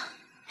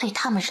对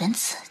他们仁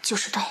慈，就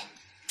是对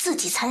自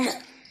己残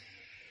忍。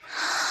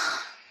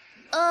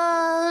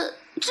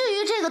至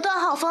于这个段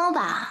浩峰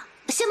吧，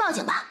先报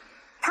警吧。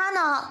他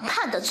呢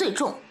判的最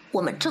重，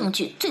我们证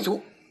据最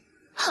足。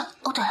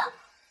哦，对了，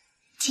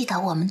记得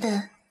我们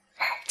的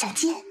奖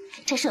金，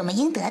这是我们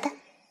应得的。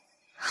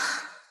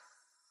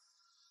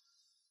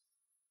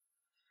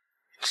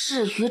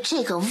至于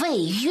这个魏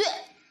月，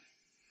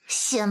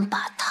先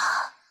把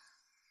他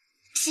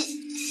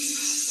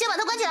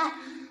关起来。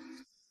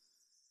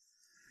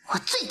我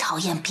最讨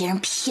厌别人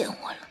骗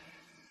我了。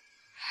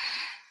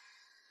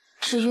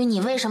至于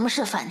你为什么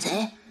是反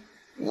贼，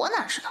我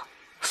哪知道，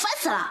烦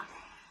死了。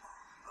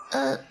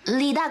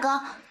李大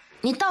哥，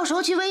你到时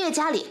候去魏月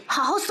家里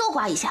好好搜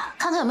刮一下，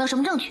看看有没有什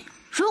么证据。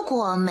如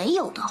果没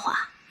有的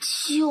话，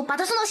就把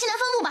他送到西南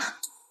分部吧。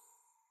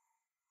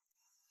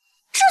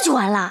这就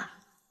完了？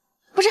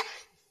不是，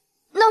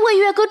那魏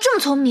月哥这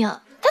么聪明，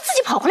他自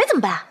己跑回来怎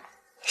么办？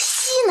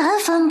西南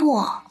分部，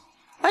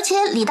而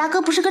且李大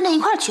哥不是跟着一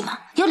块儿去吗？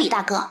有李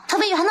大哥，他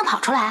魏月还能跑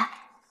出来？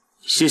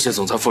谢谢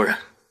总裁夫人。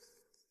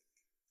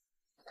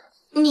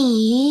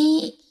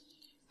你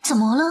怎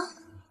么了？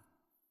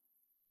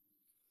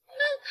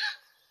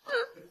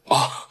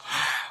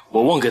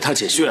我忘给他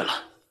解穴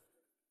了。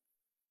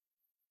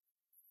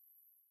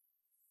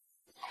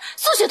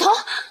苏雪桐，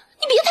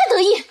你别太得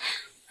意，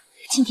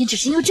今天只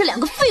是因为这2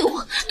个废物拖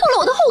了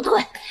我的后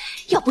腿，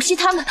要不是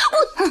他们，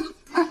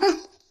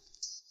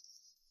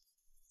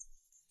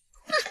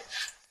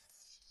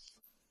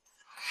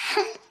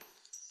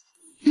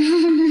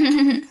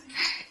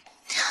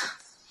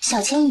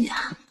小千羽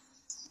啊，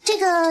这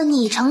个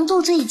你程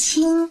度最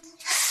轻，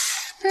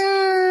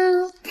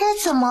该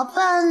怎么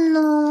办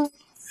呢？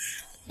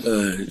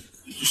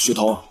许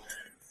彤，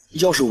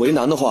要是为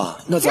难的话，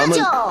那咱们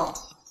就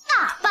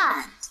大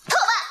办特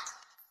办。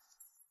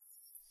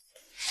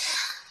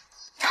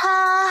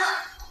他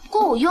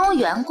雇佣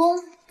员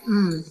工，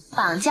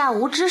绑架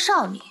无知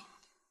少女。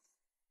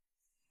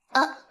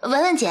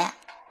文文姐，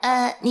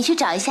你去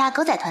找一下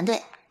狗仔团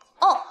队。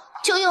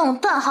就用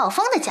段浩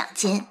峰的奖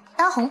金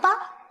当红包。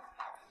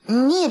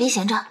你也别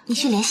闲着，你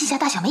去联系一下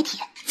大小媒体，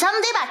咱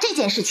们得把这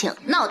件事情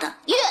闹得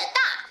越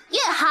大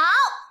越好。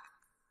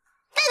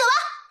带走吧。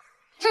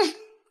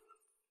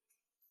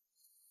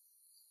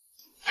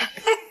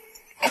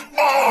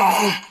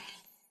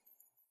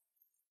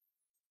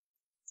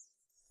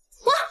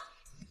哇，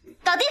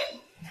搞定！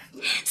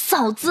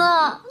嫂子，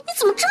你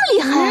怎么这么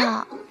厉害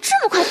啊？这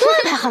么快都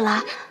安排好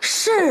了？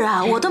是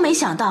啊，我都没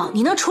想到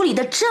你能处理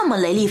得这么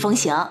雷厉风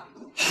行。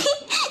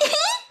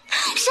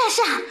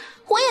是啊，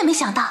我也没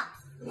想到，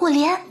我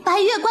连白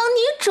月光女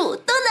主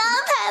都能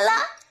安排了。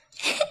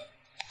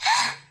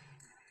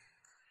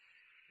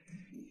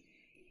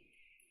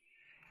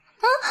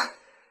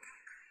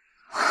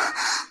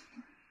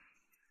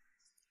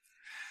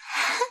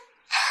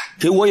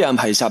给我也安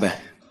排一下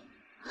呗。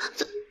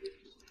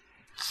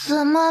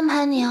怎么安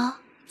排你啊？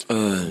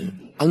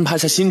安排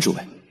下新职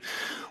位。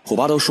我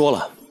爸都说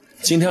了，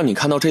今天让你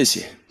看到这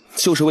些，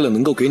就是为了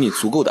能够给你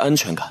足够的安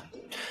全感。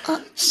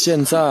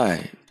现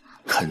在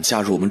肯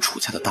嫁入我们楚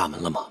家的大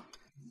门了吗？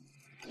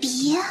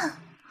别，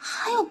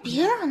还有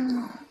别人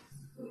呢。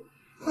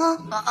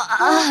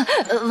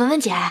文文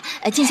姐，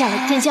见笑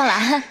了，见笑了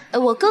啊！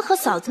我哥和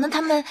嫂子呢，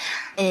他们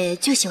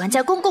就喜欢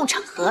在公共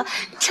场合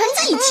缠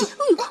在一起。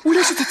无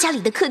论是在家里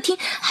的客厅，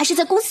还是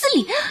在公司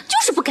里，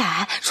就是不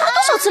改。说了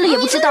多少次了也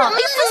不知道，哎，烦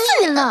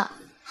死人了！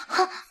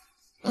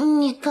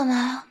你干嘛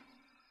呀？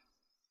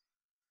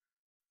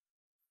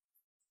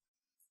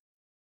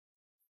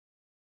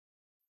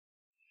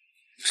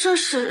这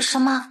是什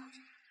么？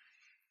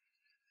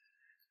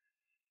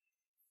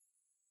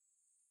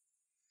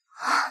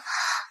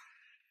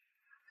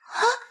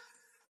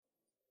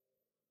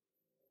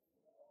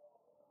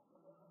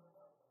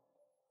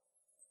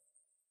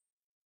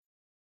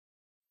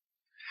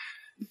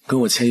跟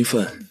我签一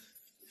份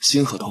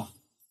新合同。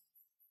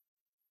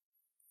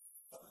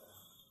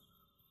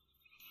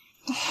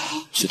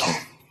许彤，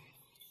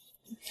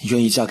你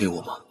愿意嫁给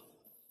我吗？